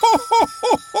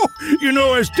You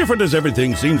know, as different as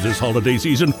everything seems this holiday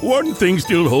season, one thing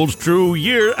still holds true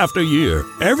year after year.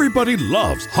 Everybody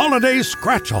loves holiday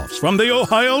scratch-offs from the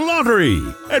Ohio Lottery.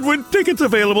 And with tickets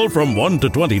available from $1 to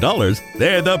 $20,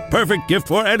 they're the perfect gift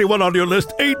for anyone on your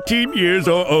list 18 years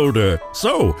or older.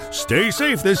 So, stay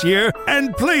safe this year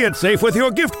and play it safe with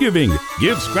your gift giving.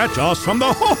 Give scratch-offs from the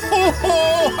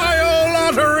Ohio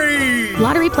Lottery!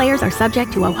 Lottery players are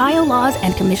subject to Ohio laws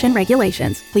and commission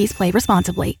regulations. Please play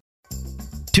responsibly.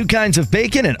 Two kinds of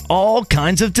bacon and all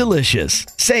kinds of delicious.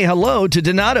 Say hello to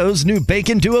Donato's new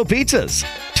Bacon Duo pizzas.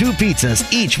 Two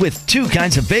pizzas, each with two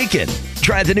kinds of bacon.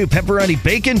 Try the new Pepperoni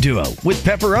Bacon Duo with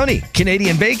pepperoni,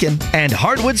 Canadian bacon, and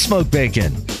hardwood smoked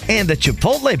bacon. And the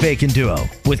Chipotle Bacon Duo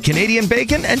with Canadian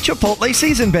bacon and Chipotle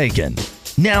seasoned bacon.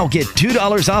 Now get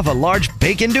 $2 off a large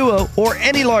Bacon Duo or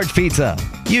any large pizza.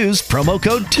 Use promo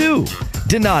code 2.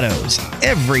 Donato's.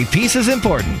 Every piece is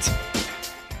important.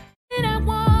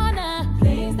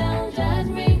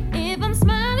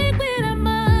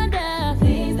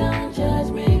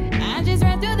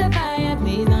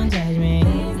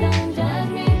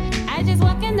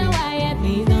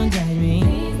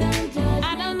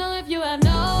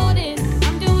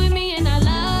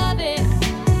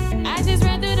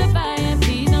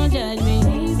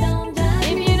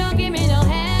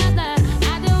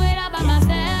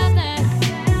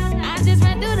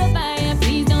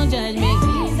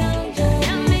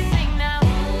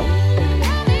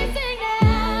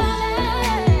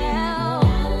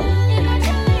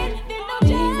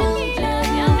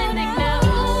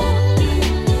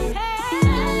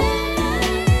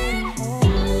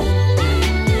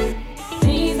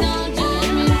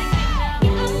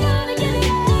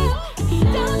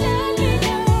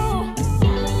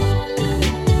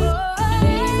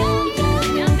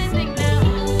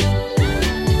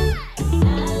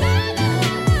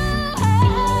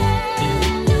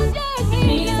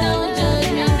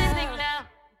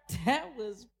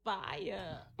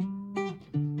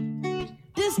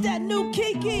 That new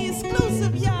Kiki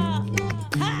exclusive, y'all.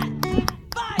 Hot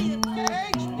fire.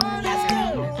 Let's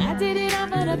go. I did it all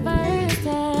for the first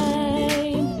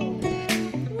time.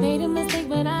 Made a mistake,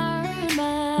 but I earned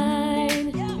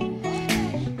mine.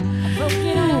 I broke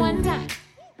it all one time.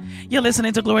 You're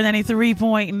listening to Glory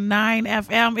 93.9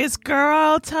 FM. It's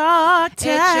Girl Talk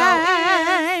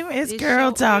time. It's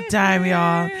Girl Talk time,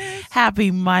 y'all.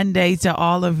 Happy Monday to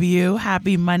all of you.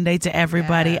 Happy Monday to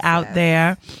everybody out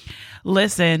there.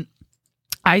 Listen,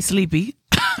 I sleepy.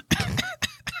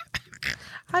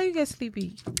 How you get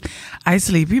sleepy? I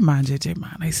sleepy, man, JJ,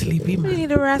 man. I sleepy, man. You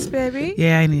need a rest, baby.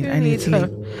 Yeah, I need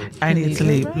sleep. I need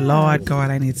sleep. Lord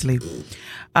God, I need sleep.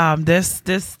 This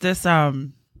I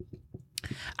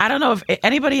don't know if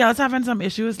anybody else having some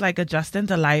issues like adjusting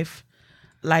to life,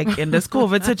 like in this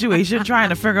COVID situation, trying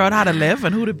to figure out how to live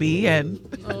and who to be and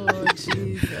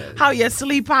how your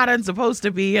sleep pattern's supposed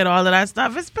to be and all of that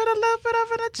stuff. It's been a little bit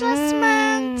of an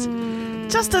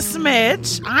adjustment. Just a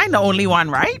smidge. I ain't the only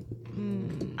one, right?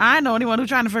 I ain't the only one who's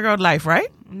trying to figure out life, right?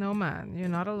 No, man. You're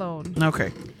not alone.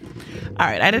 Okay. All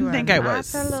right. I didn't think I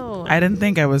was. Alone. I didn't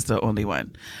think I was the only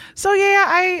one. So, yeah,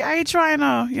 I trying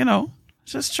to,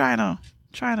 just trying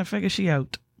to figure she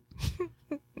out.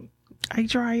 I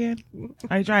trying.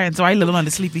 So I a little on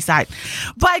the sleepy side.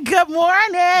 But good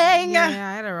morning. Yeah,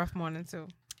 I had a rough morning too.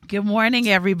 Good morning,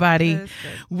 everybody.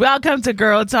 Welcome to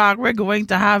Girl Talk. We're going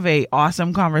to have a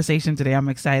awesome conversation today. I'm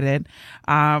excited.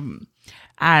 And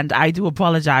I do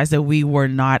apologize that we were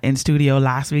not in studio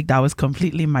last week. That was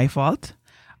completely my fault.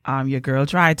 Your girl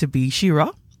tried to be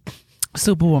She-Ra,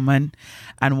 Superwoman,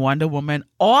 and Wonder Woman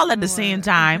all at the same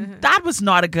time. That was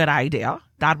not a good idea.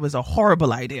 That was a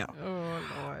horrible idea.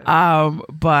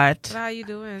 But how are you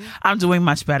doing? I'm doing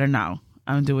much better now.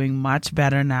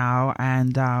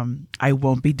 And I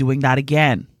won't be doing that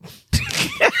again.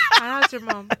 How's your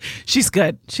mom? She's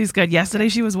good. Yesterday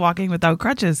she was walking without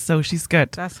crutches, so she's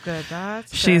good. That's good.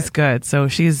 She's good. So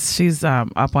she's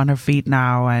up on her feet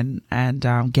now and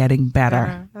getting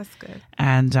better. That's good.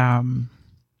 And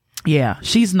yeah,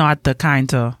 she's not the kind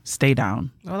to stay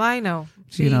down. Well, I know.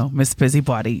 Miss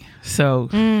Busybody. So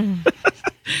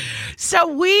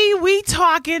So we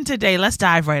talking today. Let's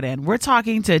dive right in. We're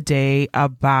talking today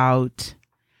about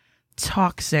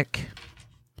toxic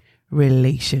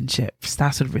relationships.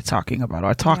 That's what we're talking about.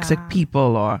 Or toxic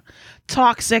people, or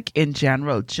toxic in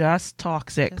general. Just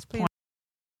toxic.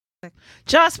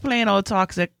 Just plain old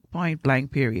toxic, point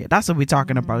blank, period. That's what we're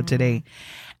talking about today.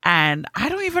 And I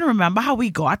don't even remember how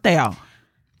we got there.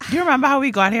 Do you remember how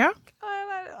we got here?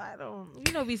 I don't.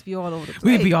 We be all over the place.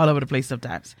 We'd be all over the place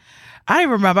sometimes. I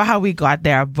don't remember how we got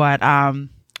there, but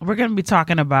we're going to be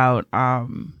talking about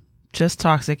just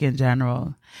toxic in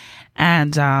general.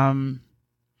 And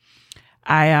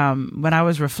when I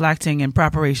was reflecting in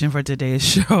preparation for today's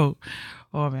show,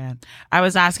 oh man, I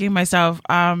was asking myself,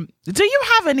 do you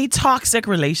have any toxic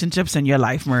relationships in your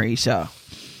life, Mericha?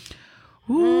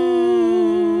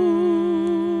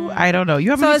 Ooh, I don't know.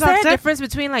 You have So any is there toxic? a difference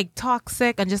between like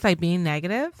toxic and just like being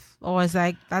negative, or is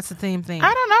like that's the same thing?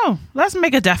 I don't know. Let's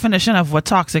make a definition of what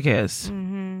toxic is.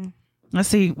 Mm-hmm. Let's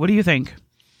see. What do you think?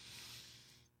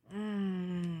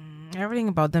 Everything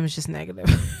about them is just negative.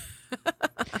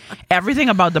 Everything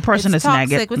about the person It's is toxic.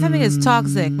 negative. When something is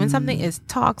toxic, when something is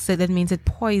toxic, that means it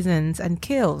poisons and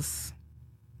kills.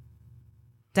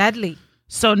 Deadly.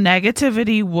 So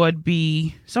negativity would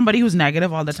be somebody who's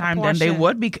negative all the time. Then they portion.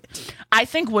 would be. I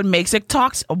think what makes it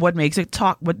toxic, what makes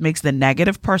the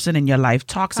negative person in your life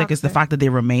toxic is the Toxic. fact that they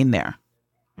remain there.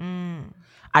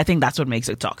 I think that's what makes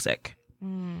it toxic.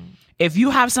 If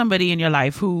you have somebody in your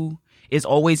life who is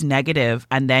always negative,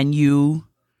 and then you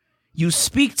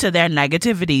speak to their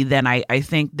negativity, then I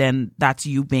think then that's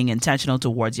you being intentional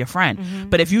towards your friend.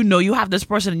 But if you know you have this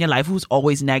person in your life who's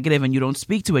always negative and you don't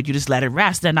speak to it, you just let it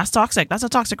rest, then that's toxic. That's a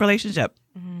toxic relationship.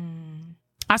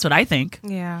 That's what I think.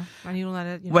 Yeah, and you don't let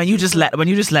it. When you just let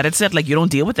it sit, like you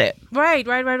don't deal with it. Right.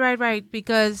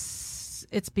 Because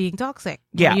it's being toxic.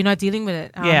 Yeah. You're not dealing with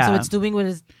it. Yeah. So it's doing what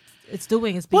it's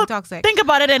doing. It's being Well, toxic. think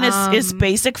about it in its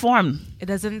basic form.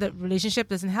 The relationship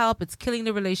doesn't help. It's killing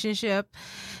the relationship.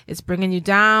 It's bringing you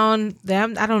down.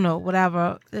 Them, I don't know,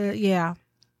 whatever. Yeah.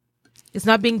 It's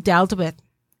not being dealt with.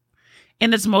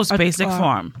 In its most basic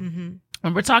form.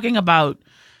 When we're talking about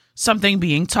something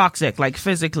being toxic, like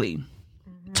physically,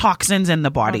 toxins in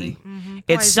the body.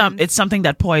 It's something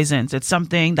that poisons. It's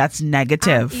something that's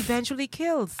negative.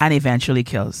 And eventually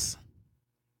kills.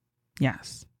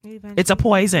 Yes. Eventually. It's a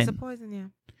poison. It's a poison,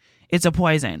 yeah. It's a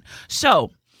poison.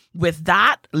 So, with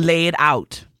that laid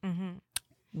out,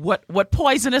 what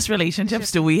poisonous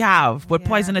relationships do we have? What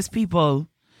poisonous people?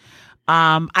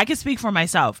 I can speak for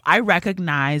myself. I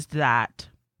recognized that.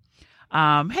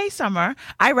 Hey, Summer.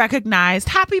 I recognized,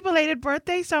 happy belated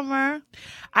birthday, Summer.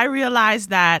 I realized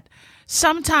that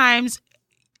sometimes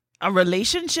a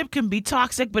relationship can be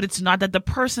toxic, but it's not that the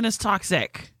person is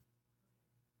toxic.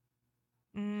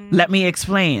 Let me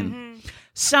explain.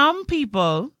 Some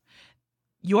people,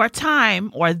 your time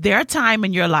or their time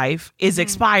in your life is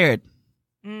expired.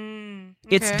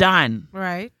 It's done.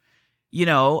 Right. You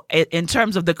know, in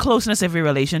terms of the closeness of your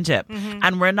relationship.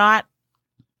 And we're not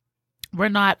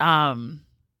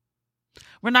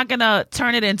gonna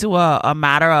turn it into a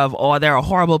matter of, oh, they're a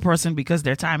horrible person because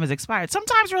their time is expired.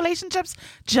 Sometimes relationships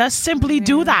just simply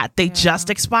do that. They just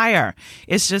expire.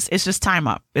 It's just time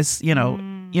up. It's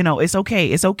it's okay.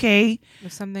 It's okay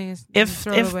If something is if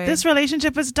away. this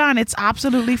relationship is done. It's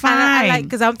absolutely fine. And I like,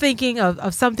 because I'm thinking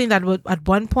of something that would at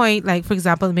one point, like for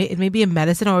example, it may be a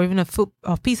medicine or even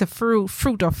a piece of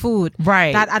fruit or food,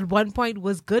 Right. that at one point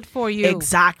was good for you,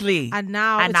 Exactly. and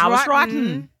now it's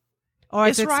rotten. or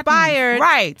it's rotten. expired.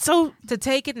 Right. So To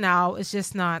take it now, it's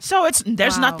just not.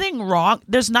 there's Wow. nothing wrong.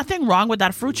 There's nothing wrong with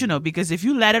that fruit, because if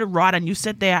you let it rot and you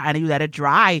sit there and you let it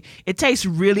dry, it tastes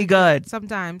really good.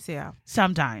 Sometimes, yeah,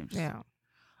 Sometimes. yeah,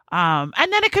 And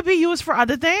then it could be used for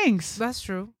other things. that's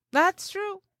true. That's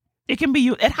true. It can be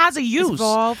used. It has a use.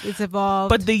 It's evolved.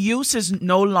 But the use is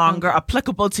no longer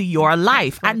applicable to your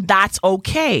life, and that's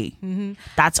okay.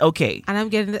 That's okay.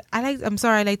 and I'm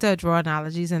sorry, I like to draw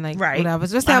analogies and Right. whatever,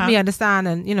 just to help me understand,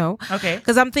 and Okay.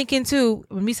 because I'm thinking too,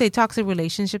 when we say toxic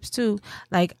relationships too,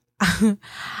 like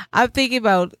I'm thinking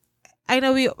about, I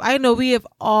know we have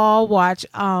all watched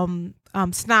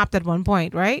Snapped at one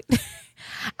point, right?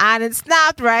 And it's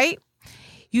Snapped, right?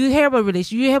 You hear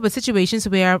about situations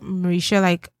where Mericha,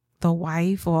 like the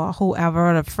wife or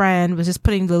whoever, or a friend, was just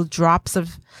putting little drops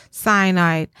of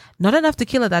cyanide, not enough to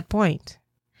kill at that point,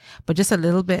 but just a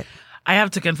little bit. I have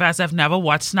to confess, I've never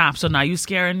watched Snap, so now you're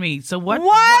scaring me. So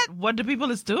what do people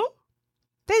do?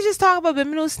 They just talk about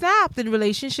women who snapped in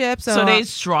relationships. So they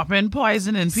drop in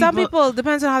poison and people. Some people,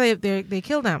 depends on how they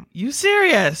kill them. You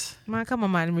serious? Man, come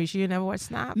on, man, Mericha, you never watched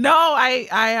Snap? No,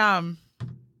 I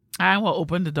will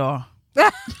open the door. No.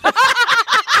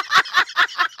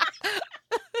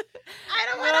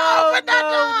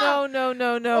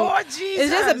 Oh, Jesus.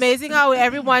 It's just amazing how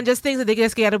everyone just thinks that they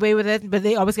just get away with it, but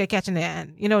they always get catch in the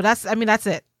end. That's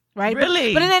it, right?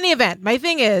 Really? But in any event, my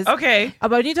thing is, Okay.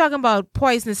 about you talking about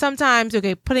poison, sometimes,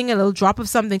 putting a little drop of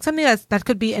something that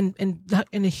could be in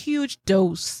a huge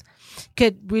dose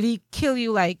could really kill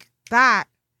you like that.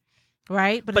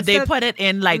 Right, But they put it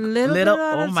in like little.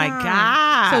 Oh my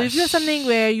gosh! So if you have something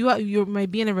where you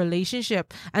might be in a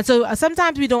relationship, and so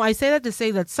sometimes we don't. I say that to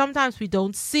say that sometimes we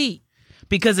don't see.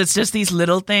 Because it's just these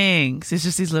little things. It's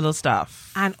just these little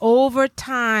stuff. And over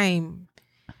time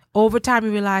you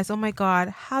realize, oh my God,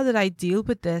 how did I deal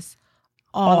with this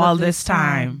all of this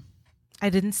time? I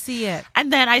didn't see it.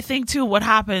 And then I think too, what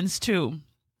happens too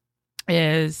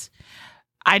is,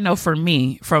 I know for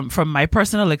me, from my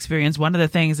personal experience, one of the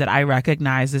things that I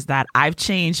recognize is that I've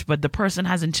changed, but the person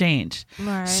hasn't changed.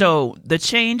 Right. So the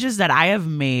changes that I have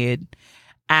made,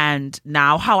 and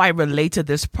now how I relate to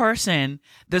this person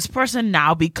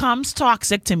now becomes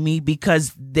toxic to me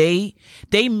because they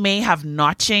may have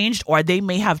not changed, or they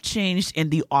may have changed in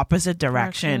the opposite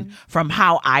direction from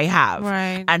how I have.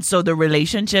 Right. And so the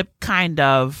relationship kind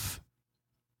of,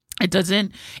 it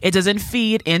doesn't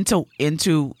feed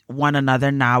into one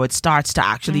another now. It starts to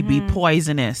actually be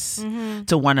poisonous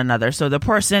to one another. So the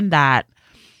person that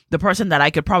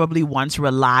I could probably once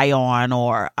rely on,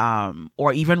 or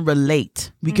even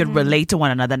relate, we could relate to one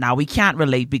another. Now we can't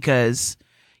relate because,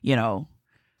 you know,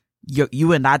 you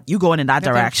going in that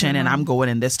direction and I'm going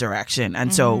in this direction.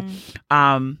 And so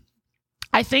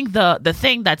I think the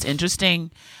thing that's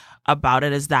interesting about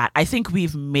it is that I think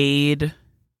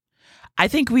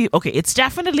it's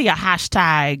definitely a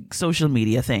hashtag social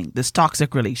media thing, this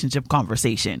toxic relationship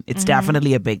conversation. It's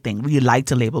definitely a big thing. We like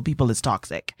to label people as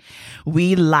toxic.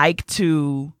 We like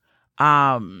to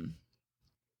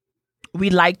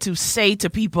say to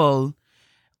people,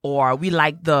 or we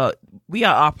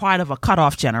are part of a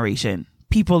cutoff generation.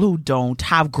 People who don't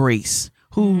have grace,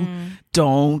 who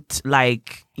don't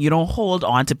you don't hold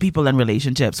on to people in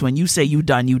relationships. When you say you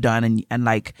done, and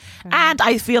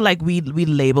I feel like we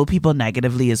label people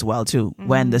negatively as well too.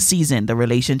 When the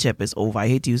relationship is over. I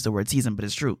hate to use the word season, but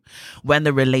it's true. When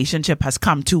the relationship has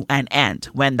come to an end,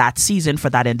 when that season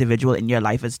for that individual in your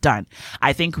life is done,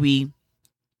 I think we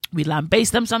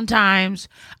lambaste them sometimes.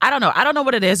 I don't know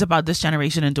what it is about this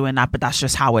generation and doing that, but that's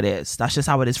just how it is. That's just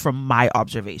how it is from my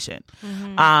observation.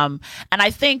 And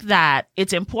I think that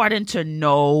it's important to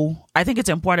know. I think it's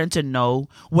important to know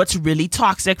what's really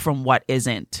toxic from what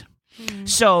isn't.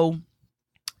 So,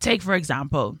 take for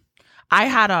example, I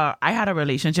had a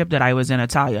relationship that I was in,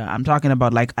 Italia. I'm talking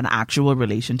about like an actual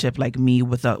relationship, like me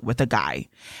with a guy,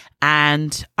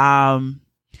 and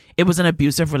it was an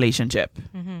abusive relationship,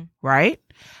 right?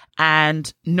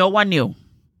 And no one knew.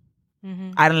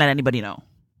 I didn't let anybody know.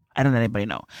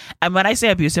 And when I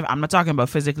say abusive, I'm not talking about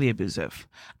physically abusive.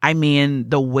 I mean,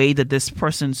 the way that this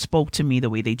person spoke to me, the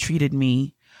way they treated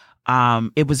me,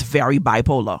 it was very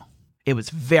bipolar. It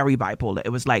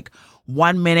was like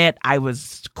 1 minute I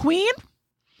was queen,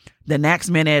 the next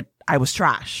minute I was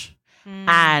trash.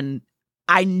 And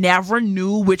I never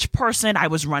knew which person I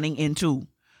was running into.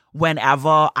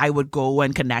 Whenever I would go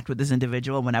and connect with this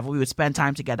individual, whenever we would spend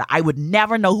time together, I would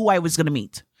never know who I was going to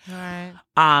meet. Right.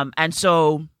 And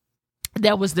so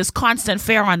there was this constant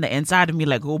fear on the inside of me,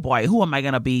 like, oh boy, who am I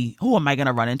going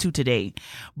to run into today?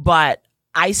 But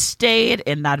I stayed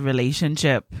in that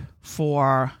relationship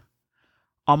for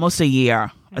almost a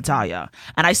year, Italia.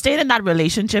 And I stayed in that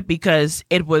relationship because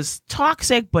it was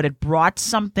toxic, but it brought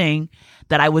something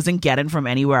that I wasn't getting from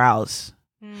anywhere else.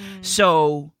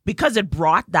 So because it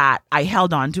brought that, I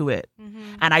held on to it.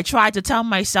 And I tried to tell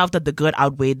myself that the good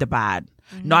outweighed the bad,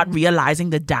 not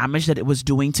realizing the damage that it was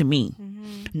doing to me,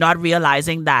 not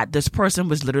realizing that this person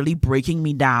was literally breaking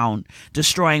me down,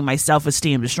 destroying my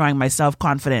self-esteem, destroying my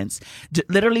self-confidence,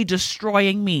 literally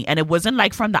destroying me. And it wasn't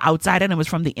like from the outside in, it was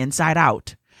from the inside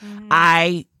out.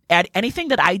 Anything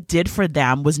that I did for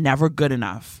them was never good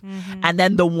enough. And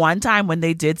then the one time when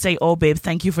they did say, oh, babe,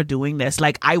 thank you for doing this,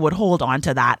 like I would hold on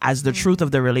to that as the truth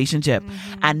of the relationship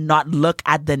and not look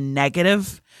at the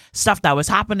negative stuff that was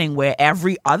happening where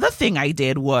every other thing I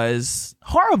did was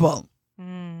horrible.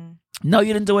 No,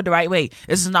 you didn't do it the right way.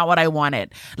 This is not what I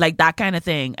wanted. Like that kind of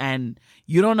thing. And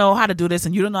you don't know how to do this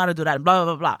and you don't know how to do that, blah,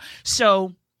 blah, blah, blah.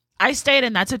 So I stayed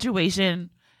in that situation,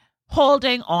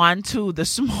 holding on to the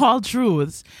small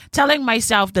truths, telling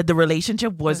myself that the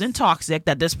relationship wasn't toxic,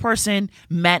 that this person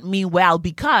meant me well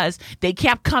because they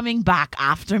kept coming back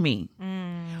after me.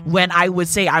 When I would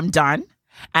say I'm done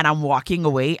and I'm walking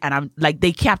away, and I'm like,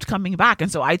 they kept coming back. And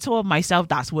so I told myself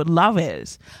that's what love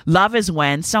is. Love is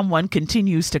when someone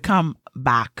continues to come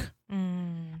back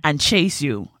and chase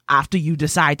you after you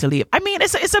decide to leave. I mean,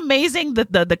 it's amazing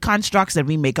the constructs that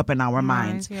we make up in our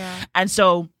minds. Yeah. And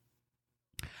so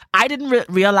I didn't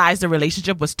realize the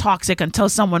relationship was toxic until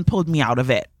someone pulled me out of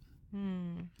it.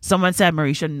 Someone said,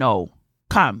 Mericha, no,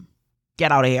 come,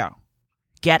 get out of here.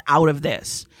 Get out of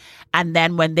this. And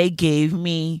then when they gave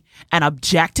me an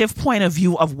objective point of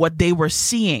view of what they were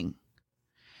seeing,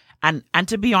 and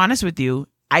to be honest with you,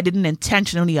 I didn't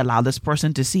intentionally allow this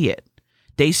person to see it.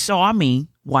 They saw me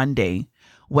one day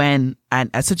when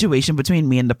a situation between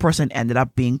me and the person ended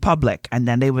up being public. And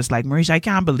then they was like, Mericha, I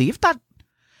can't believe that.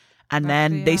 And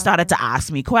then they started to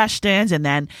ask me questions, and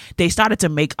then they started to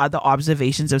make other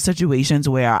observations of situations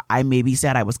where I maybe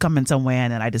said I was coming somewhere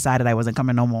and then I decided I wasn't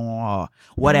coming no more or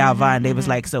whatever. And they was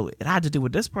like, so it had to do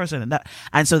with this person and that.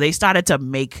 And so they started to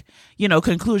make,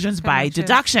 conclusions by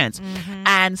deductions.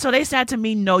 And so they said to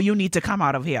me, no, you need to come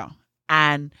out of here.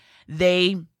 And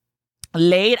they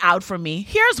laid out for me,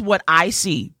 here's what I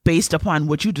see based upon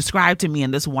what you described to me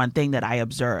in this one thing that I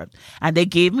observed. And they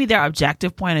gave me their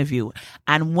objective point of view.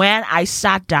 And when I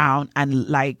sat down and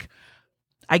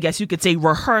I guess you could say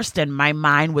rehearsed in my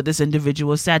mind what this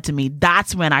individual said to me,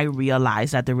 that's when I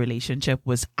realized that the relationship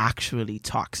was actually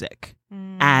toxic.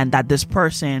 And that this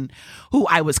person who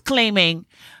I was claiming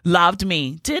loved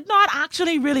me did not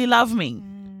actually really love me.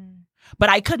 But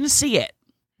I couldn't see it.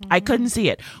 I couldn't see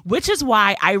it, which is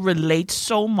why I relate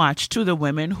so much to the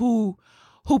women who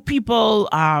people,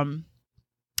 I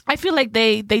feel like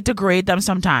they degrade them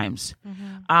sometimes,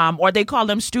 or they call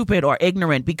them stupid or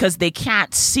ignorant because they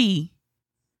can't see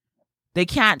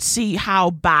how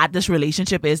bad this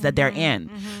relationship is that they're in.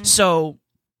 So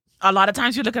a lot of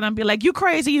times you look at them and be like, you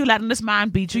crazy, you letting this man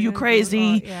beat you, you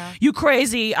crazy, you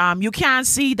crazy. You can't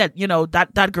see that,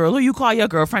 that girl who you call your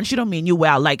girlfriend, she don't mean you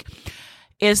well. Like,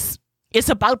 it's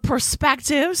about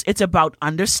perspectives, it's about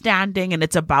understanding, and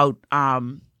it's about,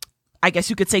 I guess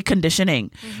you could say,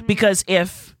 conditioning. Because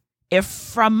if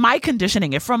from my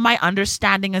conditioning, if from my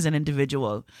understanding as an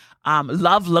individual,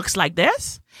 love looks like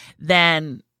this,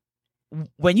 then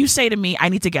when you say to me, I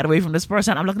need to get away from this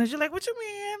person, I'm looking at you like, what you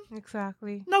mean?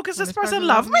 Exactly. No, because this person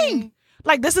loved me.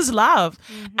 Like, this is love.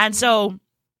 And so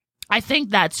I think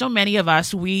that so many of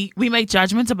us, we make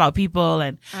judgments about people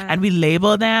and we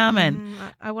label them. And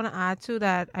I want to add to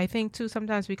that. I think too,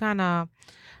 sometimes we kind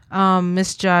of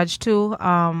misjudge too.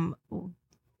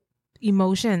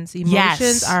 Emotions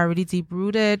are really deep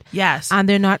rooted. Yes. And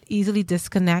they're not easily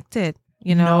disconnected.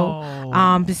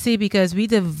 To see, because we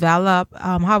develop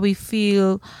how we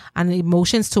feel and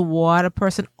emotions toward a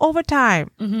person over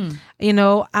time,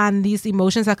 and these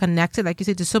emotions are connected, like you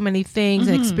said, to so many things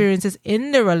and experiences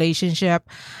in the relationship.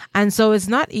 And so it's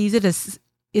not easy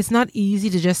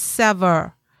to just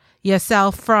sever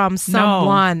yourself from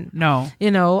someone. No.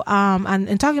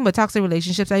 And talking about toxic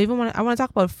relationships, I want to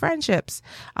talk about friendships,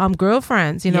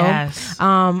 girlfriends, Yes.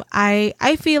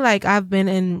 I feel like I've been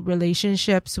in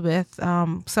relationships with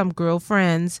some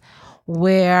girlfriends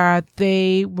where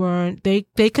they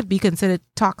could be considered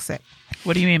toxic.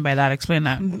 What do you mean by that? Explain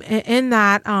that. In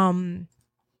that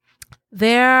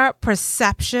their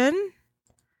perception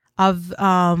of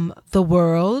the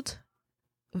world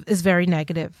is very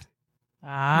negative.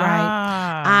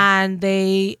 Right. And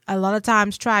they a lot of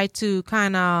times try to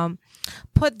kind of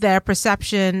put their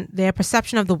perception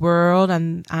of the world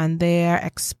and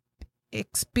their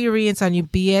experience on you,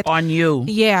 be it on you.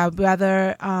 Yeah,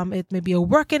 whether it may be a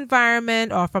work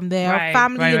environment or from their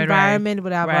family environment,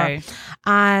 whatever. Right.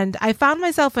 And I found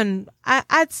myself in I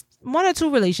had one or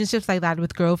two relationships like that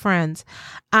with girlfriends,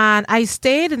 and I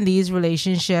stayed in these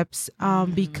relationships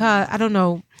because I don't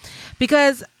know,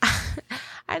 because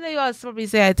I know you all probably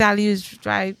say Italians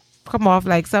try come off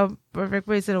like some perfect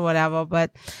person or whatever,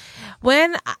 but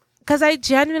because I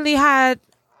genuinely I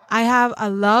have a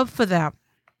love for them,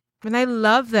 and I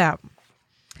love them,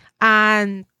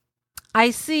 and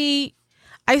I see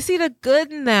the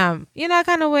good in them, that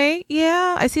kind of way.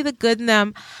 Yeah, I see the good in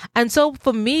them. And so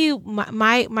for me,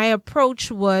 my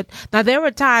approach now there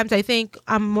were times I think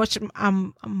I'm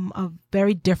a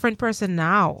very different person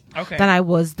now than I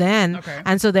was then. Okay.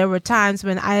 And so there were times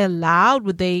when I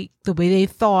allowed the way they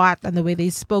thought and the way they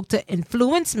spoke to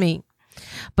influence me.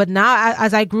 But now,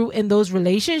 as I grew in those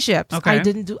relationships,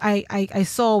 I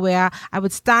saw where I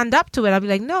would stand up to it. I'd be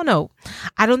like, no,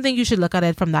 I don't think you should look at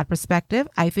it from that perspective.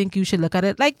 I think you should look at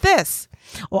it like this.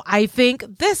 Or I think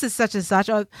this is such and such.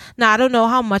 Or, now, I don't know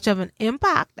how much of an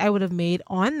impact I would have made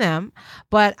on them,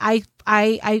 but I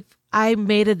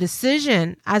made a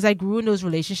decision as I grew in those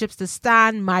relationships to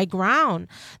stand my ground,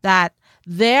 that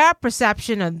their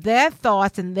perception of their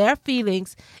thoughts and their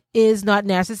feelings is not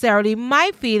necessarily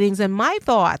my feelings and my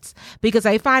thoughts. Because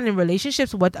I find in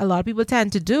relationships, what a lot of people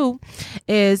tend to do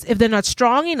is, if they're not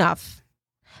strong enough,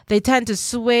 they tend to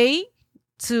sway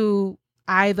to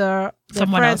either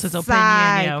someone else's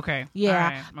side. Opinion. Yeah.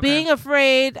 Right. Okay. Being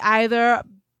afraid either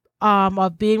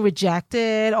of being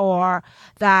rejected, or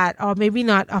maybe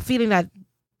not, or feeling that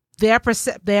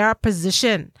their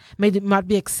position may not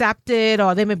be accepted,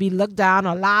 or they may be looked down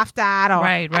or laughed at, or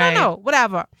I don't know,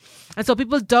 whatever. And so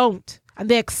people don't, and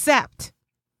they accept.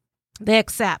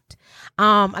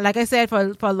 Like I said,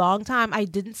 for a long time, I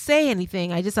didn't say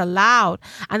anything. I just allowed.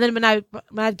 And then when I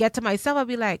get to myself, I'd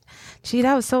be like, gee,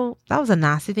 that was a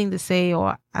nasty thing to say,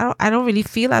 or I don't really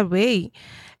feel that way.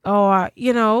 Or,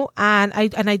 and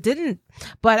I didn't,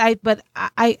 but I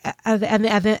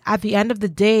at the end of the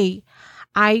day,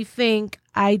 I think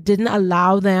I didn't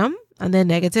allow them and their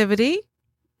negativity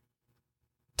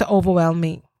to overwhelm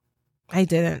me. I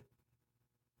didn't.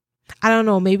 I don't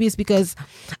know. Maybe it's because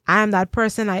I'm that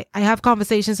person. I have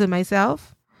conversations with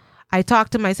myself. I talk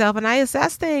to myself and I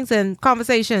assess things and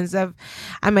conversations.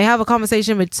 I may have a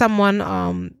conversation with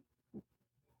someone,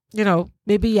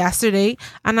 maybe yesterday,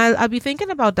 and I'll be thinking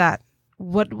about that.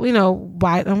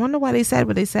 Why? I wonder why they said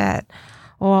what they said,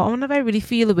 or I wonder if I really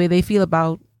feel the way they feel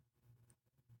about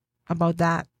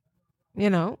that.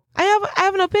 I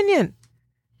have an opinion.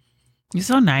 You're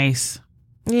so nice.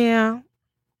 Yeah.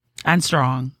 And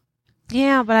strong.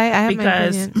 Yeah, but I have my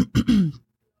opinion.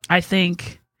 I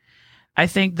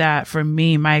think that for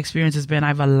me, my experience has been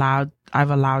I've allowed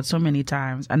so many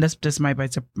times, and this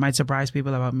might surprise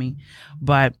people about me,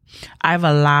 but I've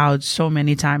allowed so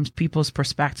many times people's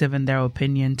perspective and their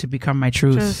opinion to become my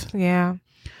truth. Yeah.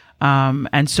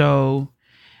 And so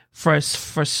for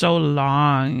so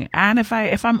long, and if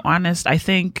I'm honest, I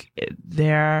think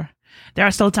there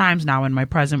are still times now in my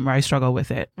present where I struggle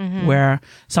with it, where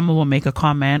someone will make a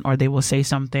comment or they will say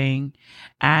something,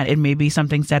 and it may be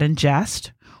something said in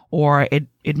jest, or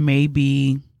it may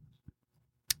be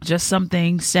just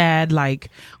something said like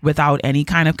without any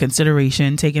kind of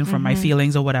consideration taken from my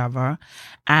feelings or whatever,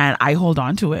 and I hold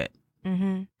on to it.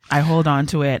 I hold on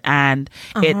to it, and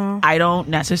I don't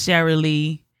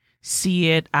necessarily see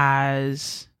it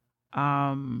as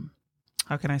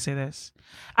how can I say this?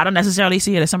 I don't necessarily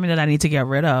see it as something that I need to get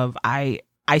rid of. I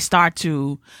start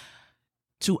to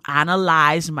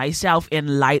analyze myself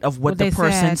in light of what the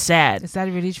person said. Is that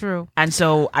really true? And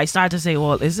so I start to say,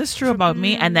 well, is this true about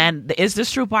me? And then the is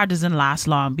this true part doesn't last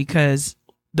long, because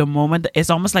it's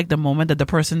almost like the moment that the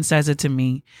person says it to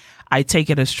me, I take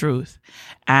it as truth.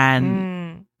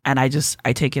 And I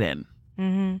take it in.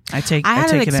 I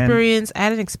had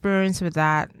an experience with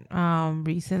that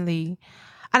recently.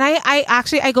 And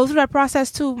I go through that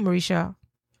process too, Mericha.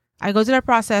 I go through that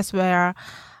process where,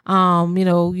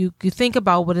 you think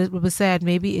about what was said.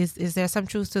 Maybe is there some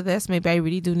truth to this? Maybe I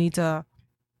really do need to,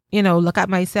 look at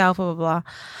myself, blah, blah, blah.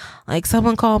 Like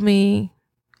someone called me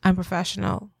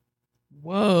unprofessional.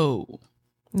 Whoa.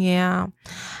 Yeah.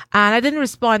 And I didn't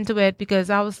respond to it because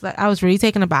I was really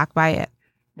taken aback by it.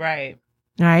 Right.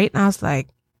 Right. And I was like,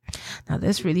 now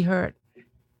this really hurt,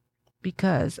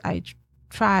 because I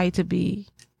try to be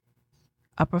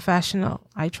a professional.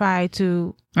 I try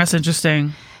to. That's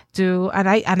interesting. And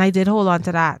I did hold on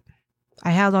to that.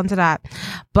 I held on to that.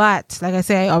 But like I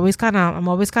say, I'm always kind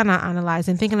of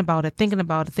analyzing, thinking about it,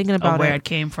 where it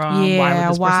came from. Yeah, why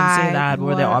would this person say that?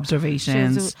 Were there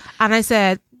observations? And I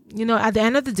said, at the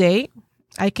end of the day,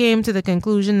 I came to the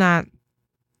conclusion that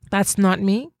that's not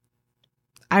me.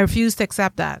 I refuse to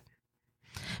accept that,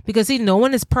 because no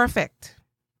one is perfect.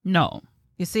 No.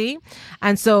 You see?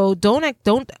 And so don't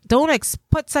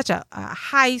put such a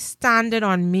high standard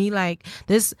on me, like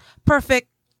this perfect.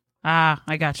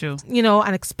 I got you.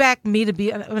 And expect me to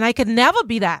be, when I could never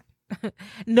be that.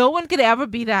 No one could ever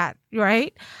be that,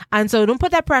 right? And so don't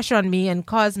put that pressure on me and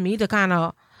cause me to kind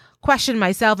of question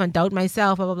myself and doubt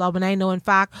myself, blah, blah, blah, when I know, in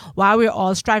fact, while we're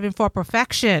all striving for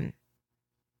perfection,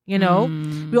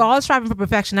 we're all striving for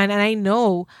perfection. And I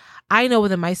know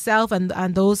within myself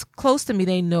and those close to me,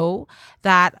 they know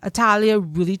that Italia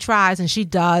really tries, and she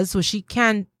does what she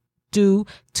can do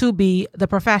to be the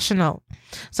professional.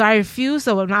 So I refuse.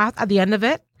 So at the end of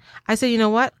it, I said, you know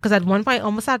what? Because at one point I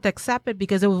almost had to accept it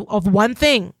because of one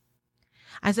thing.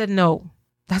 I said, no,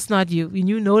 that's not you.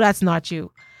 You know that's not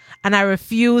you. And I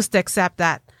refuse to accept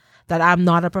that I'm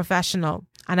not a professional.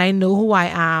 And I know who I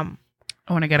am.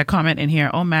 I want to get a comment in here.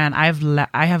 Oh man,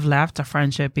 I have left a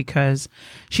friendship because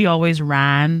she always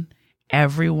ran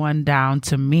everyone down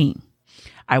to me.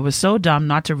 I was so dumb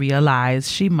not to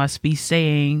realize she must be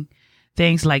saying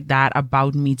things like that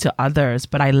about me to others,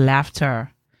 but I left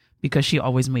her because she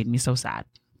always made me so sad.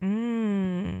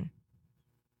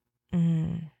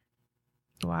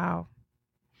 Wow.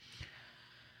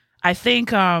 I think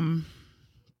the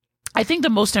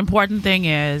most important thing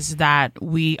is that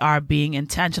we are being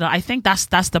intentional. I think that's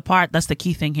the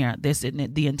key thing here. The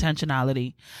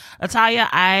intentionality. Italia,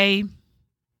 I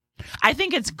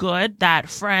think it's good that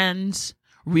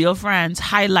real friends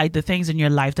highlight the things in your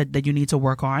life that you need to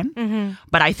work on.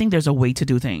 But I think there's a way to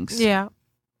do things. Yeah.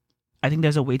 I think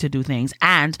there's a way to do things.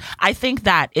 And I think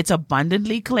that it's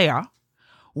abundantly clear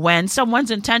when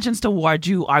someone's intentions toward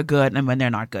you are good and when they're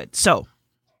not good. So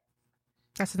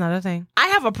That's another thing. I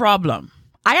have a problem.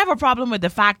 I have a problem with the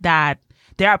fact that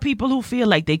there are people who feel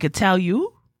like they could tell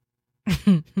you.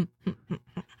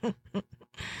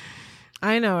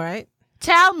 I know, right?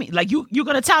 Tell me, like you're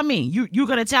gonna tell me. You're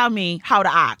gonna tell me how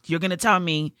to act. You're gonna tell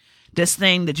me this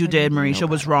thing that you did, Mericha,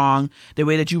 was wrong. The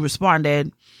way that you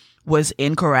responded was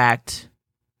incorrect.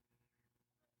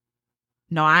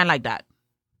 No, I ain't like that.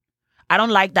 I don't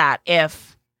like that.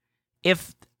 If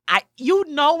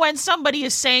when somebody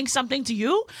is saying something to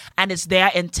you and it's their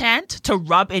intent to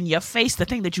rub in your face the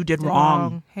thing that you did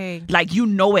wrong. Hey. Like, you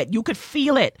know it. You could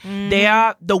feel it.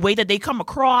 The way that they come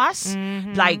across,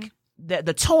 like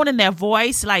the tone in their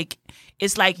voice, like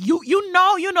it's like you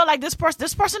know, like this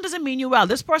person doesn't mean you well.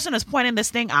 This person is pointing this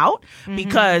thing out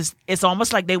because it's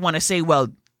almost like they want to say, well,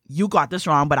 you got this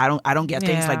wrong, but I don't get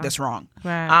things like this wrong.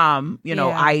 Right.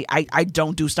 I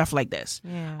don't do stuff like this.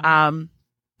 Yeah.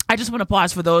 I just want to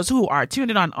pause for those who are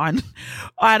tuned in on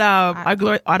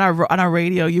our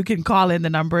radio. You can call in. The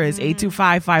number is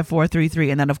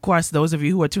 825-5433. And then, of course, those of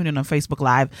you who are tuned in on Facebook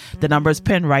Live, the number is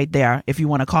pinned right there if you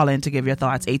want to call in to give your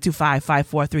thoughts.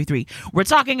 825-5433. We're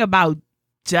talking about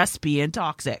just being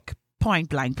toxic. Point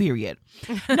blank, period.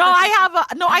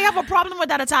 I have a problem with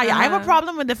that, Italia. I have a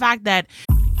problem with the fact that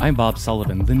I'm Bob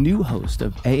Sullivan, the new host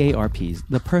of AARP's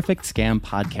The Perfect Scam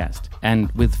podcast.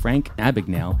 And with Frank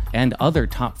Abagnale and other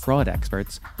top fraud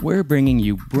experts, we're bringing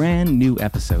you brand new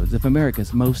episodes of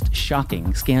America's most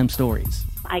shocking scam stories.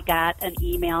 I got an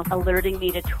email alerting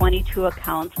me to 22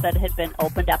 accounts that had been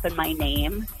opened up in my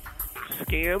name.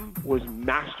 Scam was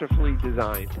masterfully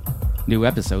designed. New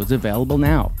episodes available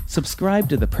now. Subscribe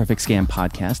to The Perfect Scam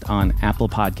podcast on Apple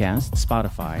Podcasts,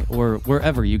 Spotify, or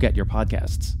wherever you get your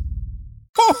podcasts.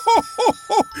 Ho, ho, ho,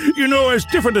 ho. You know, as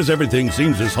different as everything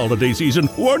seems this holiday season,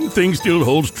 one thing still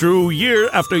holds true year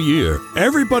after year.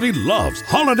 Everybody loves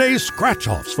holiday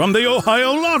scratch-offs from the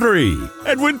Ohio Lottery.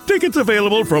 And with tickets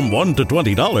available from $1 to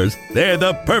 $20, they're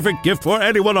the perfect gift for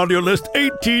anyone on your list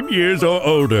 18 years or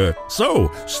older.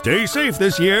 So, stay safe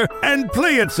this year and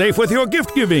play it safe with your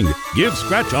gift giving. Give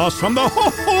scratch-offs from the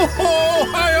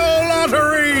Ohio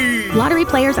Lottery! Lottery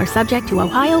players are subject to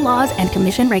Ohio laws and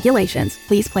commission regulations.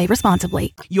 Please play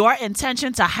responsibly. Your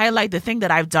intention to highlight the thing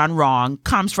that I've done wrong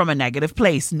comes from a negative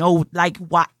place. No, like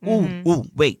what?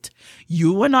 Wait.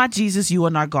 You are not Jesus. You are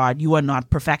not God. You are not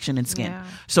perfection in skin. Yeah.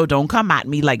 So don't come at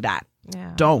me like that.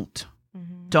 Yeah. Don't.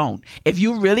 If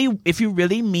you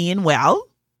really mean well,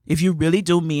 if you really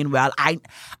do mean well,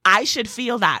 I should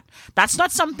feel that. That's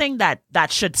not something that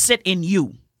should sit in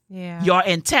you. Yeah. Your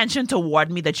intention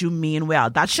toward me that you mean well.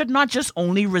 That should not just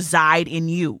only reside in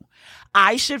you.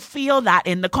 I should feel that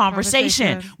in the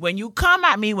conversation. When you come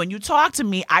at me, when you talk to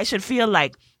me, I should feel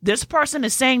like this person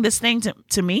is saying this thing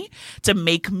to me to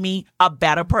make me a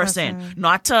better person,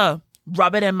 not to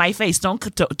rub it in my face. Don't,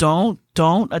 Italia.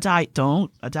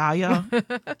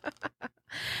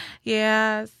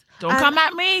 Yes. Don't come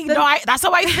at me. That's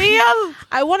how I feel.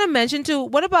 I want to mention too,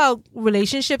 what about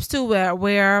relationships too,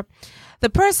 where the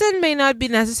person may not be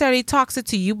necessarily toxic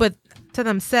to you, but to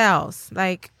themselves.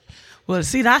 Like, well,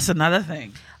 see, that's another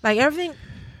thing. Like everything,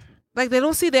 like they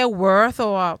don't see their worth,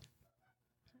 or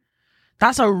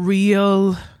that's a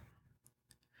real,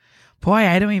 boy,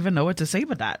 I don't even know what to say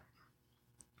about that.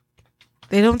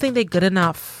 They don't think they're good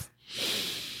enough.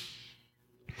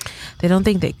 They don't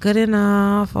think they're good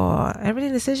enough, or every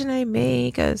decision I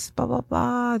make is blah, blah,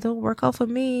 blah, don't work out for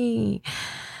me.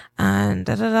 And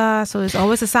da, da, da. So it's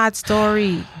always a sad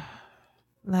story.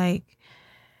 Like,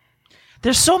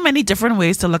 there's so many different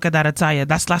ways to look at that, Italia.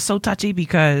 That's so touchy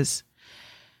because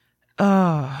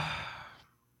that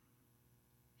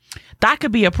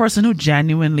could be a person who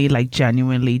genuinely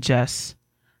just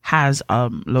has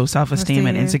low self-esteem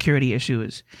and insecurity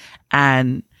issues,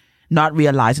 and not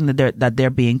realizing that they're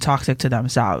being toxic to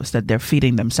themselves, that they're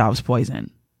feeding themselves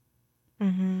poison.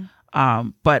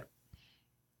 But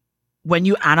when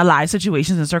you analyze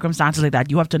situations and circumstances like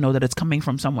that, you have to know that it's coming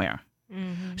from somewhere.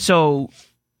 So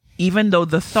even though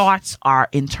the thoughts are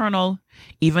internal,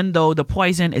 even though the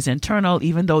poison is internal,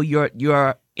 even though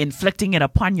you're inflicting it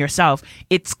upon yourself,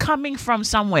 it's coming from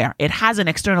somewhere. It has an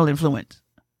external influence.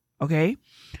 Okay?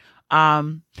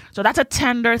 So that's a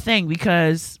tender thing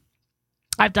because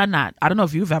I've done that. I don't know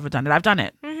if you've ever done it. I've done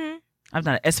it. I've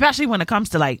done it, especially when it comes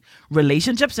to like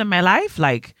relationships in my life.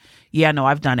 Like, yeah, no,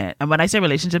 I've done it. And when I say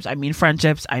relationships, I mean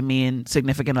friendships. I mean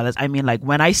significant others. I mean, like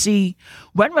when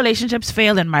relationships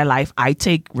fail in my life, I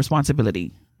take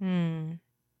responsibility.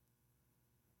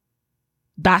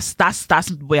 That's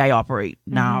the way I operate.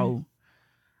 Now,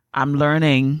 I'm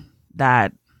learning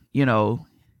that,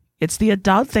 It's the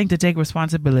adult thing to take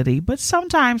responsibility, but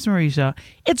sometimes, Mericha,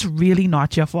 it's really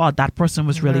not your fault. That person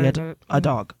was really a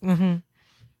dog and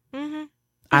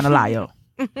a liar.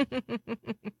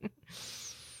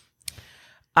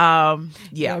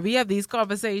 Yeah, we have these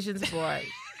conversations, boy.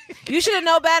 You should have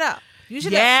known better. You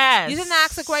should Yes. You didn't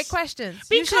ask the right questions.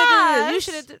 Because you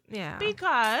should have. Yeah.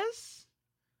 Because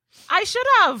I should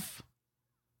have.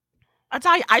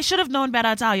 I should have known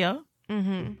better, Italia.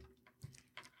 Mm-hmm.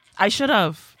 I should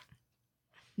have.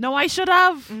 No, I should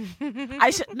have.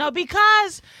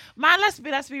 Because man,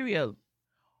 let's be real.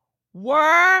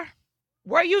 Were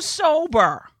you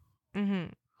sober?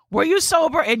 Mm-hmm. Were you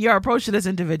sober in your approach to this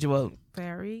individual?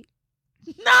 Very.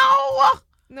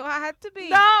 No, I had to be.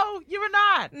 No, you were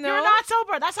not. No. You were not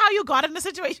sober. That's how you got in the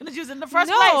situation that you was in the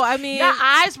first place. No, I mean, your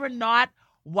eyes were not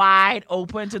wide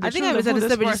open to the I think truth I of who this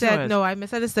misunderstood when you person said was. no. I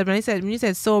misunderstood when you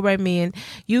said sober. I mean,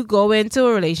 you go into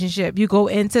a relationship. You go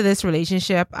into this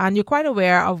relationship, and you're quite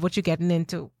aware of what you're getting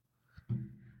into,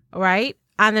 right?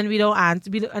 And then we don't answer.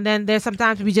 And then there's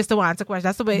sometimes we just don't answer questions.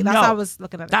 That's the way. That's how I was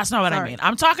looking at it. That's not what I mean.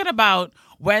 I'm talking about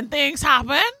when things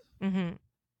happen. Mm-hmm.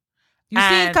 You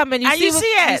see it coming. You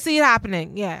see it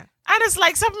happening. Yeah. And it's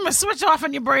like something will switch off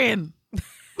in your brain.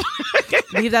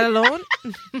 Leave that alone.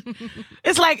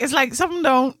 It's like something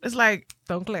don't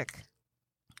click.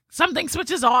 Something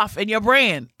switches off in your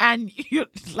brain, and you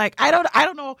like I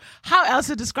don't know how else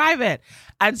to describe it.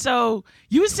 And so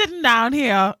you sitting down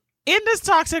here in this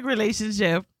toxic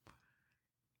relationship,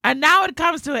 and now it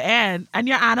comes to an end, and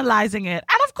you're analyzing it,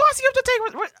 and of course you have to take.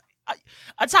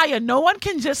 I tell you, no one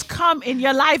can just come in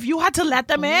your life. You had to let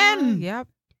them in. Yep.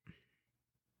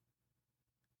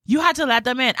 You had to let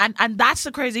them in. And that's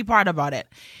the crazy part about it.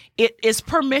 It is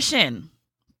permission.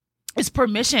 It's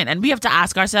permission. And we have to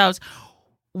ask ourselves,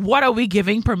 what are we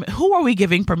giving who are we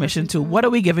giving permission to? What are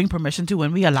we giving permission to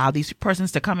when we allow these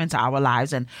persons to come into our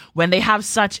lives and when they have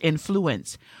such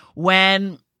influence?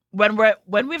 When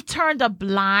we've turned a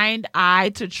blind eye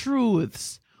to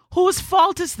truths, whose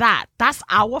fault is that? That's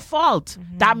our fault.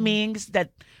 Mm-hmm. That means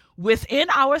that within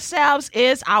ourselves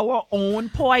is our own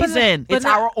poison. It's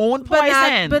our own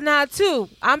poison. But not too.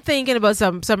 I'm thinking about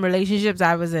some relationships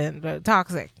I was in,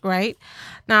 toxic, right?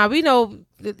 Now we know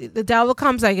the devil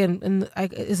comes like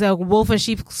is a wolf in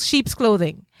sheep's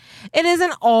clothing. It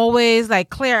isn't always like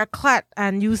clear cut,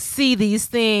 and you see these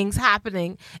things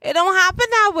happening. It don't happen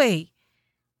that way.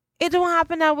 It don't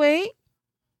happen that way.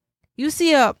 You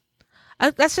see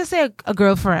let's just say a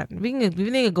girlfriend. We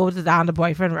can go down the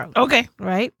boyfriend route. Okay.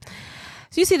 Right?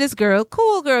 So you see this girl,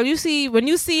 cool girl. When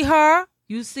you see her,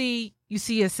 you see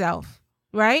yourself.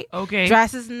 Right? Okay.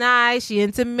 Dress is nice. She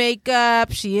into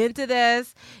makeup. She into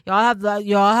this. Y'all have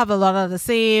a lot of the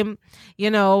same,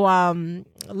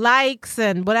 likes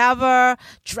and whatever.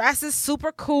 Dress is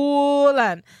super cool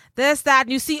and this, that.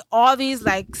 And you see all these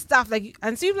like stuff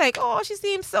and so you're like, oh, she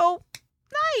seems so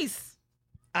nice.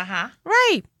 Uh-huh.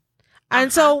 Right. And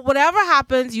so whatever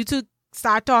happens, you two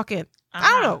start talking.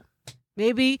 I don't know.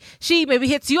 Maybe she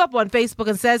hits you up on Facebook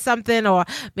and says something, or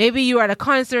maybe you're at a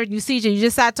concert and you see her, you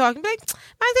just start talking. Be like,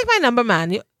 man, take my number,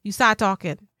 man. You start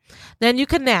talking. Then you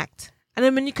connect. And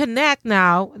then when you connect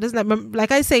now,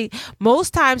 like I say,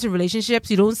 most times in relationships,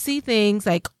 you don't see things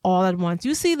like all at once.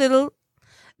 You see little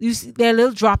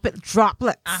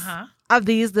droplets. Of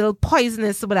these little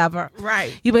poisonous or whatever.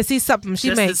 Right. You may see something she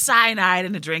makes. makes. The cyanide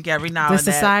in the drink every now and then. Just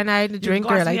the cyanide in the drink,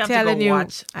 girl. I telling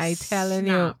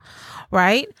you.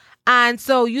 Right? And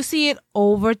so you see it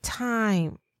over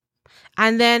time.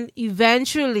 And then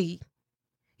eventually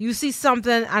you see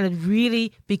something and it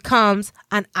really becomes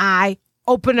an eye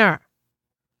opener.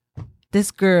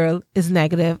 This girl is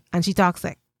negative and she's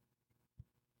toxic.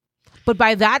 But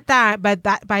by that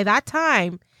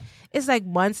time, it's like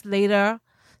months later,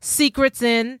 secrets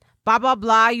in, blah, blah,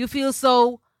 blah. You feel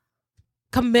so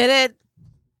committed.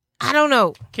 I don't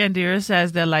know. Candira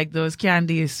says that like those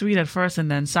candy is sweet at first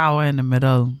and then sour in the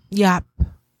middle. Yep.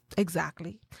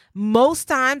 Exactly. Most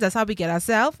times that's how we get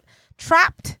ourselves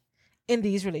trapped in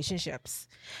these relationships.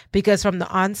 Because from the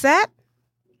onset,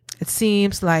 it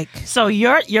seems like... So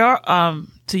you're to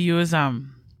use a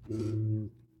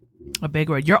big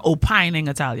word, you're opining,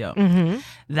 Italia,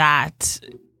 that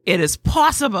it is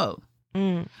possible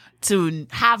to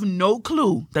have no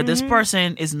clue that this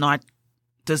person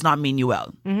does not mean you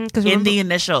well. In the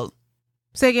initial.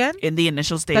 Say again? In the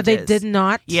initial stages. That they did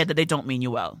not? Yeah, that they don't mean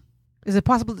you well. Is it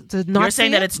possible to not You're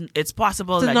saying that it's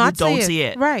possible that you don't see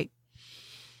it. Right.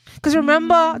 Because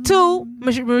remember, too,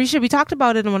 Mericha, we talked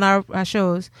about it in one of our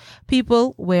shows.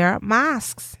 People wear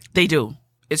masks. They do.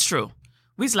 It's true.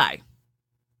 We lie.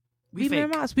 We wear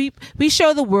fake. masks. We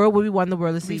show the world what we want the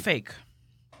world to see. We fake.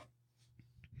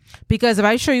 Because if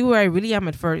I show you where I really am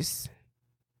at first,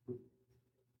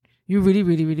 you really,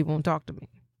 really, really won't talk to me.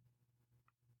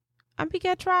 And we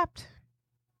get trapped.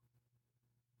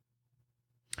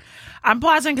 I'm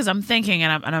pausing because I'm thinking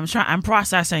and I'm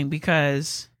processing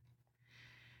because,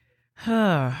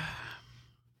 of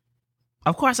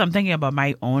course, I'm thinking about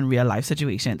my own real life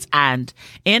situations. And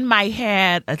in my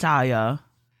head, Italia,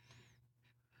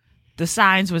 the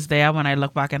signs was there when I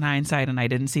look back in hindsight and I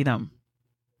didn't see them.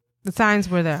 The signs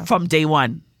were there. From day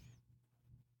one.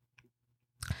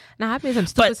 Now, I've been in some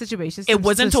stupid situations. It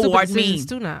wasn't toward me.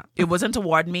 Too now. It wasn't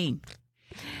toward me.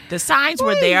 The signs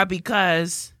were there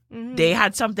because they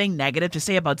had something negative to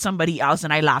say about somebody else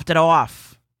and I laughed it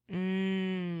off.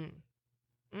 The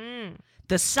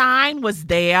sign was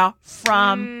there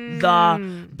from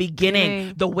the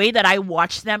beginning. The way that I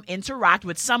watched them interact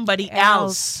with somebody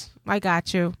else. I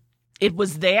got you. It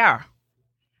was there.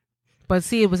 But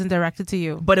see, it wasn't directed to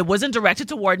you. But it wasn't directed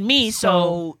toward me.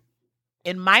 So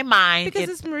in my mind. Because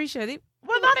it's Mericha.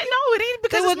 Well, no, it ain't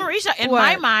because it's Mericha. In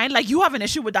my mind, like, you have an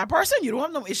issue with that person. You don't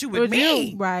have no issue with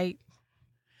me. Right.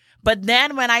 But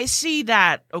then when I see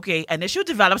that, okay, an issue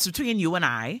develops between you and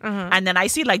I, and then I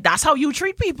see, like, that's how you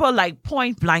treat people, like,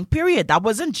 point blank, period. That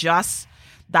wasn't just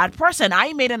that person.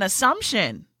 I made an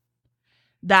assumption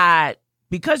that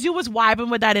because you was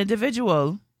vibing with that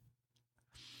individual.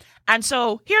 And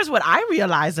so here's what I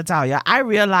realized, Italia. I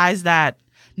realized that,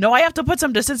 no, I have to put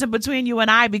some distance in between you and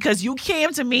I because you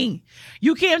came to me.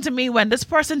 You came to me when this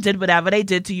person did whatever they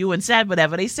did to you and said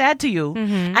whatever they said to you.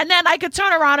 And then I could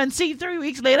turn around and see 3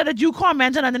 weeks later that you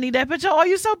commented underneath that picture, oh,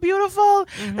 you're so beautiful.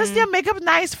 This your makeup,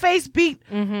 nice face beat.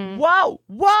 Whoa.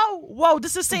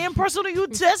 This is the same person who you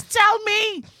just tell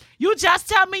me. You just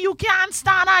tell me you can't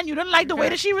stand her and you didn't like the way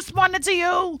that she responded to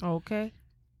you. Okay.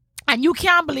 And you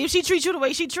can't believe she treats you the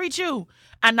way she treats you.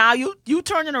 And now you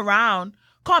turning around,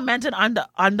 commented under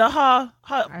her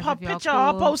picture,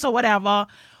 her post or whatever,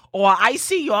 or I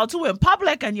see y'all two in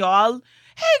public and y'all,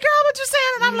 hey girl, what you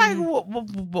saying? And I'm like,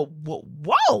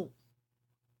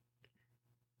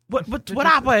 whoa. What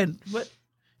happened?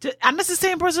 And this is the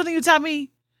same person that you tell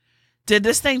me did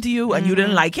this thing to you and you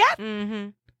didn't like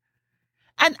it?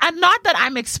 And not that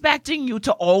I'm expecting you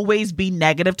to always be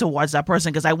negative towards that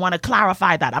person, because I want to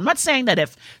clarify that. I'm not saying that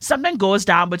if something goes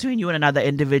down between you and another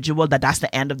individual, that's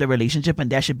the end of the relationship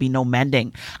and there should be no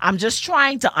mending. I'm just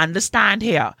trying to understand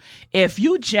here. If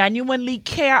you genuinely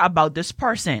care about this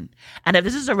person, and if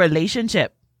this is a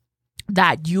relationship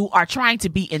that you are trying to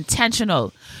be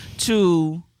intentional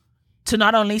to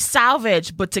not only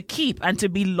salvage, but to keep and to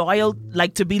be loyal,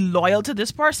 to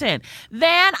this person,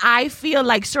 then I feel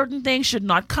like certain things should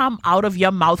not come out of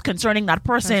your mouth concerning that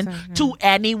person to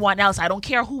anyone else. I don't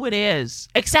care who it is,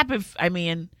 except if, I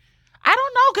don't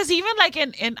know, because even like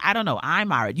in I don't know, I'm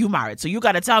married, you married, so you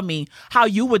got to tell me how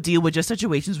you would deal with your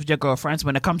situations with your girlfriends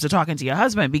when it comes to talking to your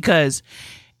husband, because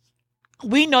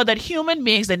we know that human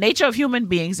beings, the nature of human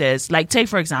beings is, like, take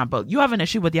for example, you have an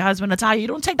issue with your husband, Natalia, you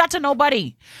don't take that to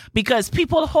nobody because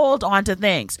people hold on to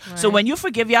things. Right. So when you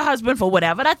forgive your husband for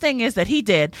whatever that thing is that he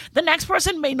did, the next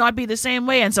person may not be the same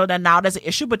way. And so then now there's an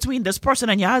issue between this person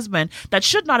and your husband that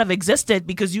should not have existed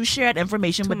because you shared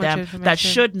information with them that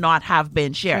should not have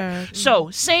been shared. Sure.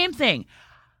 So same thing.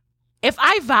 If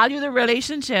I value the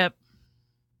relationship,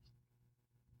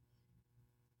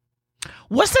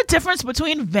 what's the difference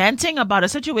between venting about a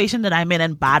situation that I'm in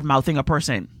and bad-mouthing a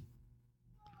person?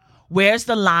 Where's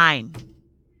the line?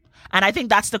 And I think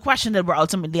that's the question that we're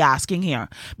ultimately asking here.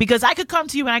 Because I could come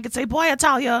to you and I could say, boy,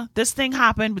 Italia, this thing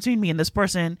happened between me and this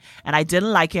person and I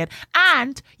didn't like it.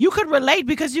 And you could relate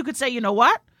because you could say, you know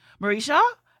what, Mericha?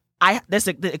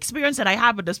 The experience that I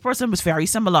had with this person was very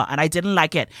similar and I didn't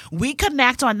like it. We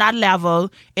connect on that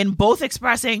level in both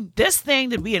expressing this thing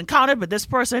that we encountered with this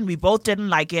person. We both didn't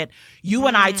like it. You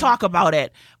and I talk about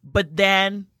it. But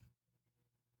then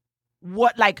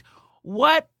what I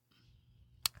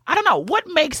don't know, what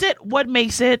makes it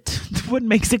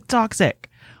toxic?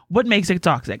 What makes it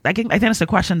toxic? I think that's the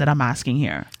question that I'm asking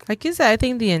here. Like you said, I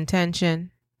think the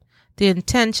intention of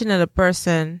the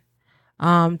person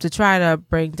to try to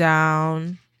bring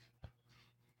down,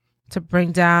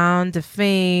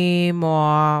 defame,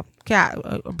 or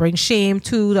bring shame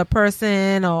to the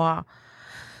person, or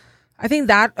I think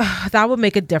that would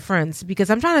make a difference.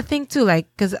 Because I'm trying to think too, like,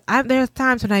 because there's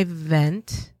times when I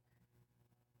vent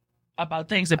about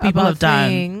things that people have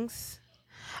done,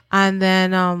 and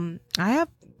then I have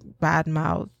bad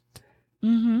mouth.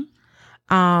 I'm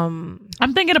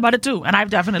thinking about it too, and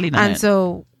I've definitely done it. And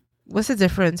so, what's the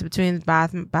difference between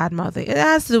bad mouthing? It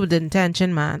has to do with the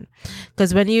intention, man.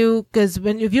 Because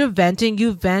if you're venting,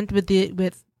 you vent with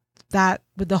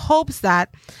with the hopes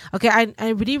that, okay, I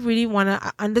really, really want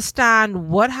to understand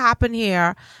what happened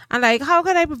here, and like, how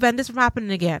can I prevent this from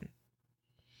happening again?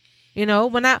 You know,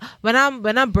 when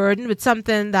I'm burdened with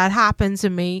something that happened to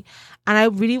me, and I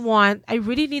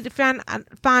really need to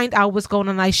find out what's going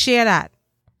on. I share that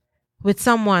with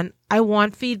someone. I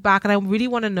want feedback, and I really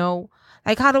want to know,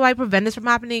 like, how do I prevent this from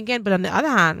happening again? But on the other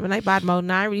hand, when I badmouth,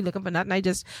 I really looking for nothing. I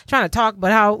just trying to talk,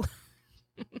 but how?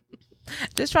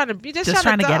 just trying to get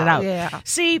it out. Yeah.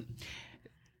 See,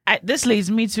 this leads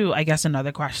me to, I guess,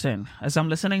 another question. As I'm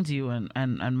listening to you,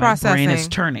 and my brain is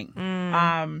turning.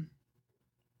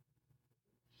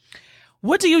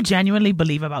 What do you genuinely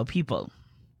believe about people?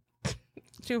 What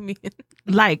do you mean?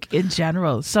 Like, in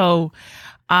general. So,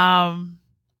 I've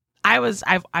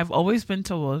always been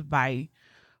told by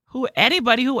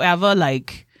whoever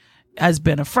like has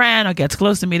been a friend or gets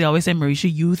close to me, they always say,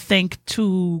 Mericha, you think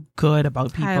too good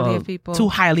about people. Too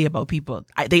highly about people.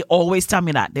 They always tell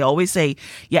me that. They always say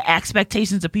your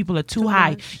expectations of people are too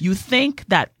high. Much. You think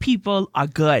that people are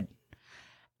good.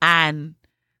 And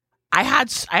I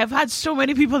have had so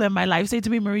many people in my life say to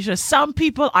me, Mericha, some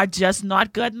people are just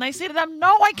not good. And I say to them,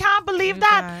 no, I can't believe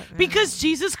that. Because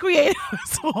Jesus created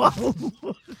us all.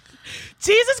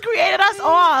 Jesus created us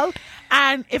all.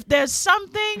 And if there's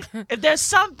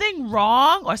something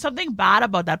wrong or something bad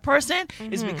about that person,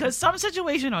 it's because some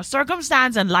situation or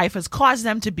circumstance in life has caused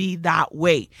them to be that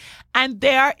way. And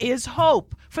there is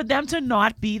hope for them to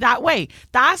not be that way.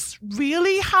 That's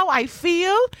really how I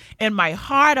feel in my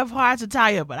heart of hearts,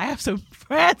 Italia. But I have some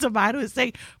friends of mine who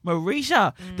say,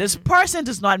 Mericha, this person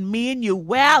does not mean you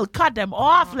well. Cut them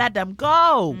off. Let them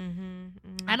go.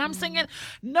 And I'm singing,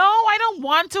 no, I don't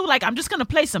want to. Like, I'm just going to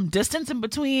place some distance in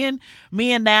between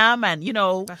me and them. And, you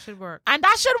know. That should work. And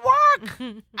that should work.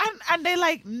 and they're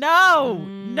like,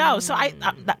 no. So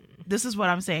this is what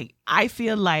I'm saying. I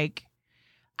feel like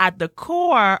at the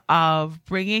core of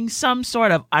bringing some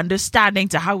sort of understanding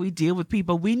to how we deal with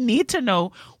people, we need to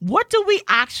know, what do we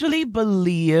actually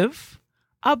believe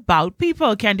about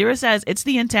people? Candira says it's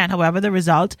the intent. However, the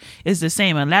result is the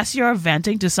same unless you're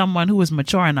venting to someone who is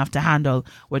mature enough to handle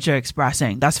what you're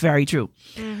expressing. That's very true.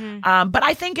 But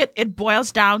I think it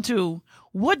boils down to,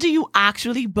 what do you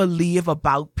actually believe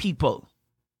about people?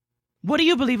 What do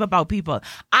you believe about people?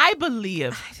 I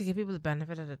believe to give people the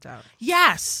benefit of the doubt.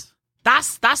 Yes.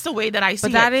 That's the way that I see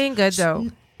it. But that ain't good though.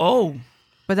 Oh.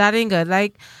 But that ain't good.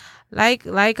 Like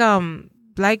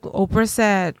Oprah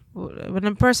said, when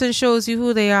a person shows you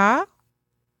who they are,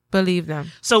 believe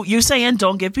them. So you're saying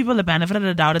don't give people the benefit of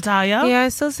the doubt, Italia? Yeah,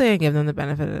 I'm still saying give them the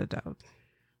benefit of the doubt.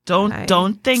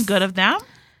 Don't think good of them?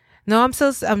 No, I'm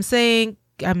still saying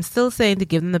to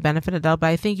give them the benefit of the doubt, but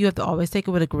I think you have to always take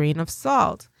it with a grain of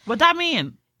salt. What that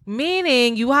mean?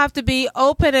 Meaning you have to be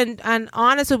open and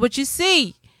honest with what you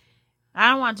see.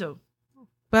 I don't want to.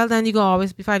 Well, then you're going to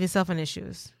always be finding yourself in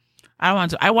issues. I don't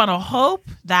want to. I want to hope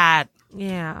that,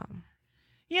 yeah,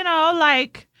 you know,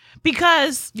 like,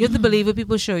 because you have to believe what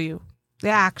people show you,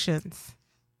 their actions.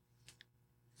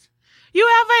 You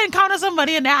ever encounter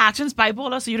somebody and their actions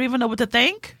bipolar, so you don't even know what to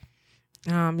think?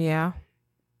 Yeah.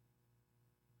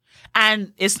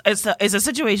 And it's a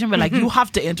situation where, like, you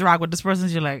have to interact with this person.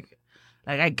 So you're like,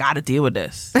 I gotta deal with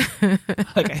this.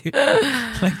 like,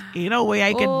 ain't no way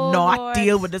I can not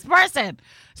deal with this person.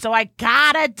 So I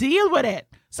gotta deal with it.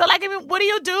 So, like, I mean, what do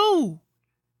you do?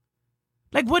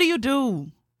 Like, what do you do?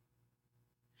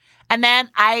 And then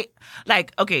I'll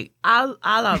I'll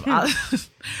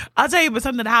tell you about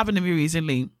something that happened to me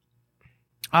recently.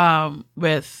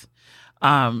 With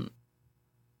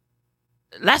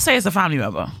let's say it's a family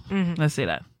member. Let's say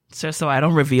that. So I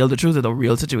don't reveal the truth of the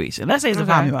real situation. Let's say it's a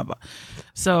family member.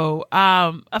 So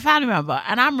a family member,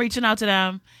 and I'm reaching out to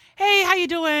them. Hey, how you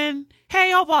doing?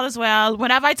 Hey, hope all is well.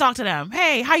 Whenever I talk to them,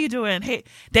 hey, how you doing? Hey,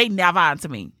 they never answer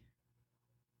me.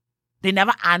 They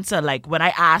never answer. Like, when I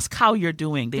ask how you're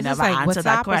doing, they never answer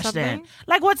that question.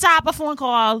 Like WhatsApp, a phone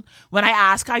call. When I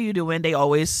ask how you doing, they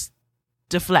always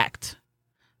deflect.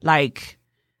 Like,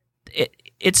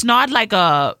 it's not like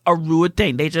a rude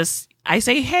thing. I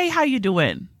say, hey, how you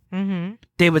doing?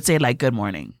 They would say, like, good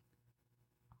morning.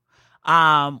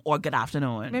 Or good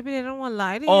afternoon. Maybe they don't want to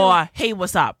lie to you. Or, hey,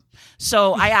 what's up?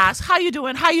 So I ask, how you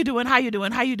doing? How you doing? How you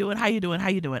doing? How you doing? How you doing? How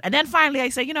you doing? And then finally I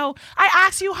say, I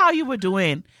asked you how you were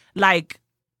doing. Like,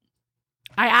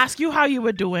 I asked you how you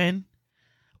were doing.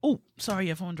 Oh, sorry,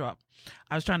 your phone dropped.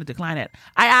 I was trying to decline it.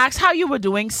 I asked how you were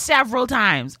doing several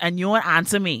times and you won't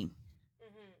answer me.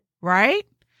 Right?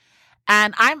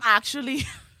 And I actually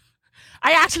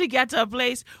get to a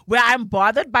place where I'm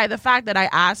bothered by the fact that I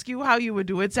ask you how you were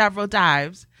doing several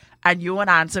times and you won't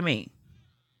answer me.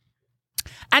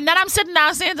 And then I'm sitting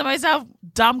down saying to myself,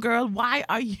 dumb girl, why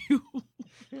are you?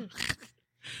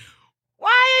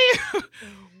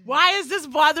 Why is this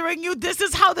bothering you? This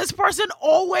is how this person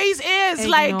always is. Ignore.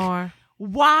 Like,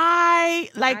 why?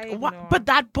 Like, what? But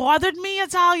that bothered me,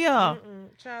 Italia.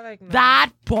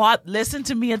 Listen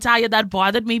to me, Italia, that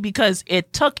bothered me because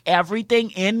it took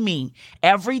everything in me.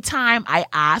 Every time I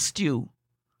asked you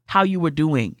how you were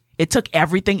doing, it took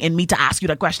everything in me to ask you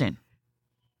that question.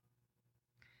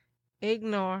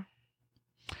 Ignore.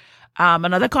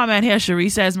 Another comment here, Cherie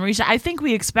says, Mericha, I think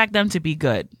we expect them to be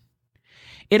good.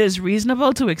 It is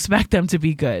reasonable to expect them to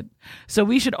be good. So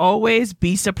we should always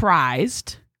be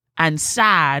surprised and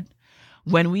sad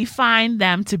when we find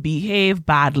them to behave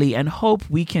badly and hope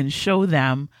we can show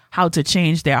them how to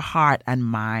change their heart and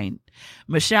mind.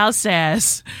 Michelle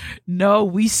says, no,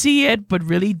 we see it, but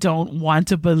really don't want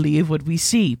to believe what we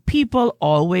see. People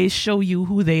always show you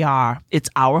who they are. It's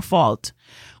our fault.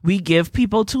 We give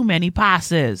people too many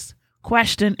passes.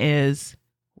 Question is,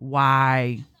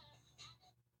 why?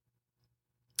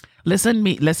 Listen,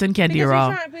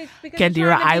 Kendira.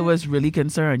 Kendira, I was really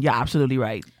concerned. You're absolutely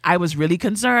right. I was really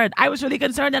concerned.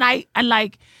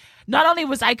 And not only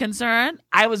was I concerned,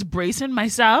 I was bracing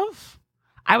myself.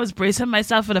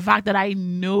 for the fact that I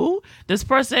knew this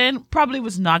person probably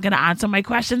was not going to answer my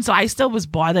question. So I still was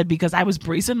bothered because I was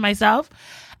bracing myself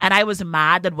and I was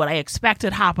mad that what I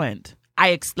expected happened.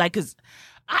 Cause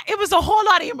it was a whole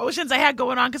lot of emotions I had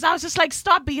going on because I was just like,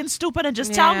 stop being stupid and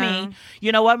just tell me,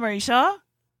 you know what, Mericha?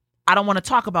 I don't want to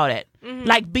talk about it. Mm-hmm.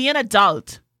 Like, be an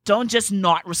adult. Don't just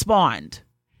not respond.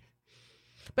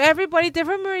 But everybody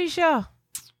different, Mericha.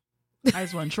 I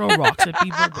just want to throw rocks at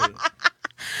people. Dude.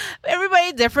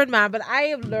 Everybody different, man. But I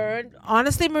have learned,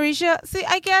 honestly, Mericha.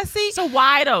 So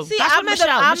why though? That's what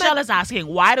Michelle is asking.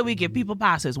 Why do we give people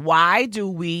passes? Why do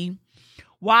we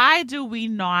not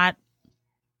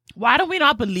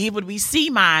believe what we see,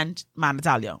 man,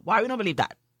 Italia? Why do we not believe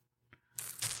that?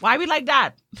 Why are we like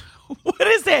that? What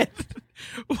is it?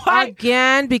 Why?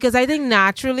 Again, because I think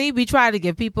naturally we try to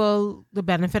give people the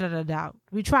benefit of the doubt.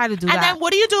 We try to do that. And then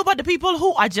what do you do about the people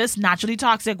who are just naturally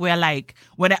toxic where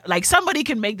when somebody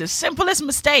can make the simplest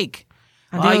mistake?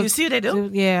 You see what they do?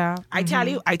 Yeah. I tell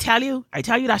you,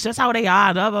 that's just how they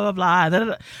are, blah, blah, blah, blah.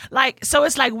 Blah. Like, so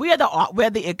it's like we're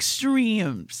the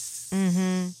extremes.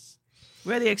 Mm-hmm.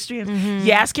 We're the extremes. Mm-hmm.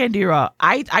 Yes, Kendira.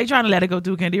 I trying to let it go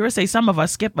through. Kendira say some of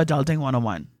us skip adulting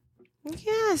 101.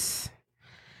 Yes.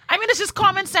 I mean, it's just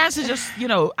common sense to just,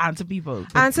 answer people.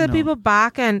 People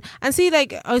back and see,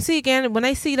 again, when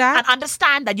I see that. And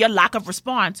understand that your lack of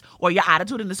response or your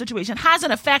attitude in the situation has an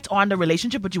effect on the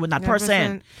relationship with you and that 100%.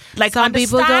 Person. Like, some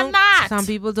people don't. Some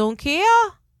people don't care.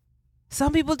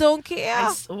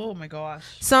 Oh, my gosh.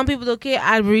 Some people don't care.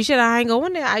 I reach it. I ain't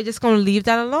going there. I just going to leave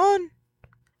that alone.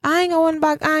 I ain't going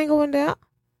back. I ain't going there.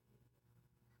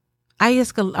 I'm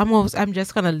just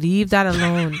gonna leave that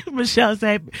alone. Michelle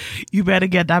said, "You better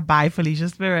get that by Felicia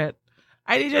spirit."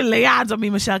 I need you to lay hands on me,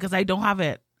 Michelle, because I don't have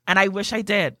it, and I wish I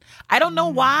did. I don't know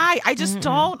why. I just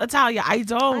don't, Natalia. I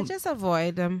don't. I just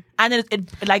avoid them, and it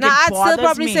I'd still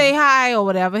probably say hi or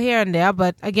whatever here and there,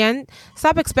 but again,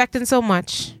 stop expecting so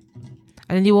much,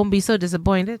 and then you won't be so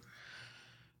disappointed.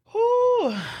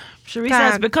 Ooh. Cherie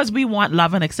says, because we want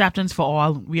love and acceptance for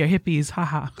all, we are hippies.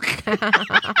 Haha.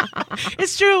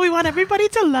 It's true. We want everybody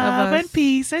to love and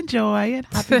peace and joy and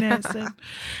happiness.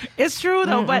 It's true,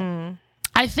 though. But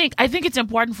I think it's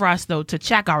important for us, though, to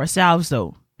check ourselves,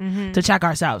 though. Mm-hmm. To check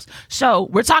ourselves. So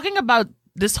we're talking about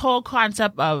this whole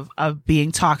concept of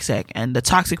being toxic and the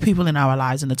toxic people in our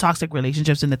lives and the toxic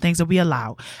relationships and the things that we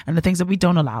allow and the things that we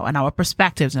don't allow and our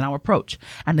perspectives and our approach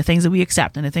and the things that we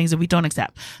accept and the things that we don't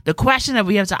accept. The question that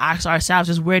we have to ask ourselves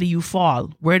is, where do you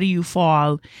fall? Where do you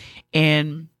fall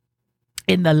in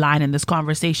the line in this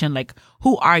conversation? Like,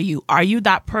 who are you? Are you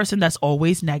that person that's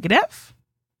always negative?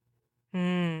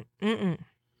 Are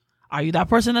you that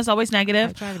person that's always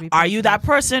negative? Are you that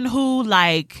person who,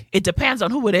 like, it depends on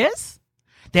who it is?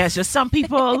 There's just some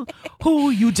people who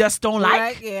you just don't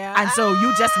like. Yeah. And so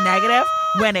you just negative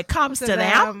when it comes to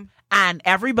them and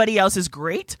everybody else is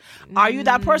great. Are you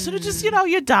that person who just,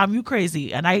 you're dumb, you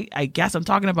crazy? And I guess I'm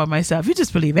talking about myself. You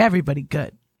just believe everybody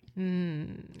good.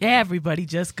 Everybody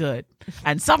just good.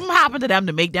 And something happened to them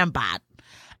to make them bad.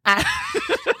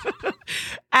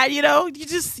 And you're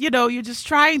just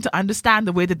trying to understand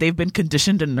the way that they've been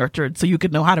conditioned and nurtured so you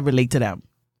can know how to relate to them.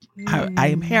 I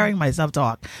am hearing myself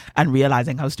talk and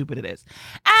realizing how stupid it is.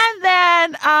 And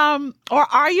then, or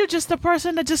are you just the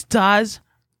person that just does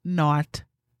not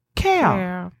care?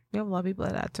 Yeah, we have a lot of people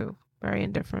like that too. Very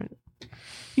indifferent.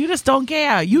 You just don't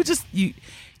care. You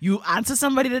answer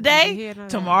somebody today,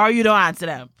 tomorrow you don't answer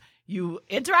them. You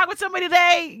interact with somebody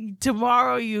today,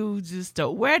 tomorrow you just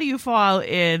don't. Where do you fall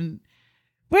in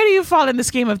the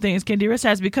scheme of things? Kendira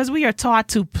says, because we are taught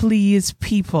to please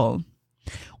people,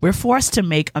 we're forced to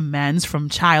make amends from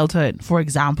childhood. For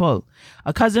example,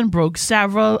 a cousin broke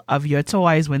several of your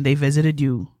toys when they visited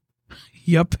you.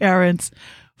 Your parents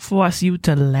force you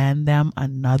to lend them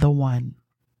another one.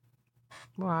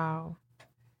 Wow.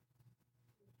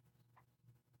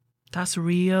 That's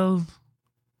real.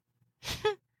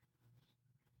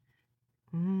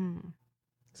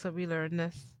 So we learn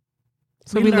this.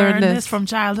 We learn this from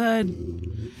childhood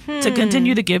to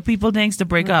continue to give people things to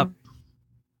break up.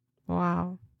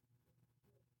 Wow.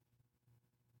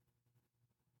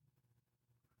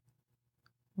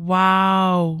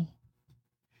 Wow.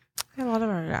 A lot of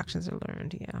our reactions are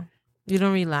learned, yeah. You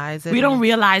don't realize it. We don't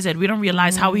realize it. We don't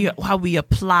realize how we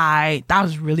apply. That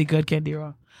was really good,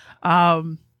 Kendira.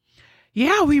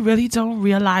 Yeah, we really don't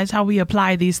realize how we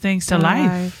apply these things to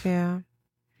life. Yeah.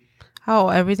 How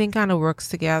everything kind of works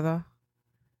together.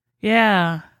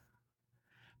 Yeah.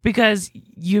 Because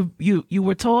you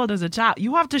were told as a child,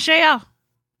 you have to share.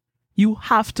 You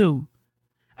have to.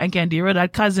 And Kendira,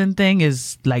 that cousin thing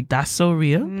is like, that's so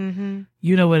real. Mm-hmm.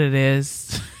 You know what it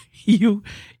is. You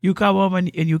come home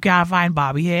and you can't find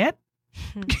Bobby head.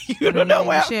 You don't know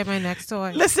where. Share my next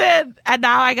toy. Listen, and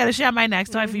now I gotta share my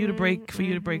next toy for you to break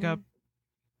up.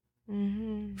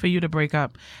 Mm-hmm. For you to break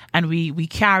up. And we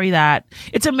carry that.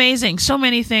 It's amazing. So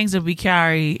many things that we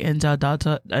carry into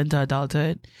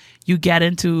adulthood. You get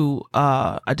into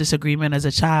a disagreement as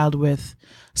a child with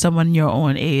someone your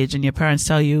own age, and your parents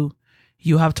tell you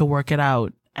have to work it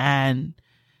out. And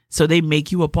so they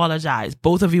make you apologize.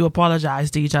 Both of you apologize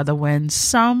to each other when in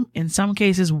some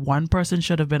cases, one person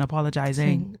should have been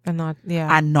apologizing and not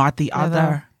the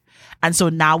other. And so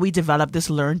now we develop this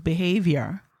learned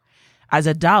behavior as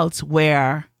adults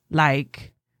where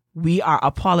like we are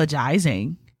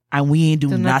apologizing and we ain't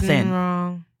do nothing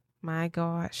wrong. My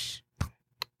gosh.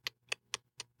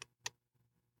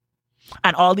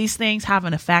 And all these things have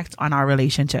an effect on our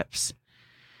relationships.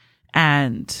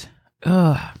 And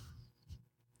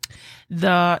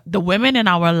the women in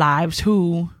our lives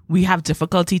who we have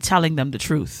difficulty telling them the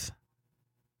truth.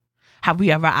 Have we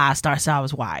ever asked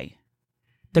ourselves why?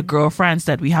 The girlfriends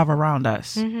that we have around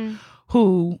us,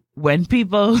 who when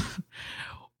people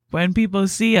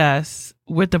see us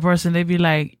with the person, they be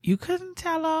like, you couldn't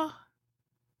tell her?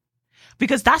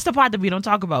 Because that's the part that we don't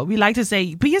talk about. We like to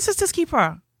say, be your sister's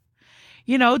keeper.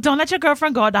 You know, don't let your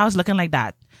girlfriend go out the house looking like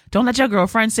that. Don't let your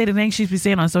girlfriend say the things she's been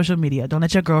saying on social media. Don't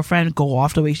let your girlfriend go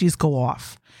off the way she's go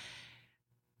off.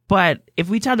 But if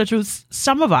we tell the truth,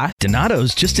 some of us...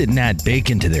 Donato's just didn't add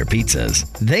bacon to their pizzas.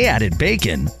 They added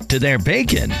bacon to their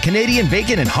bacon. Canadian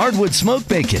bacon and hardwood smoked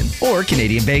bacon. Or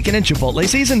Canadian bacon and Chipotle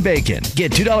seasoned bacon.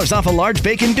 Get $2 off a large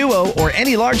bacon duo or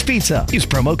any large pizza. Use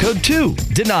promo code 2.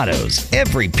 Donato's.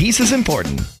 Every piece is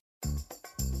important.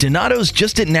 Donato's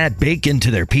just didn't add bacon to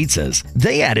their pizzas.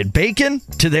 They added bacon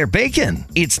to their bacon.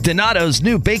 It's Donato's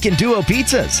new Bacon Duo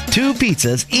pizzas. 2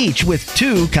 pizzas, each with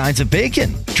 2 kinds of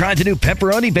bacon. Try the new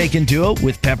Pepperoni Bacon Duo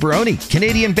with pepperoni,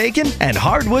 Canadian bacon, and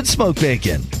hardwood smoked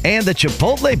bacon. And the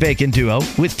Chipotle Bacon Duo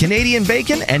with Canadian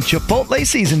bacon and Chipotle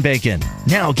seasoned bacon.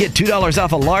 Now get $2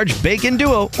 off a large Bacon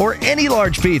Duo or any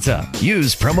large pizza.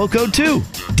 Use promo code 2.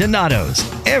 Donato's.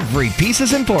 Every piece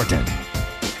is important.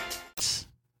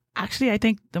 Actually, I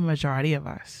think the majority of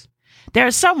us.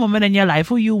 There's some woman in your life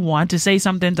who you want to say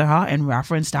something to her in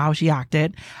reference to how she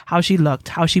acted, how she looked,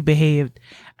 how she behaved,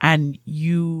 and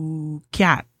you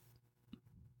can't.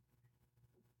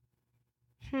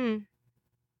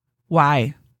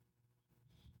 Why?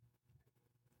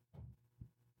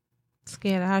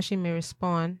 Scared of how she may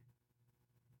respond.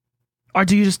 Or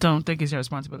do you just don't think it's your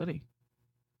responsibility?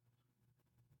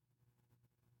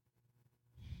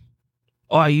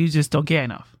 Or you just don't care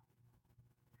enough?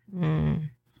 I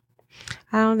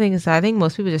don't think so. I think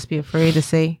most people just be afraid to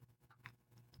say.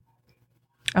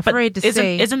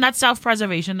 Isn't that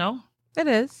self-preservation though? It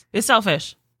is. It's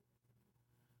selfish.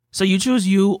 So you choose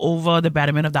you over the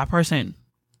betterment of that person.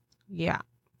 Yeah.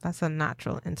 That's a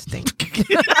natural instinct.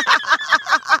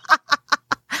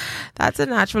 That's a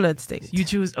natural instinct. You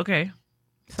choose, okay.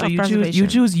 So you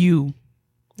choose you.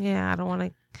 Yeah, I don't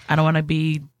want to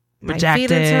be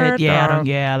rejected. Yeah, I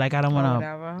don't want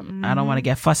to. I don't want to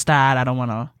get fussed at. I don't want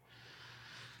to.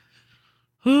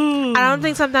 I don't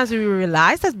think sometimes we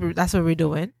realize that's what we're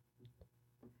doing.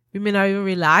 We may not even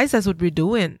realize that's what we're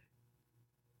doing.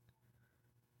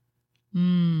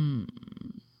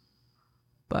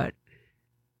 But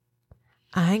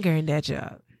I ain't getting that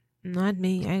job. Not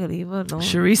me. I ain't gonna leave her alone.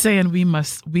 Cherie saying we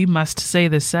must say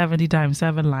the 70 times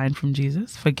 7 line from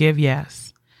Jesus. Forgive,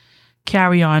 yes.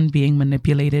 Carry on being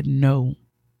manipulated. No.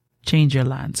 Change your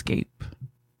landscape.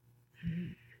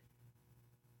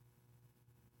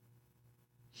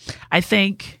 I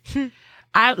think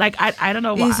I don't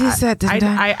know why. Easy said than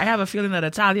done. I have a feeling that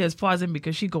Italia is pausing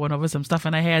because she's going over some stuff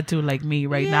in her head too, like me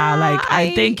right now. Yeah,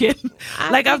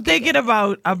 Like I'm thinking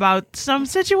about some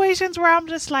situations where I'm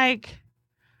just like,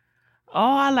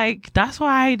 oh, like that's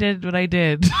why I did what I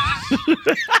did. Yeah,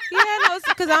 no,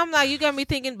 because I'm like, you got me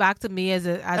thinking back to me as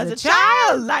a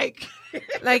child, like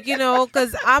you know,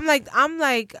 because I'm like,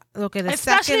 okay, the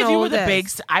especially second if you were oldest. the big.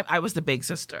 I was the big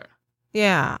sister.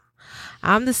 Yeah,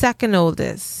 I'm the second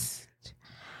oldest.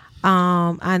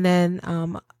 And then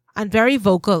I'm very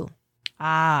vocal.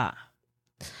 Ah.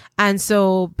 And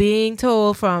so being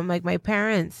told from like my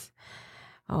parents,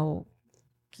 oh,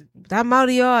 that mouth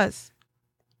of yours.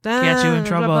 Get you in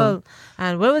trouble.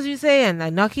 And what was you saying?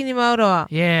 Like knocking him out or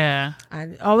Yeah.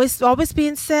 and always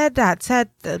being said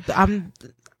I'm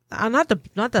not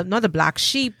the black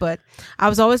sheep, but I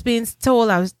was always being told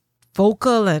I was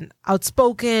vocal and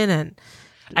outspoken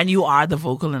and you are the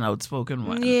vocal and outspoken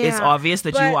one. Yeah, it's obvious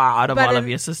that you are out of all of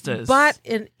your sisters. But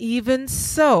even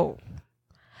so,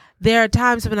 there are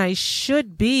times when I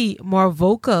should be more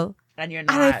vocal. And you're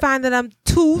not. And I find that I'm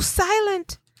too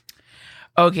silent.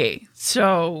 Okay,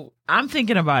 so I'm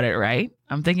thinking about it, right?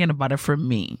 I'm thinking about it for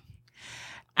me.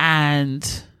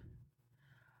 And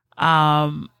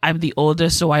I'm the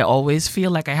oldest, so I always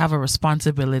feel like I have a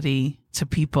responsibility to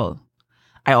people.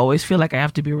 I always feel like I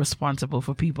have to be responsible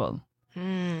for people.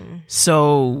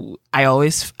 So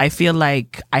I feel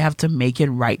like I have to make it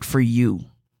right for you,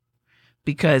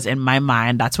 because in my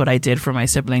mind, that's what I did for my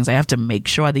siblings. I have to make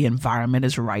sure the environment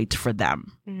is right for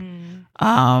them.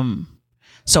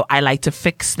 So I like to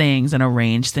fix things and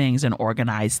arrange things and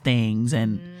organize things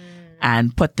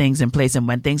and put things in place. And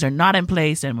when things are not in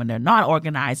place and when they're not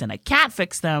organized and I can't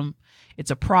fix them,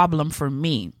 it's a problem for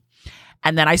me.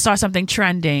 And then I saw something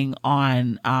trending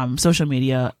on social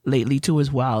media lately too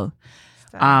as well.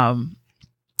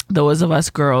 Those of us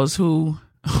girls who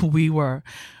we were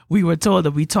told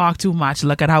that we talk too much.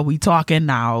 Look at how we talking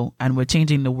now, and we're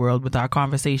changing the world with our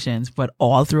conversations. But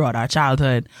all throughout our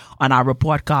childhood, on our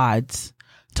report cards,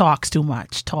 talks too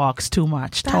much, talks too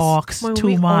much, talks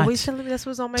too much. Always telling me this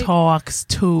was on my talks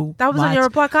too. That was much. On your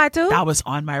report card too. That was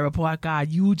on my report card.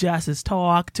 You just is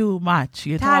talk too much.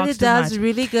 You Talia talks too does much.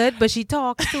 really good, but she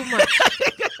talks too much.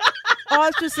 All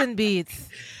twists and beats.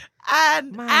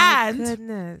 And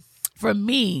Goodness. For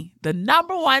me, the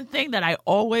number one thing that I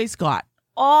always got,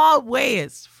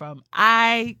 always from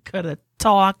I could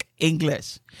talk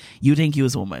English. You think you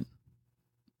was a woman.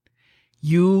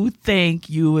 You think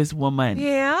you was woman.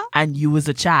 Yeah. And you was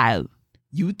a child.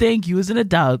 You think you was an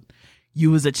adult. You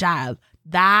was a child.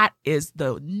 That is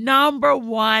the number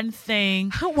one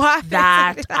thing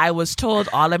that I was told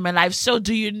all of my life. So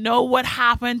do you know what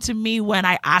happened to me when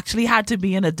I actually had to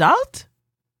be an adult?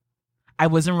 I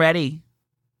wasn't ready.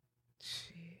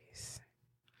 Jeez.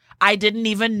 I didn't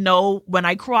even know when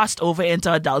I crossed over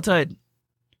into adulthood.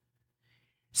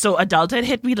 So adulthood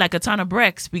hit me like a ton of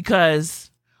bricks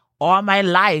because all my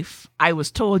life I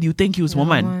was told you think you was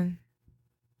woman. And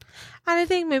I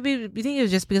think maybe you think it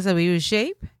was just because of your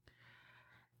shape.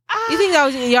 You think that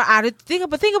was your attitude?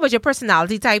 Think about your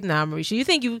personality type now, Mericha. You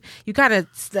think you kind of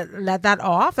let that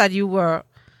off that you were,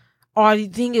 or you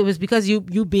think it was because you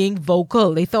being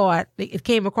vocal? They thought it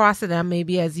came across to them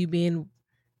maybe as you being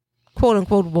quote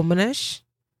unquote womanish.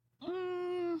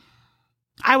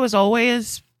 I was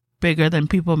always bigger than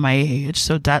people my age,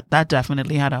 so that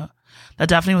definitely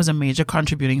was a major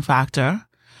contributing factor.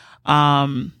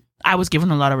 I was given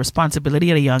a lot of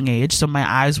responsibility at a young age, so my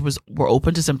eyes were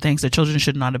open to some things that children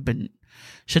should not have been.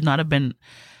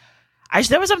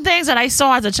 There were some things that I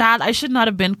saw as a child I should not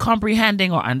have been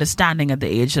comprehending or understanding at the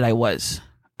age that I was.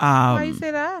 Why you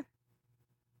say that?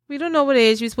 We don't know what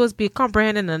age we're supposed to be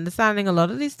comprehending and understanding a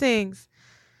lot of these things.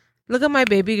 Look at my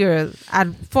baby girl at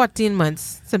 14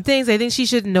 months. Some things I think she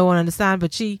should know and understand,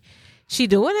 but she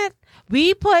doing it.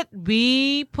 We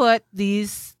put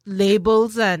these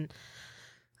labels and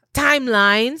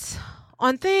timelines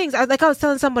on things. Like I was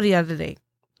telling somebody the other day,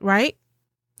 right?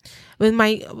 With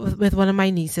one of my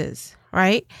nieces,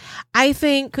 right? I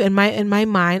think in my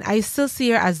mind, I still see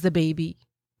her as the baby.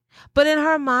 But in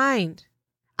her mind,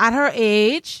 at her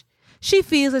age, she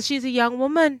feels that she's a young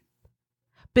woman.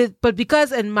 But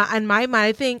because in my mind,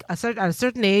 I think at a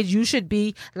certain age, you should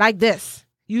be like this.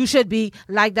 You should be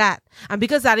like that. And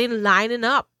because that ain't lining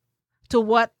up to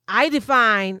what I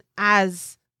define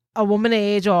as a woman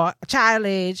age or a child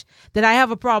age, then I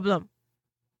have a problem.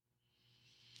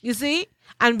 You see?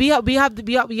 And we have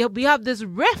this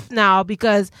rift now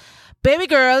because baby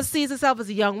girl sees herself as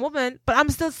a young woman, but I'm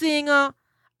still seeing her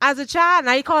as a child.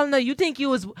 Now you calling her, you think you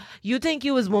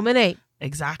was woman A.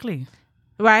 Exactly.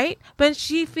 Right? But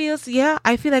she feels, yeah,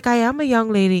 I feel like I am a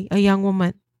young lady, a young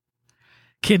woman.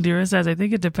 Kindira says, I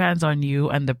think it depends on you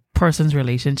and the person's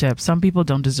relationship. Some people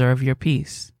don't deserve your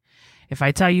peace. If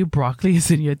I tell you broccoli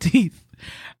is in your teeth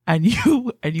and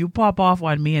you pop off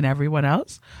on me and everyone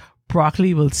else,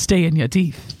 broccoli will stay in your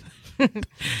teeth.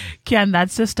 Can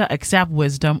that sister accept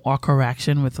wisdom or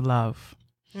correction with love?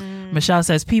 Michelle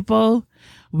says, people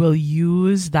will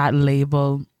use that and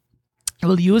label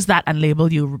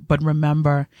you, but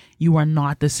remember, you are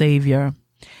not the savior.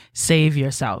 Save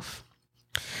yourself.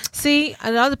 See,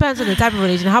 it all depends on the type of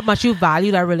relationship, how much you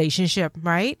value that relationship,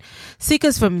 right? See,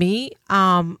 because for me,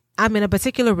 I'm in a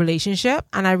particular relationship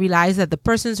and I realize that the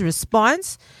person's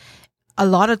response a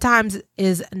lot of times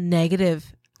is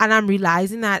negative. And I'm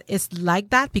realizing that it's like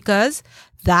that because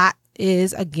that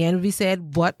is, again, we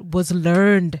said, what was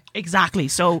learned. Exactly.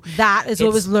 So that is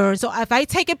what was learned. So if I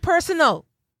take it personal,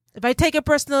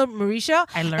 Mericha,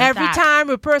 every time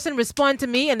a person responds to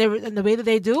me and the way that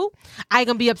they do, I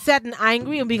can be upset and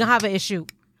angry and we can have an issue.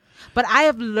 But I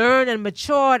have learned and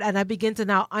matured and I begin to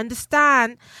now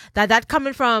understand that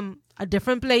coming from a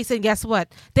different place, and guess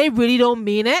what? They really don't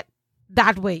mean it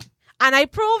that way. And I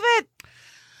prove it.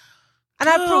 And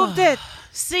I proved it.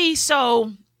 See,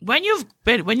 so when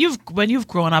you've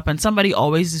grown up and somebody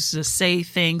always used to say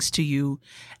things to you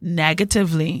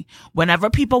negatively, whenever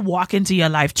people walk into your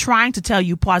life trying to tell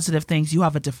you positive things, you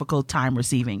have a difficult time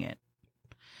receiving it.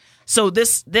 So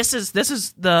this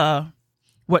is the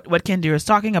what Kindira is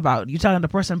talking about. You telling the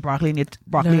person broccoli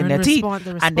in their teeth,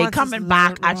 and they coming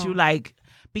back at you like,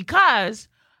 because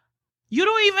you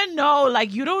don't even know,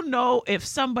 like, you don't know if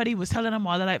somebody was telling them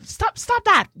all their life, stop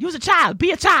that. Use a child.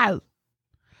 Be a child.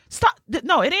 Stop.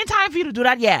 No, it ain't time for you to do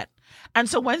that yet. And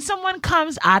so when someone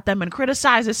comes at them and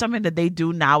criticizes something that they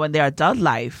do now in their adult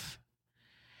life,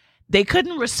 they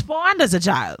couldn't respond as a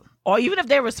child. Or even if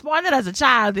they responded as a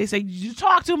child, they say, you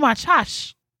talk too much.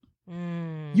 Hush.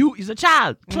 You's a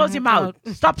child. Close your mouth.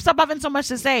 Stop having so much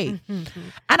to say. And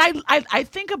I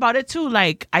think about it too.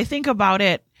 Like, I think about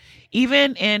it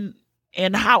even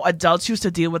in how adults used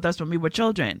to deal with us when we were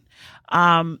children.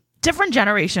 Different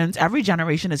generations, every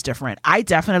generation is different. I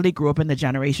definitely grew up in the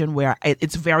generation where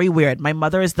it's very weird. My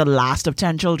mother is the last of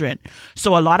 10 children.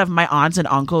 So a lot of my aunts and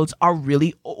uncles are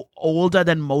really older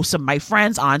than most of my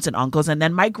friends' aunts and uncles. And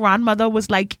then my grandmother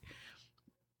was like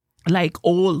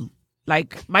old.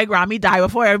 Like, my Grammy died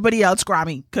before everybody else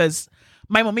Grammy, because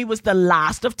my mommy was the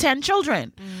last of 10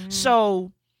 children.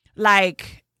 So,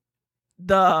 like,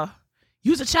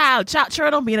 use a child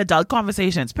don't be in adult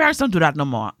conversations. Parents don't do that no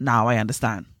more. Now I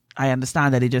understand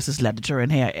that they just let the children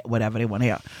hear whatever they want to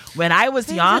hear. When I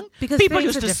was young, people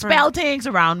used to spell things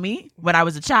around me when I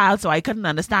was a child, so I couldn't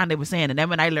understand what they were saying. And then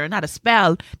when I learned how to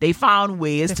spell, they found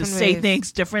ways to say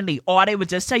things differently. Or they would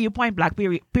just tell you point blank,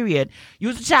 period.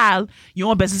 Use a child, you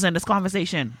own business in this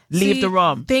conversation. Leave the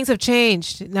room. Things have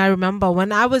changed. And I remember when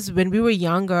we were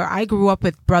younger, I grew up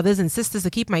with brothers and sisters to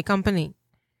keep my company.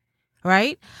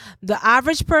 Right? The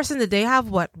average person that they have,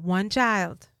 one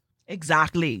child.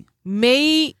 Exactly.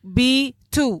 Maybe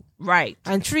 2. Right.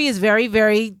 And 3 is very,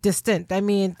 very distant. I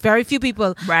mean, very few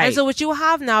people. Right. And so what you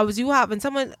have now is you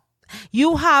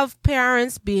have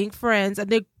parents being friends, and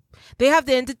they have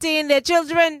to entertain their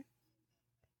children.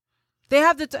 They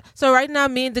have to. So right now,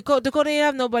 me and Dakota ain't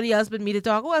have nobody else but me to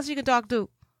talk. Who else you can talk to?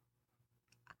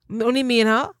 Only me and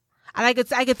her. And I could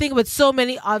think about so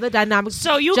many other dynamics.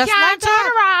 So you can't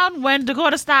turn around when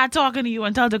Dakota start talking to you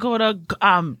and tell Dakota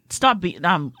stop being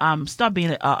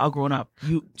a grown up.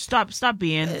 You stop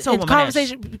being so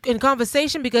in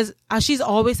conversation because she's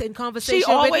always in conversation.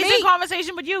 She always with me. in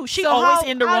conversation with you. She always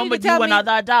in the room with you and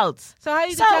other adults. So how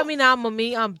you can tell me now,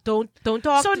 mommy? Don't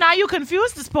talk. So now you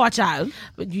confuse this poor child.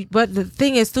 But the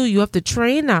thing is too, you have to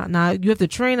train her. Now you have to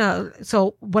train her.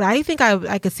 So what I think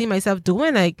I could see myself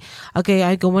doing, like, okay,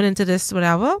 I go into this,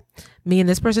 whatever, me and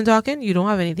this person talking, you don't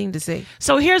have anything to say.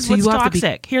 So here's what's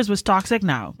toxic. Here's what's toxic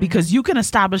now, because you can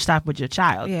establish that with your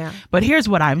child. Yeah. But here's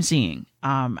what I'm seeing.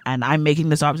 And I'm making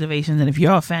this observation, and if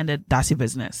you're offended, that's your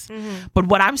business. But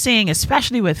what I'm seeing,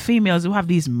 especially with females who have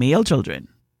these male children,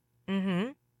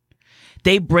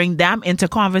 they bring them into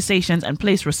conversations and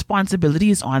place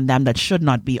responsibilities on them that should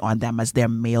not be on them as their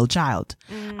male child.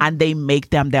 And they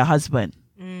make them their husband.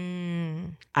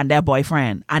 And their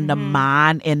boyfriend and the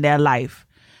man in their life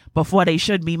before they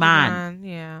should be man.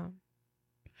 Yeah.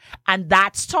 And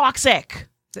that's toxic.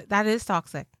 That is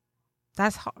toxic.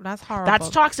 That's horrible. That's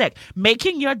toxic.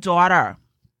 Making your daughter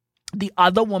the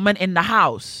other woman in the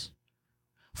house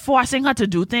forcing her to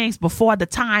do things before the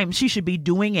time she should be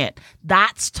doing it.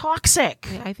 That's toxic.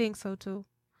 Yeah, I think so too.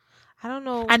 I don't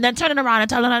know. And then turning around and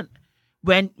telling her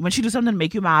when she do something to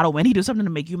make you mad, or when he do something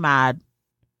to make you mad,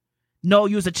 no,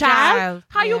 you's a child.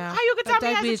 How you can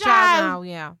tell me as a child now?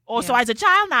 Yeah. Also as a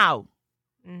child now.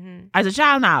 Mm-hmm. As a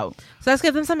child now. So let's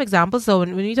give them some examples. So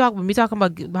when we talk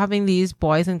about having these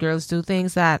boys and girls do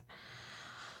things that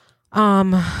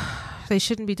they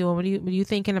shouldn't be doing, what are you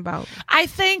thinking about? I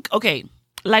think, okay,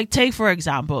 like take for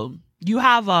example, you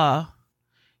have a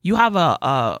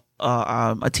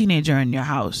teenager in your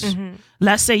house. Mm-hmm.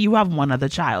 Let's say you have one other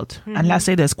child, and let's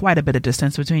say there's quite a bit of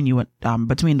distance between you and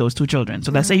between those two children.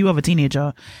 So let's say you have a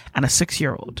teenager and a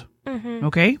 6-year-old. Mm-hmm.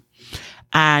 Okay,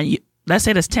 and let's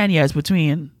say there's 10 years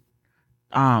between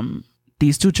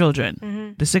these two children.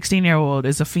 Mm-hmm. The 16-year-old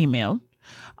is a female,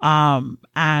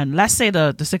 and let's say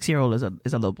the 6-year-old is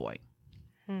a little boy.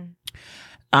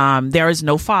 There is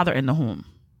no father in the home.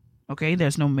 Okay,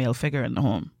 there's no male figure in the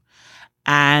home,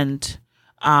 and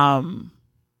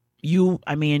you're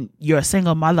a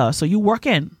single mother, so you're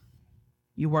working.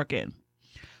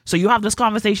 So you have this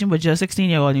conversation with your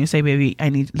 16-year-old and you say, baby, I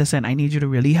need you to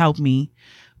really help me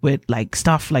with like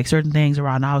stuff, like certain things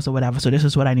around the house or whatever. So this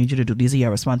is what I need you to do. These are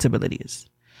your responsibilities.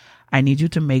 I need you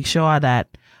to make sure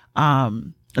that a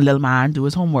little man do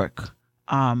his homework.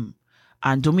 And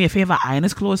do me a favor, iron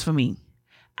his clothes for me.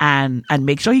 And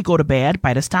make sure he go to bed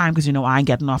by this time, because I ain't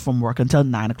getting off from work until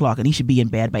 9 o'clock, and he should be in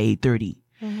bed by 8:30.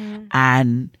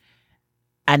 Mm-hmm.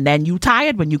 And then you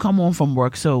tired when you come home from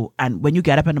work. So, and when you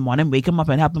get up in the morning, wake him up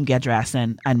and help him get dressed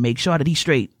and make sure that he's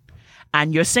straight.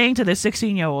 And you're saying to this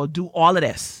 16-year-old, do all of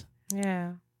this.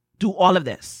 Yeah. Do all of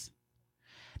this.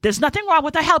 There's nothing wrong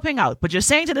with the helping out, but you're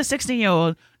saying to the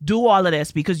 16-year-old, do all of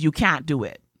this because you can't do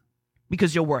it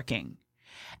because you're working.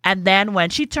 And then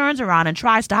when she turns around and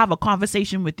tries to have a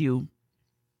conversation with you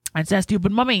and says to you,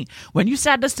 but mommy, when you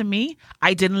said this to me,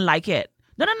 I didn't like it.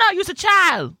 No, you're a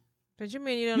child. What you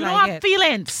mean you don't have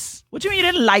feelings. What you mean you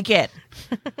didn't like it?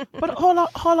 But hold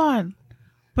on.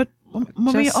 But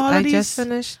mommy, I just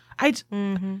finished.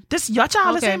 This your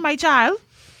child, this ain't my child.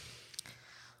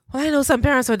 Well, I know some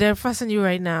parents are there fussing you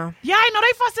right now. Yeah, I know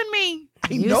they fussing me.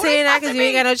 You saying that because you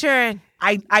ain't got no children.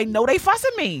 I know they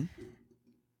fussing me.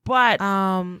 But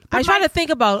I'm trying to think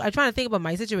about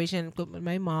my situation with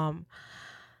my mom.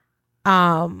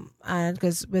 And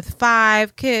because with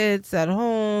 5 kids at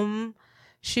home,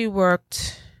 she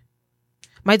worked.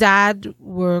 My dad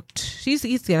worked. She used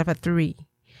to get up at 3.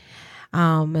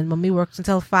 And mommy worked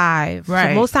until 5. Right.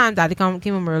 So most times daddy came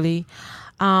home early.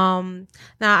 Now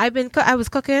I was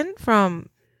cooking from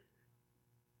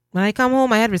when I come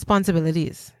home. I had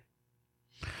responsibilities.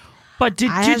 But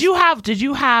did you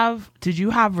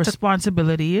have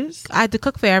responsibilities? I had to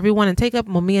cook for everyone and take up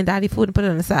mommy and daddy food and put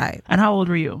it on the side. And how old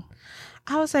were you?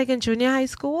 I was like in junior high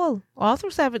school, all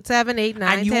through 7, 8,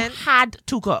 9, and you 10. had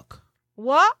to cook.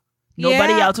 What?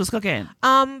 Nobody else was cooking.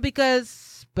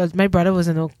 But my brother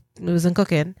wasn't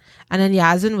cooking, and then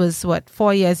Yazin was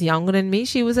 4 years younger than me.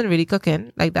 She wasn't really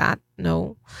cooking like that.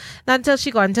 No, not until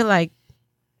she got into like.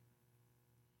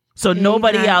 So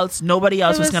nobody else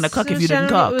was gonna cook if you didn't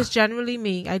cook. It was generally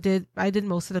me. I did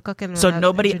most of the cooking. So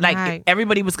nobody, like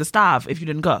everybody was gonna starve if you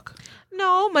didn't cook.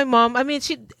 No, my mom. I mean,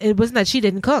 it wasn't that she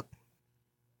didn't cook.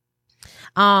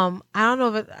 I don't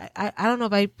know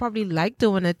if I probably liked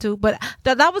doing it too, but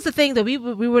that was the thing, that we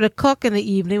were to cook in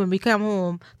the evening when we come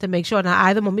home to make sure. Now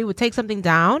either mommy would take something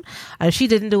down, and if she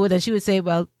didn't do it, then she would say,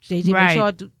 "Well, JJ, make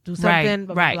sure do something."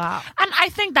 Blah, right. Blah, blah. And I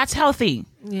think that's healthy.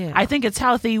 Yeah, I think it's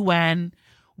healthy when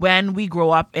we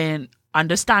grow up in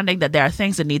understanding that there are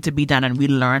things that need to be done and we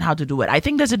learn how to do it. I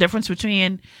think there's a difference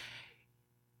between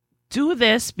do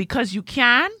this because you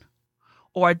can,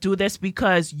 or do this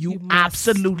because you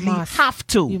absolutely have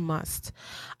to. You must.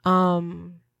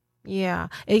 Yeah.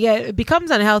 It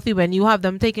becomes unhealthy when you have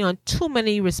them taking on too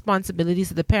many responsibilities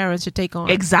that the parents should take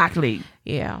on. Exactly.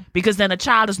 Yeah. Because then a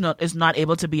child is not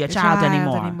able to be a child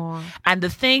anymore. And the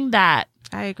thing that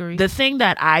I agree. The thing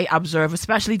that I observe,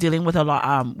 especially dealing with a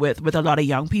lot with a lot of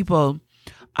young people,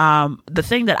 the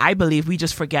thing that I believe we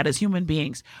just forget as human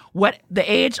beings, the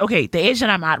age that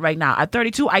I'm at right now, at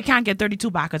 32, I can't get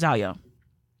 32 back, I tell you.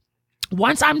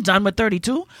 Once I'm done with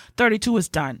 32 is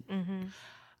done. Mm-hmm.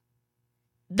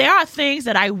 There are things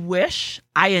that I wish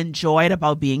I enjoyed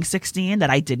about being 16 that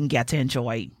I didn't get to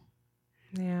enjoy.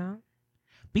 Yeah.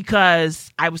 Because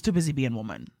I was too busy being a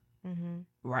woman. Mm-hmm.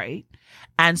 Right?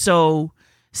 And so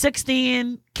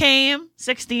 16 came,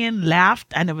 16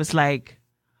 left, and it was like,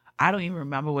 I don't even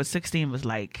remember what 16 was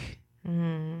like.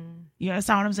 Mm-hmm. You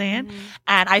understand what I'm saying? Mm-hmm.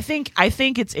 And I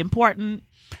think it's important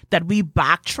that we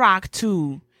backtrack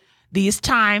to these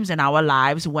times in our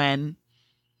lives when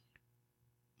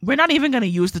we're not even going to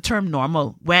use the term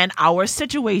normal, when our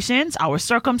situations, our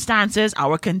circumstances,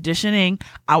 our conditioning,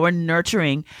 our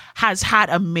nurturing has had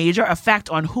a major effect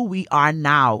on who we are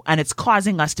now. And it's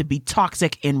causing us to be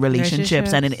toxic in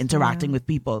relationships and in interacting with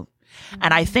people.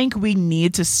 And I think we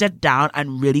need to sit down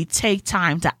and really take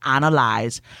time to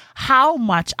analyze how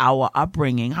much our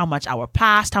upbringing, how much our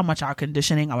past, how much our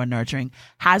conditioning, our nurturing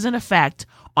has an effect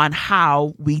on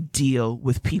how we deal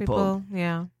with people.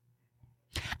 Yeah.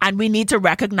 And we need to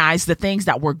recognize the things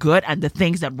that were good and the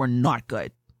things that were not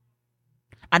good.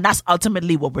 And that's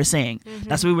ultimately what we're saying.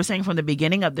 That's what we were saying from the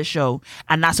beginning of the show.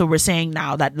 And that's what we're saying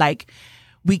now, that like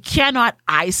we cannot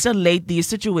isolate these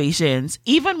situations,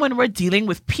 even when we're dealing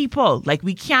with people. Like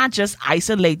we can't just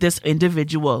isolate this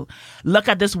individual, look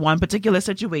at this one particular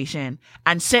situation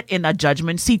and sit in a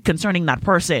judgment seat concerning that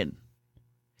person.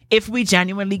 If we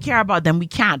genuinely care about them, we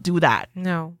can't do that.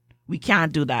 No. We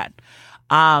can't do that.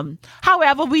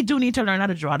 However, we do need to learn how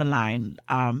to draw the line.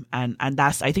 And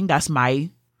that's, I think that's my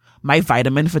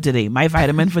vitamin for today. My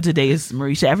vitamin for today is,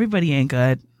 Mericha, everybody ain't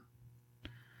good.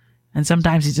 And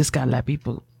sometimes you just gotta let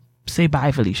people say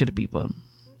bye, Felicia, to people.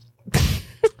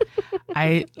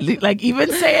 I like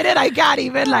even saying it, I can't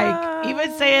even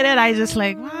saying it, I just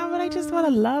like, wow, but I just want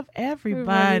to love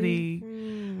everybody.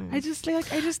 I just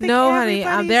think no, honey.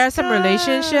 There are some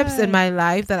relationships in my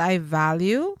life that I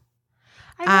value.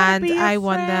 I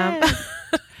want them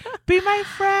be my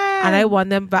friend, and I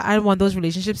want them, but I want those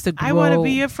relationships to grow. I want to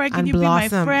be your friend. Can you blossom.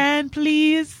 be my friend,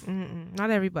 please? Not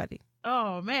everybody.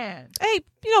 Oh man. Hey,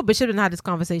 Bishop didn't have this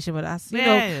conversation with us.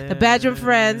 The bedroom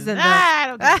friends and I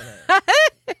don't get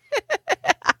it.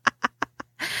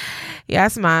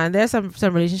 Yes, man. There's some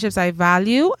relationships I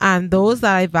value, and those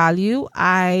that I value,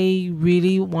 I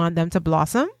really want them to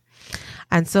blossom.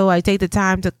 And so I take the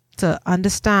time to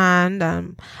understand,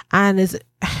 and it's,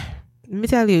 let me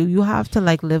tell you, you have to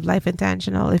like live life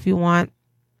intentional if you want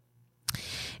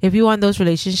those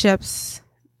relationships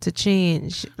to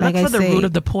change. Like Look for I the say, root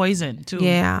of the poison too.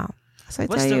 Yeah. So I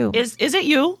tell you. Is it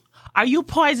you? Are you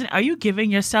poison? Are you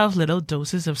giving yourself little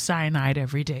doses of cyanide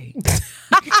every day?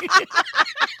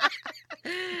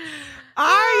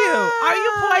 Are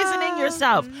you poisoning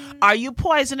yourself? Are you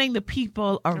poisoning the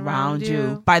people around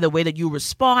you by the way that you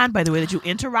respond, by the way that you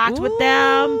interact with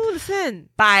them? Listen,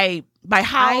 by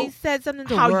how I said something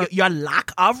to work. Your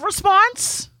lack of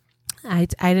response. I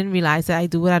didn't realize that I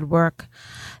do it at work.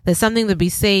 There's something to be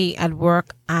said at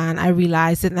work, and I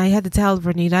realized it, and I had to tell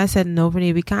Vernita. I said, "No,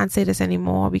 Vernita, we can't say this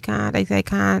anymore. We can't." I said, "I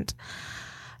can't."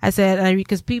 I said,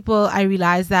 because people, I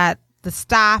realized that the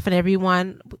staff and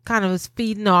everyone kind of was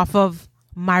feeding off of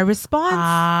my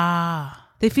response.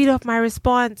 They feed off my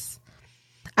response.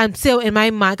 And so in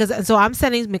my mind, so I'm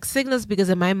sending mixed signals, because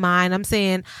in my mind, I'm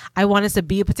saying I want us to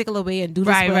be a particular way and do this.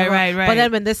 Right. But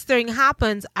then when this thing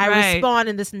happens, I respond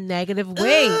in this negative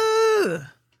way.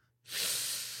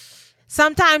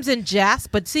 Sometimes in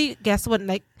jest, but guess what?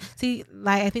 I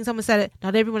think someone said it.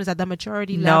 Not everyone is at the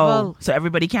maturity level. So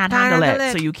everybody can't handle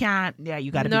it. So you can't. Yeah, you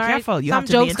got to be careful. You have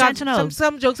to be intentional.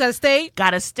 Some jokes gotta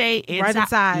stay inside. Right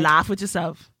inside. Laugh with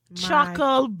yourself.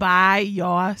 Chuckle by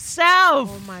yourself.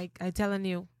 Oh my! I'm telling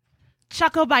you,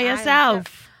 chuckle by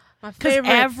yourself. Because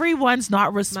everyone's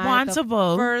not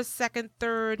responsible. First, second,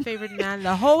 third favorite man,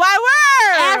 the whole wide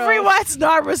world. Everyone's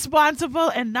not responsible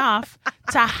enough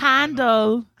to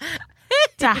handle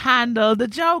the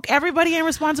joke. Everybody ain't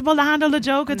responsible to handle the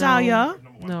joke, Italia.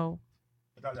 No.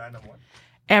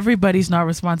 Everybody's not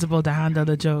responsible to handle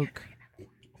the joke.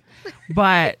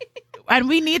 But and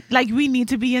we need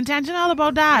to be intentional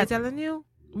about that. I'm telling you.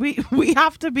 We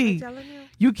have to be. I'm telling you.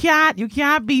 You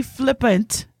can't be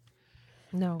flippant.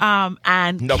 No.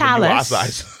 And callous.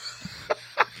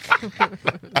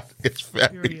 It's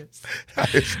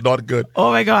it's not good.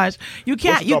 Oh my gosh. You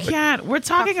can't. We're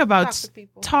talking about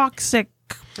toxic.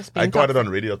 I got it on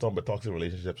radio talking about toxic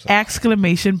relationships.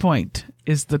 Exclamation point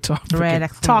is the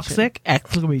topic. Toxic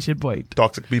exclamation point.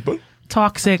 Toxic people.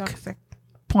 Toxic.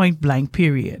 Point blank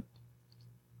period.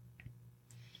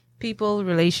 People,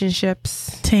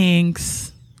 relationships,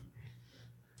 things.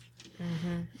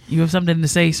 You have something to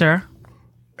say, sir?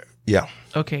 Yeah.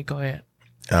 Okay, go ahead.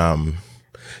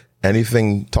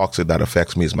 Anything toxic that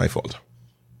affects me is my fault.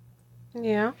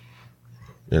 Yeah.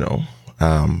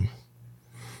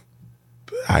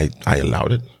 I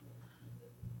allowed it.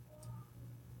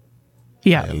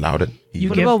 Yeah. I allowed it. You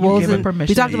give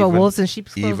permission. We talked about wolves and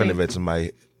sheep's clothing. Even if it's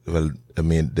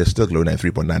they're still glowing at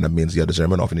 3.9. That means your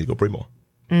discernment often need to go primo.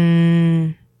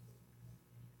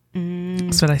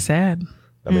 That's what I said.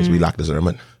 That means we lack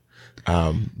discernment.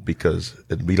 Because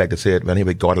we like to say it, when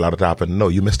God allowed it to happen. No,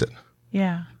 you missed it.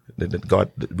 Yeah. That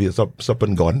God, we stop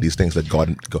putting God in these things that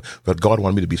God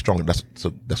wanted me to be strong. That's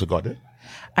what God did.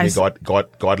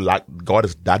 God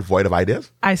is that void of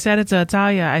ideas. I said it to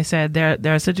Italia. I said there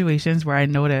are situations where I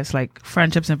noticed, like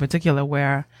friendships in particular,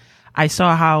 where I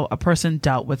saw how a person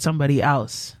dealt with somebody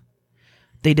else.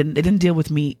 They didn't deal with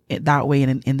me that way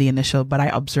in the initial, but I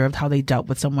observed how they dealt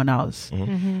with someone else.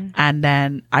 And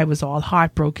then I was all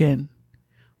heartbroken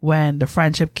when the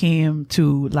friendship came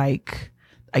to, like,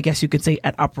 I guess you could say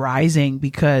an uprising,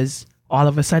 because all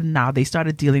of a sudden now they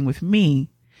started dealing with me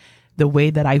the way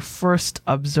that I first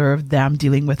observed them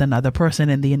dealing with another person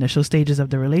in the initial stages of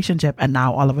the relationship. And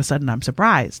now all of a sudden I'm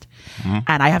surprised.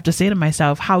 And I have to say to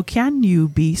myself, how can you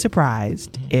be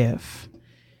surprised if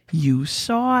you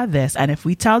saw this? And if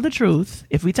we tell the truth,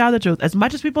 as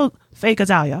much as people fake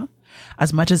Italia,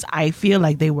 as much as I feel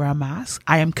like they wear a mask,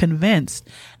 I am convinced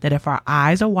that if our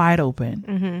eyes are wide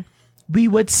open, we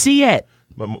would see it.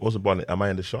 But what's the point? Am I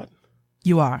in the shot?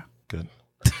 You are. Good.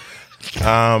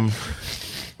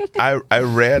 I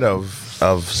read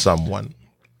of someone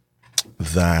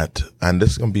that, and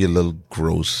this is gonna be a little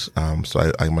gross,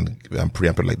 so I'm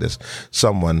preempted like this.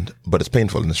 Someone, but it's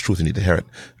painful and it's truth. You need to hear it.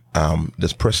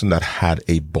 This person that had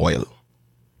a boil.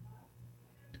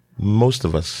 Most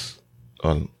of us,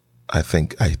 I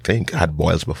think, had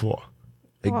boils before.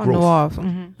 A growth.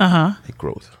 Uh-huh. A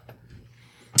growth.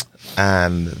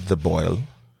 And the boil,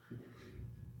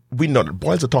 we know that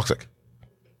boils are toxic.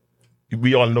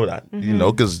 We all know that, you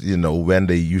know, because, you know, when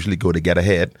they usually go to get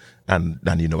ahead and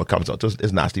then, you know, it comes out. So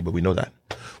it's nasty, but we know that.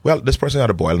 Well, this person had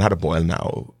a boil,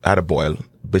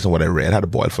 based on what I read, had a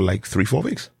boil for like 3-4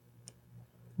 weeks.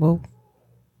 Whoa.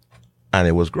 And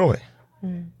it was growing.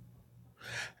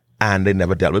 And they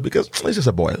never dealt with it because it's just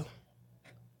a boil.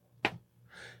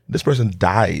 This person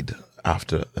died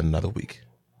after another week.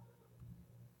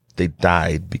 They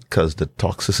died because the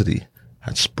toxicity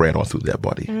had spread all through their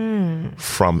body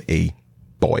from a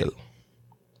boil.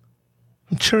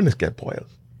 Churns get boils.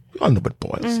 We all know about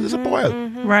boils. It's a boil.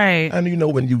 Right. And you know,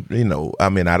 when you know, I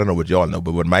mean, I don't know what y'all know,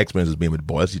 but what my experience has been with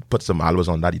boils, you put some aloes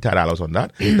on that, you tie aloes on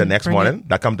that. The next morning,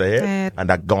 that come to head and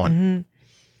that gone.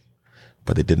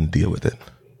 But they didn't deal with it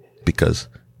because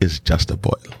it's just a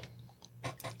boil.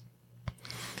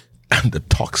 And the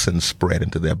toxins spread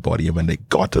into their body. And when they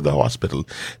got to the hospital,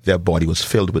 their body was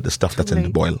filled with the stuff that's in the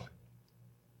boil.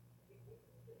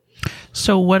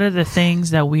 So what are the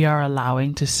things that we are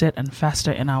allowing to sit and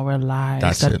fester in our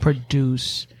lives that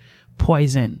produce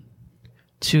poison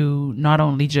to not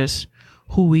only just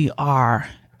who we are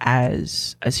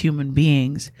as human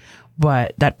beings,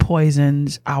 but that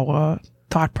poisons our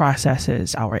thought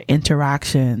processes, our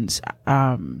interactions,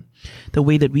 the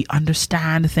way that we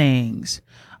understand things?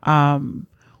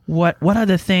 What are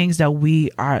the things that we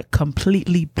are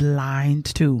completely blind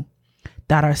to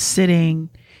that are sitting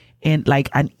in like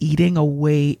and eating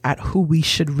away at who we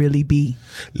should really be?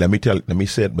 Let me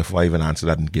say it before I even answer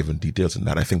that and give them details in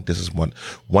that. I think this is one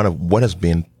of what has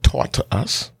been taught to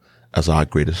us as our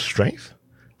greatest strength.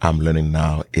 I'm learning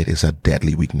now it is a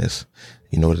deadly weakness.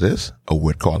 You know what it is? A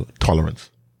word called tolerance.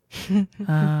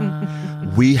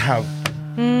 We have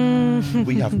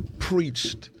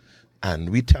preached and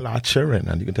we tell our children,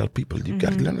 and you can tell people, you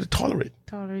got to learn to tolerate.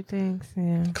 Tolerate things,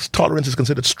 yeah. Because tolerance is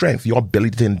considered strength, your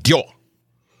ability to endure.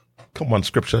 Come on,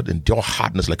 scripture, endure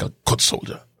hardness like a good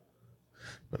soldier.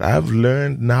 But I've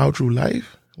learned now through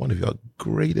life, one of your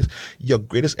greatest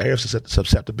area of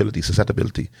susceptibility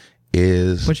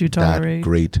is what you tolerate. That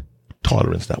great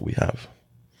tolerance that we have.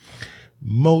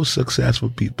 Most successful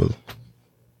people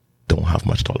don't have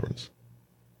much tolerance.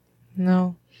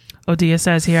 No. Odia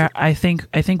says here, I think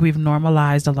we've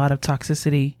normalized a lot of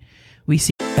toxicity. We see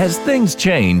as things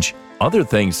change, other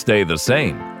things stay the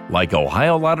same. Like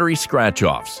Ohio Lottery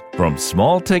scratch-offs. From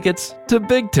small tickets to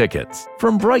big tickets.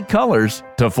 From bright colors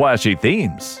to flashy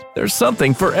themes. There's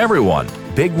something for everyone.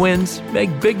 Big wins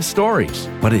make big stories.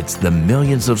 But it's the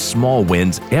millions of small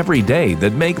wins every day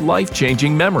that make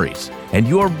life-changing memories. And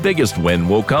your biggest win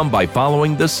will come by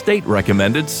following the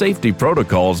state-recommended safety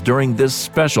protocols during this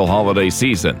special holiday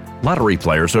season. Lottery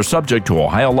players are subject to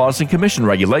Ohio laws and commission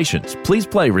regulations. Please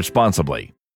play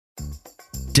responsibly.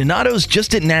 Donato's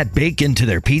just didn't add bacon to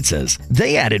their pizzas.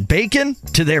 They added bacon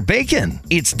to their bacon.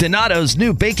 It's Donato's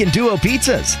new Bacon Duo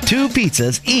pizzas. 2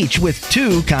 pizzas, each with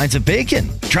 2 kinds of bacon.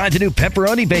 Try the new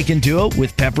Pepperoni Bacon Duo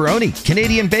with pepperoni,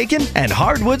 Canadian bacon, and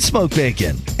hardwood smoked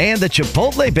bacon. And the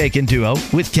Chipotle Bacon Duo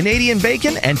with Canadian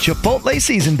bacon and Chipotle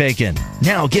seasoned bacon.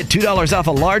 Now get $2 off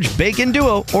a large Bacon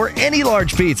Duo or any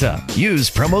large pizza. Use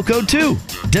promo code 2.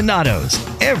 Donato's.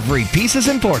 Every piece is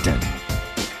important.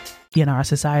 in our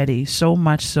society, so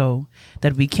much so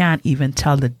that we can't even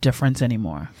tell the difference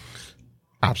anymore.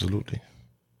 Absolutely.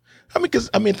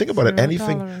 Think about it.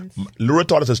 Anything. tolerance. Laura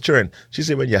taught us as children. She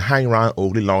said when you hang around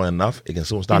ugly long enough, it can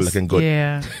soon start looking good.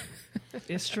 Yeah.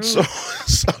 It's true. So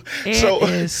it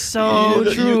is so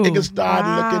true. It can start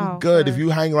looking good. If you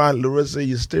hang around, Laura said,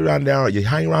 you stay around there, you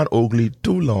hang around ugly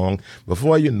too long,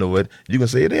 before you know it, you can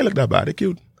say, it ain't look that bad, they're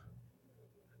cute.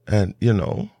 And,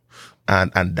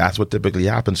 and that's what typically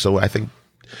happens. So I think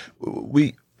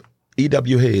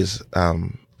E.W. Hayes,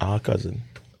 our cousin,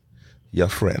 your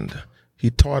friend, he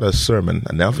taught a sermon,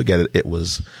 and never forget it, it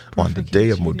was on the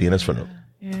day of Modina's funeral.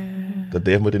 Yeah. The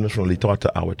day of Modina's funeral, he taught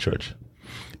to our church.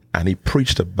 And he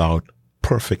preached about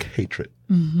perfect hatred.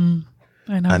 Mm-hmm.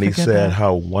 And he said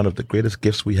how one of the greatest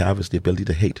gifts we have is the ability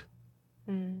to hate.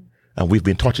 And we've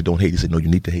been taught you don't hate. He said, no, you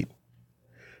need to hate.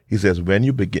 He says, when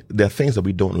you begin, there are things that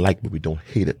we don't like, but we don't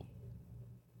hate it.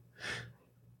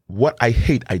 What I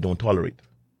hate, I don't tolerate.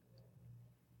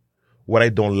 What I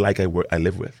don't like, I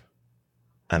live with.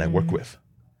 And I work with.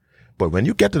 But when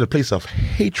you get to the place of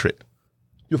hatred,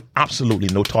 you have absolutely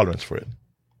no tolerance for it.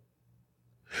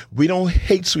 We don't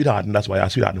hate sweetheart, and that's why our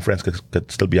sweetheart and friends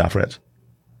could still be our friends.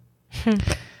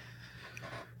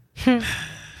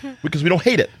 Because we don't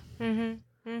hate it.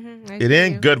 It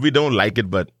ain't good. We don't like it,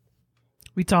 but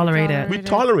we tolerate it. We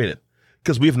tolerate it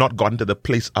because we have not gotten to the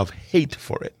place of hate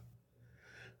for it.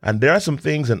 And there are some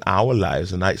things in our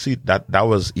lives, and I see that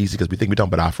was easy because we think we're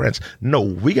talking about our friends. No,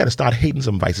 we got to start hating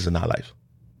some vices in our lives.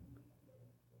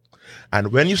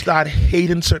 And when you start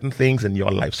hating certain things in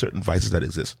your life, certain vices that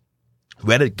exist,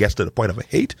 when it gets to the point of a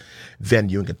hate, then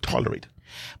you can tolerate.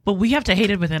 But we have to hate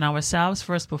it within ourselves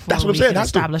first before we can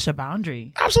establish a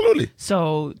boundary. Absolutely.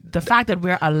 So the fact that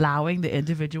we're allowing the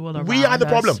individual around we are the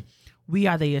problem. We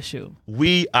are the issue.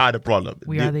 We are the problem.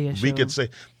 We are the issue. We can say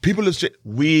people is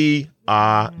we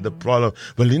are the problem.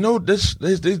 Well,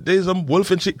 there's some wolf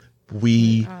and sheep.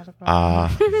 We are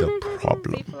the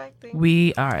problem.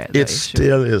 We are the It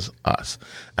still is us.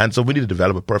 And so we need to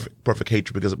develop a perfect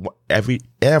hatred because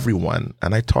everyone,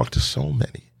 and I talk to so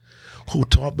many who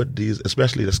talk about these,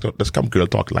 especially let's come girl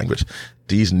talk language,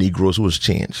 these Negroes who has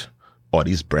changed or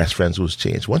these breast friends who has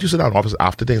changed. Once you sit down in office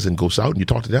after things and go out and you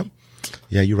talk to them,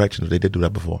 yeah, you're right. They did do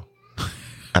that before.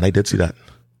 And I did see that.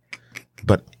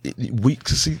 But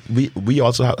we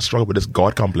also have struggle with this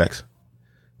God complex.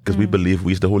 Because we believe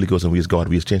we is the Holy Ghost and we is God.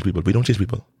 We is change people. We don't change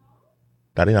people.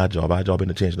 That ain't our job. Our job ain't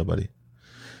to change nobody.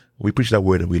 We preach that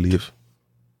word and we leave.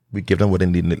 We give them what they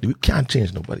need. We can't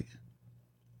change nobody.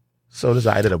 So this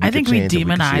idea that we I think can we change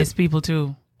demonize people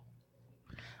too.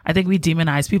 I think we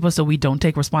demonize people so we don't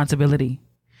take responsibility.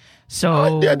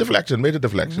 So yeah, deflection, major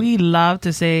deflection. We love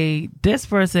to say this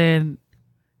person,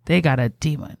 they got a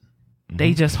demon.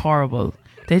 They just horrible.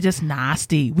 They're just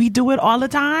nasty. We do it all the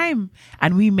time.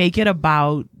 And we make it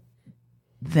about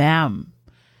them.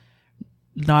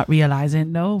 Not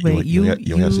realizing, no, but you have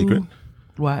a secret?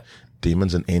 What?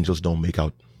 Demons and angels don't make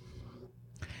out.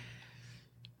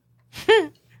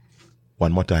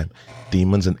 One more time.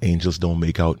 Demons and angels don't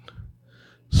make out.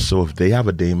 So if they have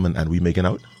a demon and we making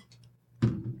out,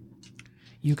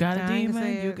 you got a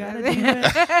demon. You got a demon.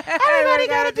 Everybody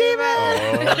got a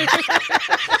demon.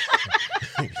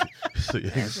 So you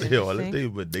can say all the things,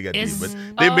 but they got demons.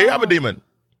 They may have a demon,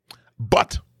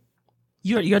 but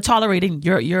you're tolerating.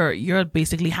 You're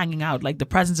basically hanging out. Like the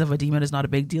presence of a demon is not a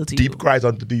big deal to you. Deep cries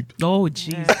unto deep. Oh,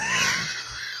 jeez.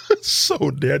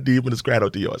 So their demon is crying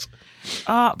out to yours.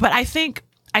 But I think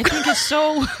it's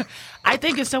so. I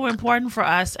think it's so important for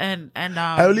us, and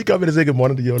I only come in to say good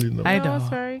morning to you all. I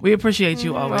know. We appreciate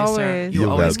you always, sir. You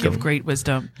always give great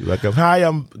wisdom. You're welcome. Hi,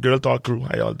 I'm Girl Talk Crew.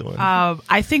 How y'all doing?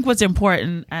 I think what's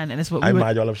important, and it's what I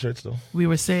mind y'all have shirts though. We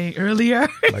were saying earlier.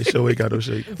 My show ain't got no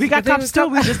shirt. We got cups too.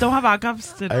 We just don't have our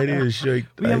cups today. I need a shirt.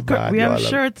 We have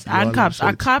shirts and cups.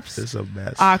 Our cups it's a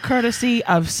mess. are courtesy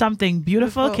of something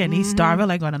beautiful. Kenny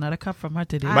Starville. I got another cup from her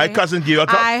today. My cousin gave you a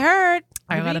cup. I heard.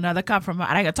 I got another cup from her.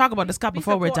 And I got to talk about this cup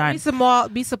before we're done.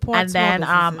 Be support. And then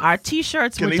our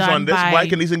t-shirts were done by Why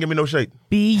can Lisa give me no shirt?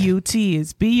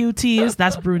 BUTs.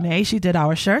 That's Brunei. She did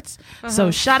our shirts.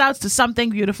 So shout outs to Something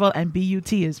Beautiful and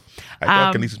BUTs. I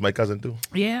thought Kenise is my cousin too.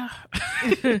 Yeah.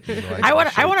 I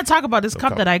want to talk about this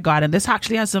cup that I got, and this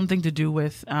actually has something to do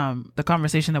with the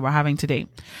conversation that we're having today.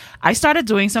 I started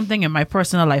doing something in my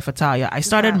personal life, Italia. I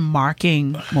started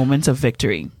marking moments of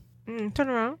victory. Turn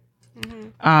around.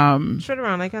 Turn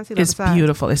around. I can't see that. It's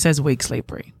beautiful. It says wake, slay,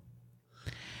 pray.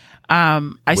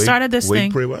 I started this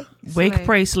thing. Pray what? Wake,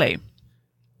 pray, slay.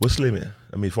 What's slay mean?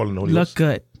 I mean, falling on Look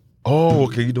good. Oh,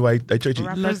 okay. You do I church it.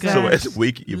 Look good. So it's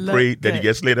wake, you pray, then you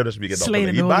get slayed out of speaking. Slayed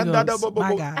in the Holy Ghost.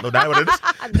 My God. No, that what it is?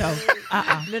 No.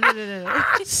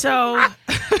 No. So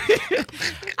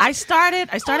I started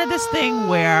this thing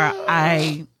where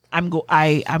I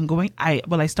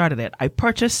started it. I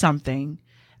purchased something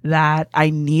that I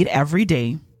need every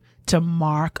day to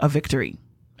mark a victory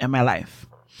in my life.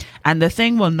 And the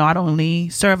thing will not only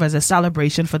serve as a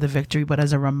celebration for the victory, but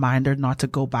as a reminder not to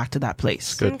go back to that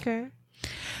place. Good. Okay.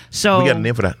 So we got a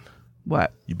name for that.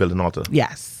 What? You build an altar.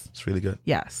 Yes. It's really good.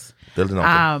 Yes. Build an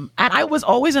altar. And I was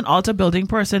always an altar building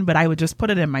person, but I would just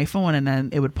put it in my phone and then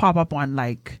it would pop up on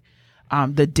like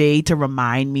the day to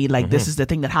remind me like this is the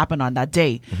thing that happened on that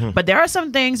day. But there are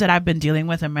some things that I've been dealing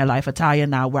with in my life, Italia,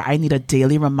 now where I need a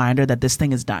daily reminder that this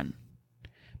thing is done.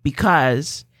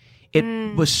 Because it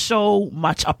was so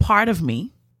much a part of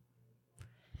me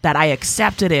that I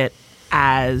accepted it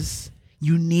as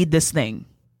you need this thing.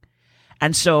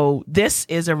 And so this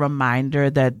is a reminder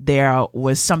that there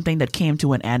was something that came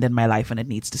to an end in my life and it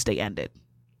needs to stay ended.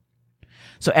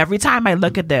 So every time I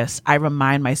look at this, I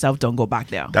remind myself, don't go back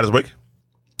there. That is work?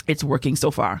 It's working so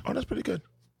far. Oh, that's pretty good.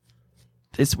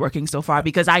 It's working so far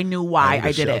because I knew why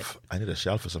I did it. I need a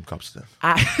shelf for some cups then.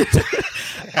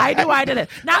 I knew I did it.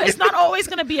 Now, it's not always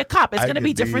going to be a cup. It's going to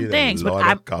be different things.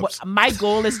 But my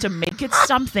goal is to make it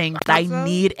something that I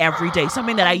need every day,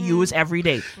 something that I use every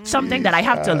day, something that I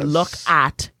have to look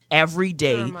at every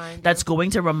day that's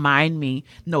going to remind me,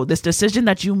 no, this decision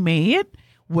that you made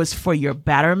was for your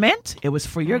betterment. It was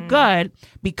for your good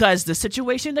because the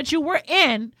situation that you were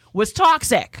in was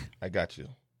toxic. I got you.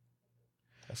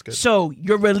 That's good. So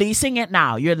you're releasing it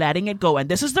now. You're letting it go. And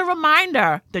this is the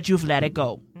reminder that you've let it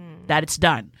go, that it's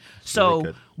done. So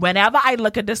really whenever I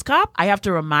look at this cup, I have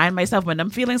to remind myself when them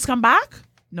feelings come back,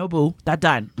 no, boo, that's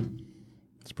done.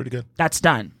 It's pretty good. That's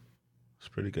done. It's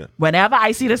pretty good. Whenever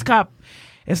I see this cup,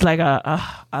 it's like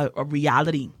a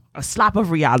reality, a slap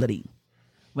of reality.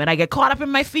 When I get caught up in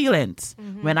my feelings,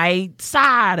 when I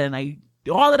sad and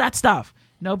all of that stuff,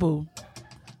 no, boo.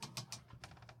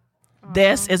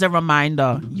 This is a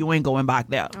reminder you ain't going back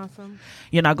there. Awesome.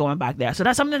 You're not going back there. So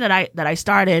that's something that I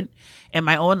started in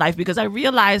my own life because I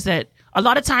realized that a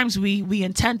lot of times we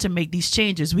intend to make these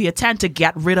changes. We intend to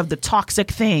get rid of the toxic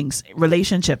things,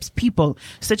 relationships, people,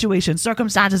 situations,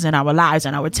 circumstances in our lives,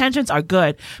 and our intentions are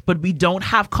good, but we don't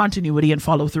have continuity and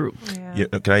follow through. Yeah,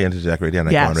 can I interject right here?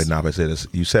 And Yes. right now, if I say this,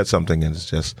 you said something, and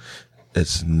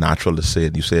it's natural to say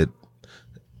it. You said,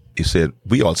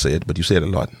 we all say it, but you say it a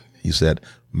lot. You said,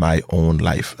 my own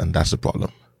life, and that's the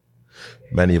problem.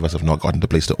 Many of us have not gotten to the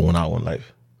place to own our own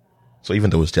life. So even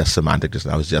though it's just semantic just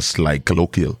now, it's just like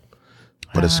colloquial,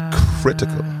 but it's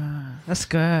critical. That's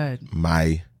good.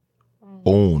 My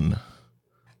own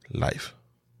life.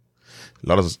 A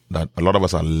lot of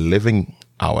us are living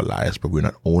our lives, but we're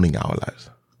not owning our lives.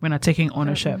 We're not taking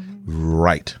ownership.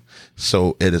 Right.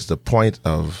 So it is the point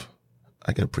of,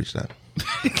 I gotta preach that.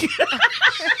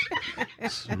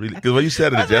 Really, because when you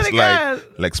said it, it's just really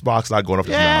like sparks start going off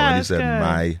just now. And you said good.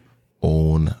 my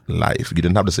own life. You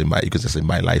didn't have to say my. You could just say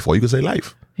my life, or you could say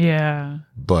life. Yeah.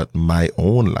 But my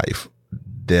own life,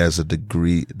 there's a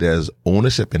degree, there's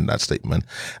ownership in that statement,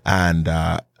 and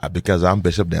because I'm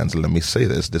Bishop Denzel, let me say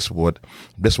this. This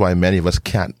is why many of us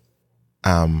can't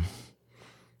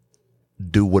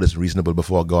do what is reasonable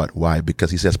before God. Why? Because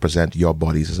He says, present your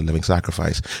bodies as a living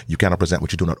sacrifice. You cannot present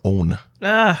what you do not own.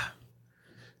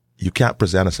 You can't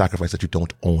present a sacrifice that you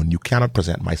don't own. You cannot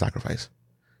present my sacrifice.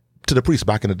 To the priests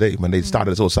back in the day, when they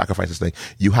started this whole sacrifices thing,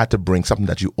 you had to bring something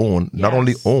that you own. Not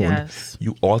only owned,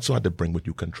 you also had to bring what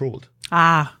you controlled.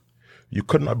 You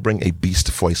could not bring a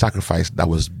beast for a sacrifice that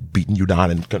was beating you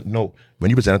down. No, when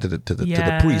you presented it to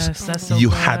the priest, you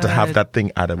had to have that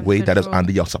thing at a way that is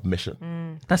under your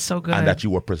submission. That's so good. And that you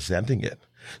were presenting it.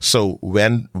 So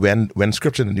when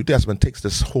Scripture in the New Testament takes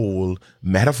this whole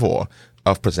metaphor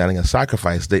of presenting a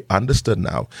sacrifice, they understood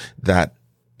now that,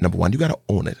 number one, you got to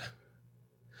own it.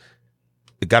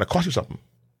 It got to cost you something.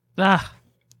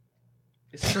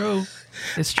 It's true.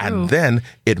 It's true. And then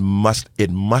it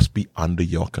must be under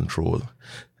your control.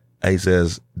 And he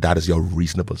says that is your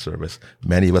reasonable service.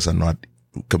 Many of us are not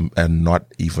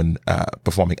even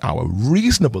performing our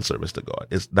reasonable service to God.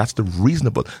 That's the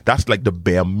reasonable. That's like the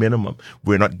bare minimum.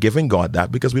 We're not giving God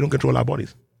that because we don't control our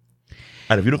bodies.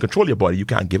 And if you don't control your body, you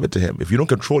can't give it to Him. If you don't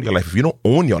control your life, if you don't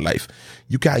own your life,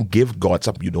 you can't give God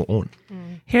something you don't own.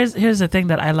 Here's the thing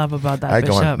that I love about that,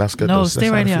 Bishop. Go on. That's good. No, stay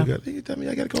right here. You tell me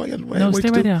I gotta go. No, stay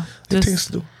right here. Things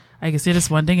to do. I can say this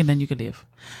one thing and then you can leave.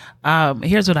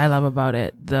 Here's what I love about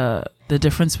it. The the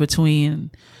difference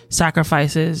between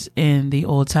sacrifices in the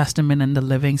Old Testament and the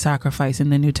living sacrifice in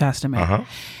the New Testament.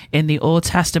 In the Old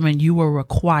Testament, you were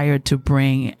required to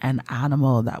bring an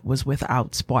animal that was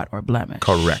without spot or blemish.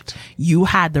 Correct. You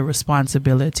had the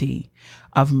responsibility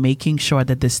of making sure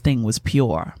that this thing was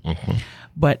pure.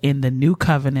 But in the new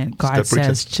covenant, God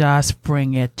says, just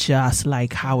bring it just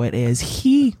like how it is.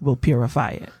 He will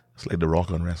purify it. It's like The Rock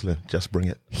on wrestling. Just bring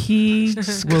it. He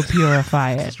will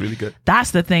purify it. It's really good. That's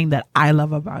the thing that I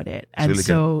love about it. And really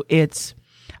so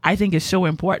I think it's so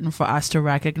important for us to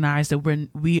recognize that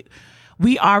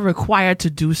we are required to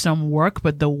do some work,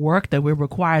 but the work that we're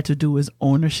required to do is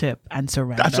ownership and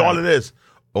surrender. That's all it is.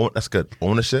 That's good.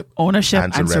 Ownership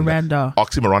and surrender.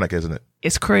 Oxymoronic, isn't it?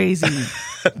 It's crazy.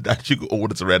 That you own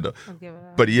and surrender.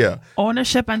 But yeah.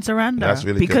 Ownership and surrender. That's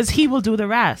really because good. He will do the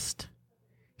rest.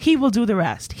 He will do the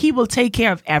rest. He will take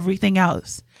care of everything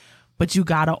else. But you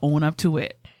got to own up to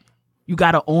it. You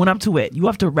got to own up to it. You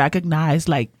have to recognize,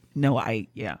 like, no, I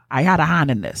had a hand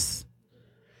in this.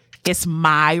 It's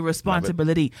my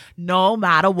responsibility. No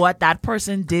matter what that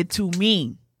person did to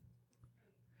me.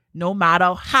 No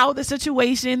matter how the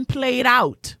situation played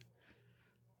out.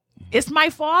 It's my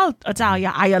fault,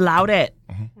 Italia. I allowed it.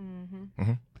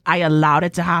 I allowed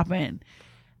it to happen.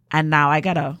 And now I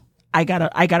gotta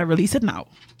release it now.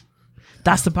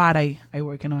 That's the part I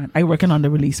working on. I working on the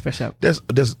release, Bishop. There's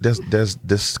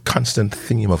this constant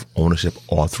theme of ownership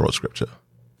all throughout Scripture.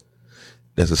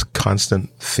 There's this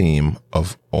constant theme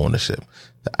of ownership.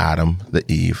 The Adam, the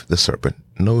Eve, the serpent.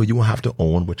 No, you won't have to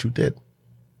own what you did.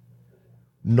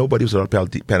 Nobody was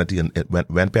without penalty, and when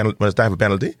it's time for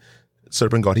penalty,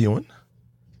 serpent got his own.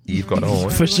 Eve got her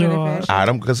own. For sure.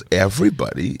 Adam, because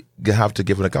everybody have to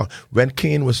give an account. When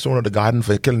Cain was thrown out of the garden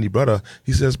for killing his brother,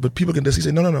 he says, but people can just, he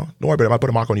said, no, don't worry about it. I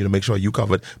put a mark on you to make sure you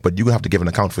covered, but you have to give an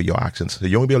account for your actions. So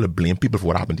you won't be able to blame people for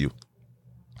what happened to you.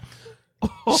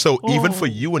 So even for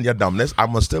you and your dumbness, I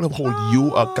must still hold you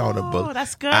accountable. Oh,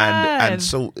 that's good. And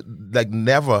so, like,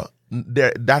 never,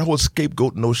 that whole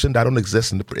scapegoat notion, that don't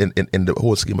exist in the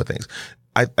whole scheme of things.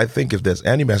 I think if there's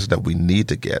any message that we need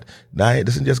to get, now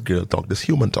this isn't just girl talk, this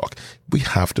human talk. We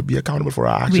have to be accountable for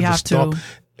our actions. We have to.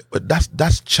 But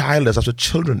that's childish. That's what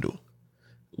children do.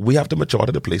 We have to mature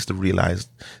to the place to realize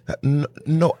that,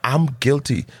 no, I'm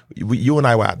guilty. You and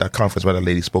I were at that conference where the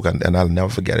lady spoke, and I'll never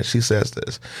forget it. She says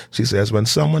this. She says, when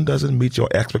someone doesn't meet your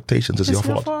expectations, it's your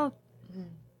fault.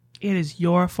 It is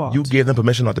your fault. You gave them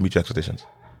permission not to meet your expectations.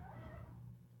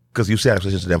 Because you set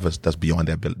expectations to them that's beyond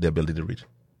their ability to reach.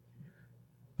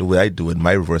 The way I do it,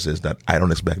 my reverse is that I don't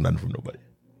expect nothing from nobody.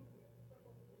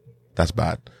 That's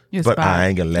bad. It's but bad. I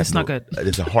ain't gonna let It's not good.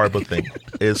 It's a horrible thing.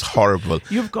 It's horrible.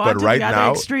 You've gone to the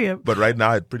other extreme. But right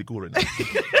now, it's pretty cool right now.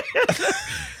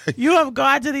 You have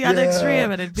gone to the other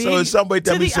extreme, and it being so if somebody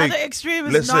tell to me, the say, other extreme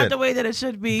is listen, not the way that it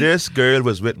should be. This girl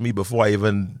was with me before I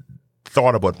even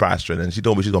thought about pastoring, and she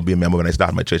told me she's gonna be a member when I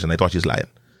started my church, and I thought she's lying.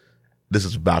 This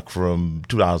is back from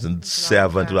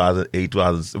 2007, 2008,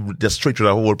 2000, just straight through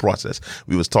the whole process.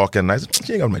 We was talking, and I said,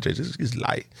 she ain't got my church. She's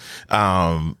lying.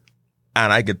 And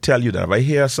I could tell you that if I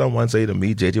hear someone say to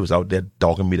me, JJ was out there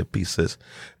dogging me to pieces,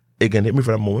 it can hit me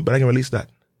for a moment, but I can release that.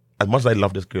 As much as I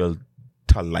love this girl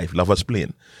to life, love her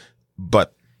spleen,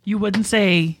 but you wouldn't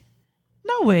say,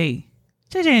 no way,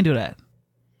 JJ ain't do that.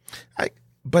 I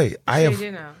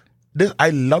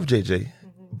love JJ,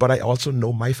 but I also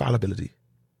know my fallibility.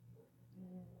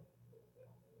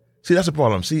 See, that's the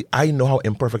problem. See, I know how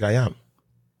imperfect I am.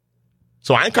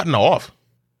 So I ain't cutting her off.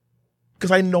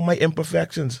 Because I know my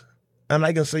imperfections. And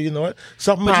I can say, you know what?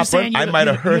 Something happened. I might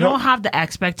have hurt her. You don't have the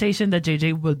expectation that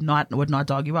JJ would not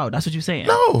dog you out. That's what you're saying.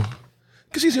 No.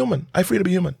 Because she's human. I free to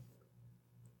be human.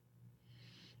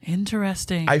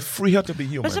 Interesting. I free her to be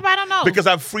human. Bishop, I don't know. Because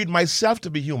I've freed myself to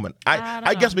be human.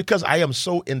 I guess because I am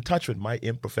so in touch with my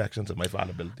imperfections and my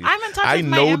fallibilities. I'm in touch with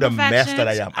my imperfections. I know the mess that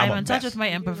I am. I'm in touch with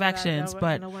my imperfections,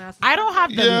 but I don't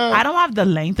have the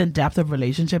length and depth of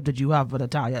relationship that you have with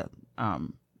Italia.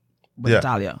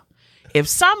 Italia. If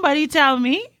somebody tell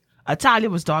me Italia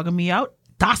was dogging me out,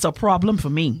 that's a problem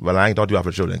for me. Well, I ain't thought you have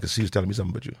a show then, because she was telling me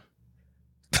something about you.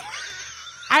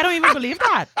 I don't even believe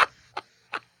that.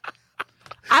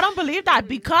 I don't believe that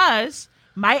because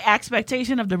my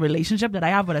expectation of the relationship that I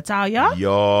have with Italia.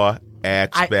 Your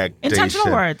expectation.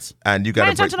 Intentional words. And you got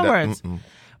to intentional words.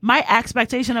 My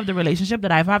expectation of the relationship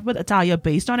that I've had with Italia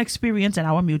based on experience and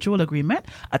our mutual agreement.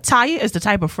 Italia is the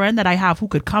type of friend that I have who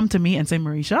could come to me and say,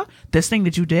 Mericha, this thing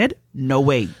that you did, no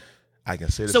way. I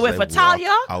can say this. So if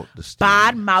Italia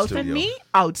bad mouthing me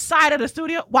outside of the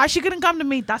studio, why she couldn't come to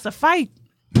me? That's a fight.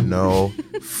 No.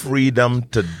 Freedom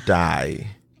to die.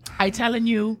 I telling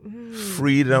you,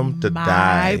 freedom to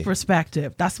die. My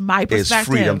perspective. That's my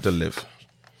perspective. Is freedom to live.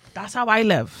 That's how I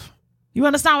live. You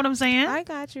understand what I'm saying? I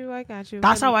got you.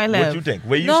 That's how I live. What you think?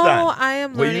 Where you stand? No, I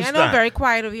am learning. I know I'm very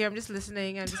quiet over here. I'm just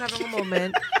listening. I'm just having a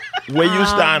moment. Where you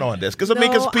stand on this? Because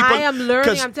people. I am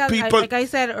learning. I'm telling you, people, like I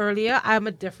said earlier, I'm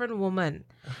a different woman.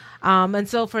 And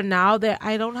so for now,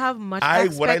 I don't have much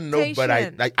expectation. What I know, but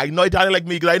I know Italia like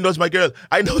me because I know it's my girl.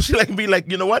 I know she like me. Like,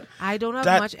 you know what? I don't have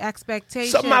much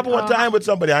expectation. Something happened one time with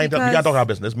somebody. We can't talk our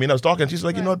business. Me and I was talking. She's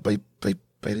like, you know what?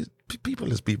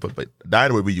 People is people. But the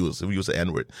word we use the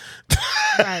N word.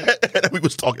 Right. We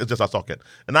was talking. It's just us talking.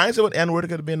 And I ain't say what N word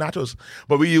could be nachos,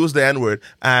 but we used the N word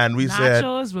and we said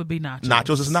nachos would be nachos.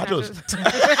 Nachos is nachos.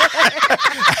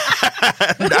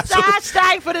 That's the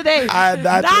hashtag for the day.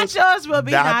 Nachos will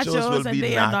be nachos, and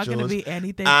they are not going to be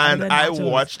anything. And other than I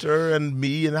nachos. watched her and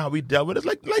me and how we dealt with it. It's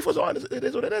like life was on. It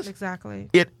is what it is. Exactly.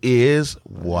 It is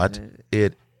what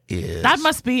it is. That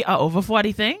must be a over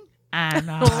 40 thing. And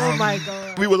oh my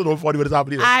God, we wasn't over 40 when it's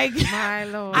happening. My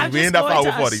Lord, we ain't that far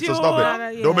over 40, so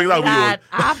stop it. Don't make that weird.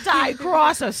 After I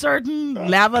cross a certain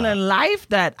level in life,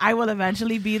 that I will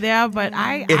eventually be there. But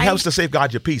it helps to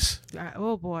safeguard your peace.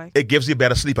 Oh boy, it gives you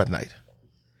better sleep at night.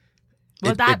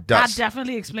 Well, that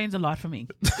definitely explains a lot for me.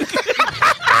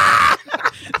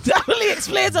 Definitely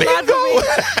explains a lot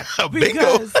for me.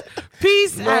 Because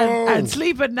peace and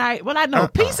sleep at night. Well, I know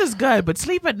peace is good, but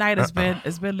sleep at night has been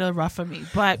a little rough for me.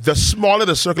 But the smaller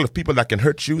the circle of people that can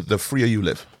hurt you, the freer you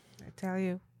live. I tell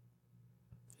you.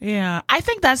 Yeah, I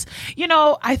think that's,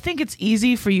 I think it's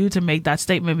easy for you to make that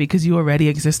statement because you already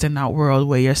exist in that world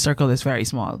where your circle is very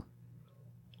small.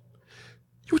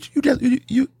 You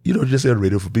don't just say on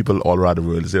radio for people all around the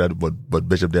world to say that, but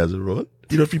Bishop there's a role.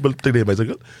 People think they're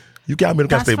bicycle. You can't make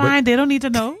that statement. That's fine. They don't need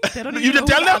to know. They don't need to know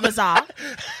who the others are.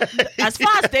 As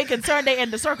far as they're concerned, they're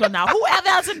in the circle now. Whoever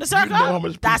else in the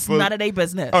circle, that's none of their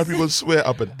business. How people swear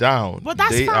up and down. But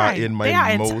that's they fine. Are in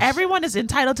my most everyone is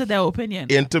entitled to their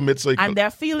opinion. Intimate circle. And their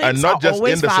feelings and not are just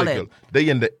always in the valid. Circle. They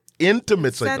in the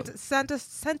intimate circle. Center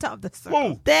of the circle.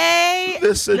 Whoa. They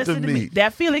listen to me.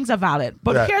 Their feelings are valid.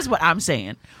 But here's what I'm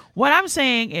saying. What I'm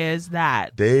saying is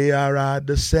that they are at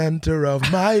the center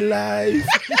of my life.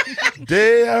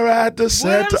 They are at the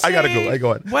center. I gotta go. I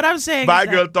go on. What I'm saying Bye,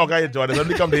 girl, talk. I enjoy it. Let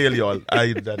me come to hear y'all.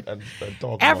 And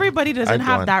talk. Everybody doesn't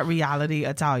have that reality,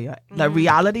 Italia. The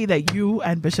reality that you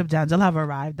and Bishop Denzel have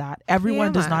arrived at.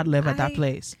 Everyone does not live at that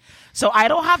place. So I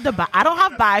don't have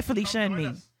bye Felicia in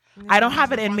me. I don't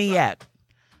have it in me yet.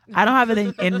 I don't have it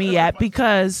in me yet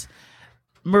because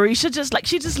Mericha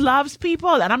she just loves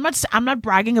people, and I'm not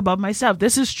bragging about myself.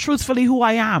 This is truthfully who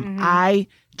I am. Mm-hmm. I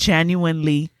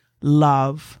genuinely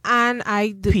love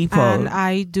people, and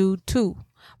I do too.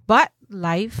 But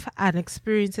life and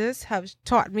experiences have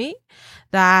taught me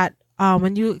that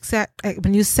when you set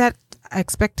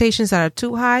expectations that are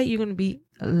too high, you're going to be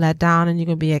let down, and you're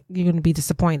going to be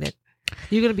disappointed.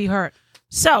 You're going to be hurt.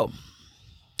 So,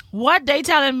 what they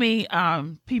telling me,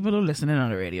 people who are listening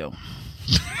on the radio.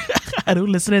 And who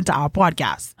listening to our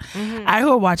podcast, and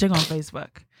who are watching on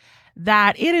Facebook,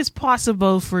 that it is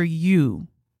possible for you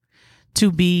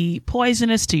to be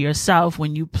poisonous to yourself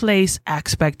when you place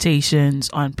expectations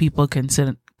on people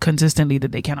consistently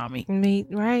that they cannot meet.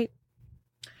 Right.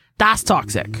 That's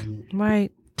toxic.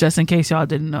 Right. Just in case y'all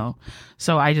didn't know.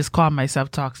 So I just called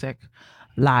myself toxic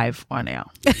live on air.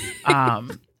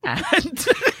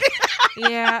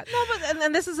 Yeah, no, but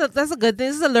that's a good thing.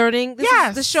 This is a learning.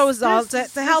 This show is all to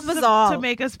help us all, to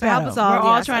make us better. To help us all. We're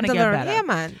all trying to get learn. better. Yeah,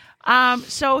 man.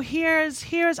 So here's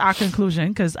our conclusion,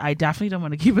 because I definitely don't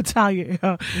want to keep Italia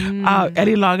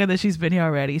any longer than she's been here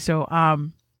already. So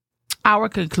our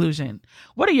conclusion.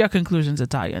 What are your conclusions,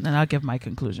 Italia? And then I'll give my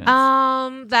conclusions.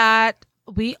 That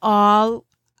we all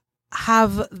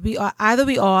have the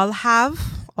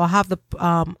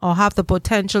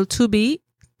potential to be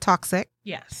toxic.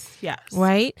 Yes.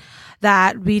 Right?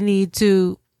 That we need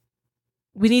to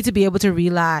be able to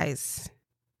realize,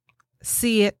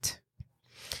 see it,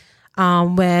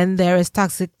 when there is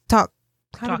toxicity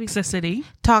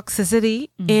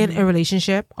in a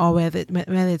relationship, or when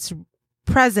it's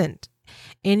present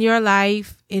in your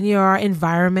life, in your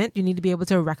environment. You need to be able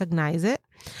to recognize it,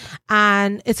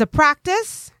 and it's a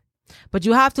practice. But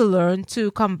you have to learn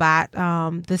to combat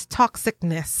this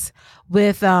toxicness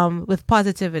with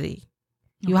positivity.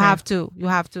 You have to.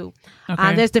 Okay.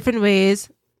 And there's different ways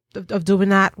of doing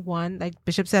that. One, like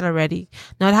Bishop said already,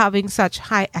 not having such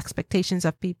high expectations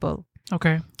of people.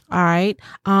 Okay. All right.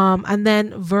 And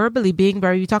then verbally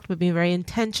you talked about being very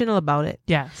intentional about it.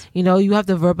 Yes. You know, you have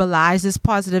to verbalize this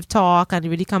positive talk and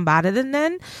really combat it. And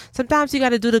then sometimes you got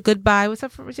to do the goodbye. What's your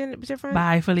friend?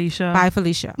 Bye, Felicia. Bye,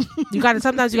 Felicia.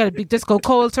 Sometimes you got to just go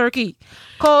cold turkey.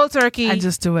 Cold turkey. And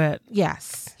just do it.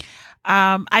 Yes.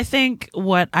 I think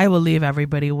what I will leave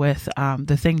everybody with,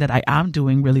 the thing that I am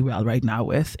doing really well right now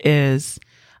with is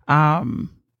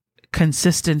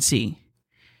consistency.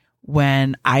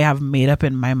 When I have made up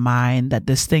in my mind that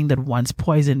this thing that once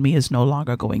poisoned me is no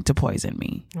longer going to poison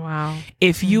me. Wow.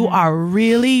 If you are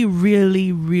really,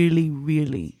 really, really,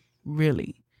 really,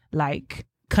 really like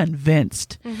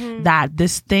convinced that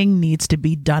this thing needs to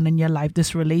be done in your life,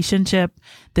 this relationship,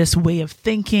 this way of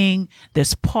thinking,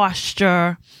 this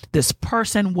posture, this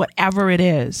person, whatever it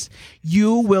is,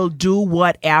 you will do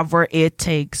whatever it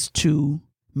takes to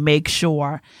make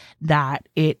sure that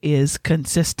it is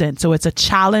consistent. So it's a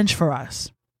challenge for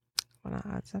us. I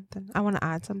want to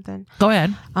add something. Go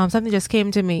ahead. Something just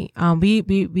came to me.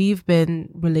 We've been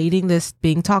relating this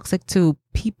being toxic to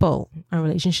people, a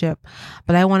relationship,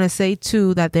 but I want to say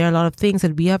too that there are a lot of things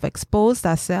that we have exposed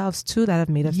ourselves to that have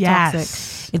made us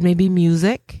toxic. It may be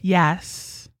music.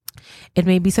 Yes. It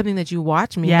may be something that you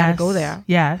watch. You gotta go there.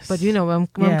 Yes. But you know, I'm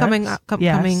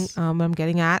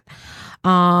getting at,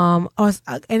 or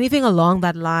anything along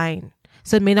that line.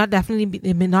 So it may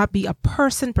not be a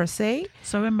person per se.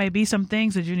 So it may be some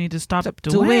things that you need to stop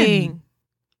doing.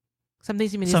 Some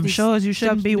things you may some shows you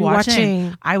shouldn't be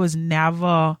watching. I was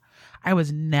never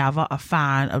a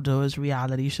fan of those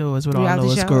reality shows with all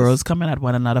those girls coming at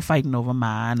one another, fighting over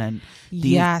man and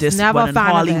this one in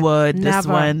Hollywood, this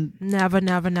one never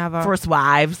First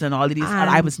Wives and all of these.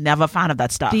 I was never a fan of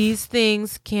that stuff. These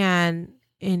things can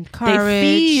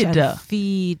encourage and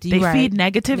feed. They feed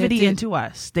negativity into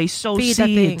us. They sow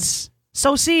seeds.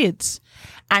 Sow seeds.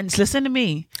 And listen to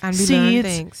me. And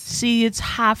seeds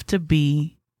have to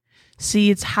be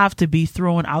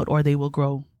thrown out or they will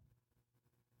grow.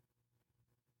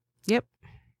 Yep.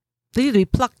 They need to be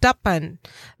plucked up and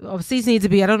seeds need to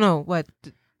be, I don't know what,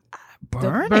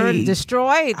 burned,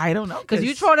 destroyed. I don't know. Because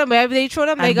you throw them, wherever they throw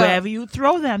them, wherever you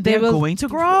throw them, they're going to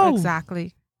grow.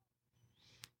 Exactly.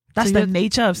 That's the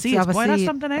nature of seeds. Boy, that's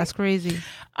something. That's crazy.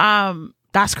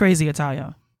 That's crazy,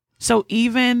 Italia. So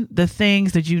even the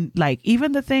things that you like,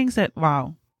 even the things that,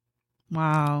 wow.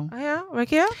 Oh, yeah, right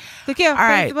here. Look here. All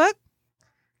right. Facebook.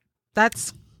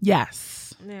 That's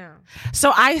yes. Yeah.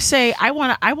 So I say I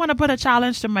want to put a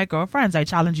challenge to my girlfriends. I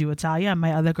challenge you, Italia, and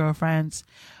my other girlfriends.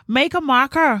 Make a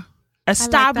marker.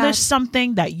 Establish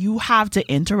something that you have to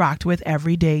interact with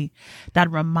every day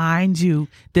that reminds you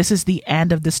this is the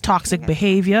end of this toxic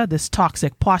behavior, this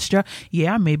toxic posture.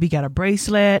 Yeah, maybe get a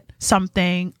bracelet,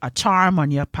 something, a charm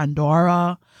on your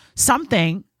Pandora,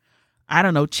 something. I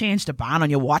don't know, change the band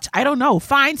on your watch. I don't know.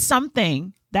 Find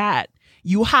something that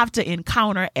you have to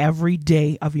encounter every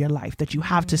day of your life that you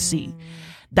have to see.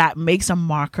 That makes a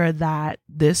marker that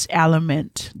this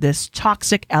element, this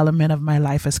toxic element of my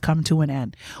life has come to an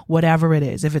end. Whatever it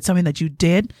is. If it's something that you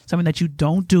did, something that you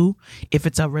don't do, if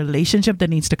it's a relationship that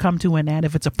needs to come to an end,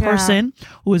 if it's a person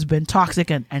who has been toxic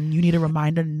and you need a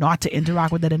reminder not to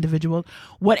interact with that individual,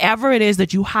 whatever it is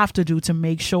that you have to do to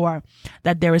make sure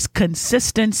that there is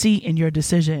consistency in your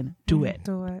decision, do it.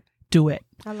 Do it.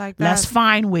 I like that. Let's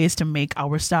find ways to make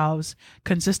ourselves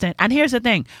consistent. And here's the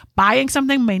thing. Buying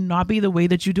something may not be the way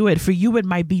that you do it. For you, it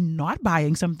might be not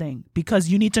buying something because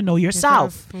you need to know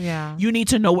yourself. Yeah. You need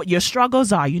to know what your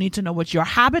struggles are. You need to know what your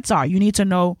habits are. You need to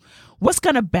know what's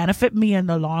going to benefit me in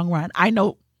the long run. I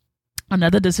know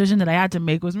another decision that I had to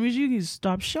make was you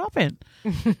stop shopping.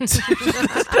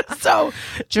 So,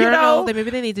 journal. Maybe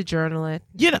they need to journal it.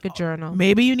 Like a journal.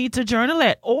 Maybe you need to journal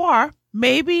it. Or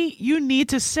maybe you need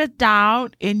to sit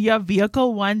down in your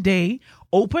vehicle one day,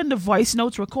 open the voice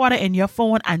notes recorder in your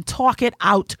phone and talk it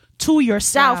out to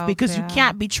yourself because you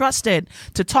can't be trusted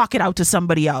to talk it out to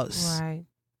somebody else. Right.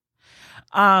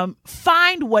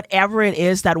 Find whatever it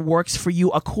is that works for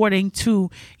you according to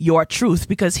your truth.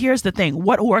 Because here's the thing.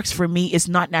 What works for me is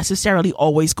not necessarily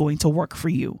always going to work for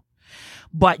you.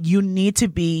 But you need to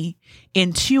be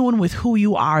in tune with who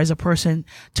you are as a person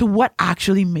to what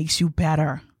actually makes you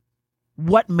better.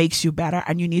 What makes you better?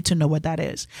 And you need to know what that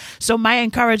is. So our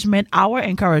encouragement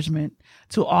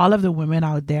to all of the women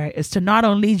out there is to not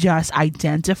only just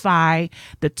identify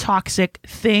the toxic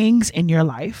things in your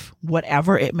life,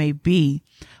 whatever it may be,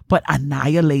 but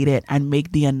annihilate it and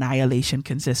make the annihilation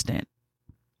consistent.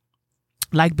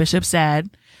 Like Bishop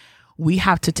said, we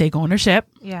have to take ownership.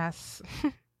 Yes.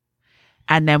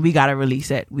 And then we got to release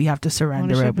it. We have to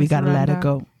surrender it. We got to let it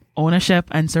go. Ownership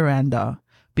and surrender,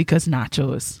 because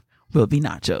nachos will be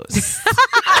nachos.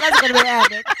 That's going to be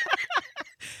epic.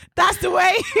 That's the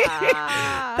way.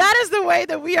 That is the way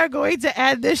that we are going to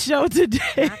end this show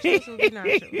today. Nachos will be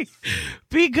nachos.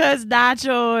 Because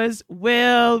nachos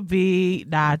will be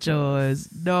nachos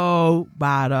no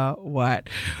matter what.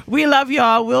 We love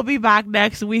y'all. We'll be back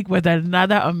next week with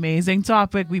another amazing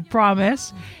topic. We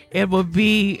promise it will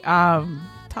be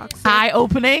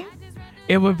eye-opening.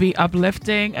 It will be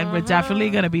uplifting. And we're definitely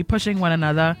going to be pushing one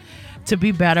another to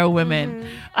be better women.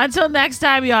 Until next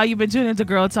time, y'all, you've been tuning into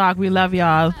Girl Talk. We love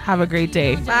y'all. Have a great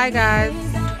day. Bye, guys.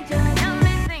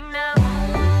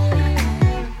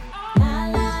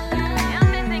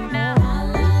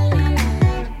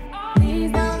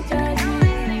 Please don't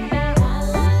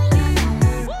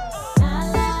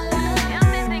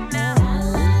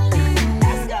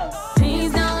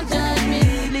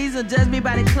judge me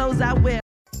by the clothes I wear.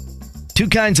 Two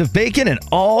kinds of bacon and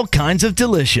all kinds of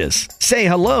delicious. Say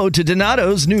hello to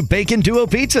Donato's new Bacon Duo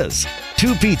pizzas.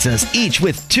 2 pizzas, each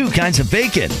with 2 kinds of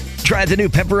bacon. Try the new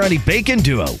Pepperoni Bacon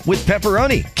Duo with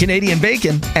pepperoni, Canadian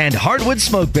bacon, and hardwood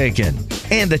smoked bacon.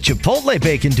 And the Chipotle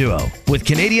Bacon Duo with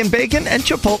Canadian bacon and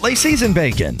Chipotle seasoned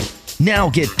bacon. Now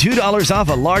get $2 off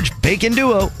a large Bacon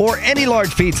Duo or any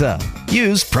large pizza.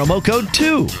 Use promo code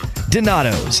 2.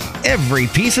 Donato's. Every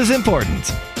piece is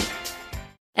important.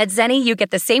 At Zenni, you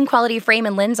get the same quality frame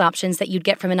and lens options that you'd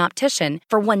get from an optician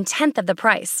for 1/10 of the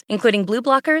price, including blue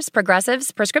blockers,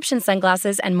 progressives, prescription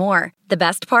sunglasses, and more. The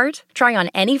best part? Try on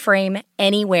any frame,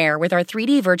 anywhere with our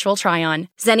 3D virtual try-on.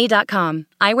 Zenni.com.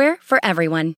 Eyewear for everyone.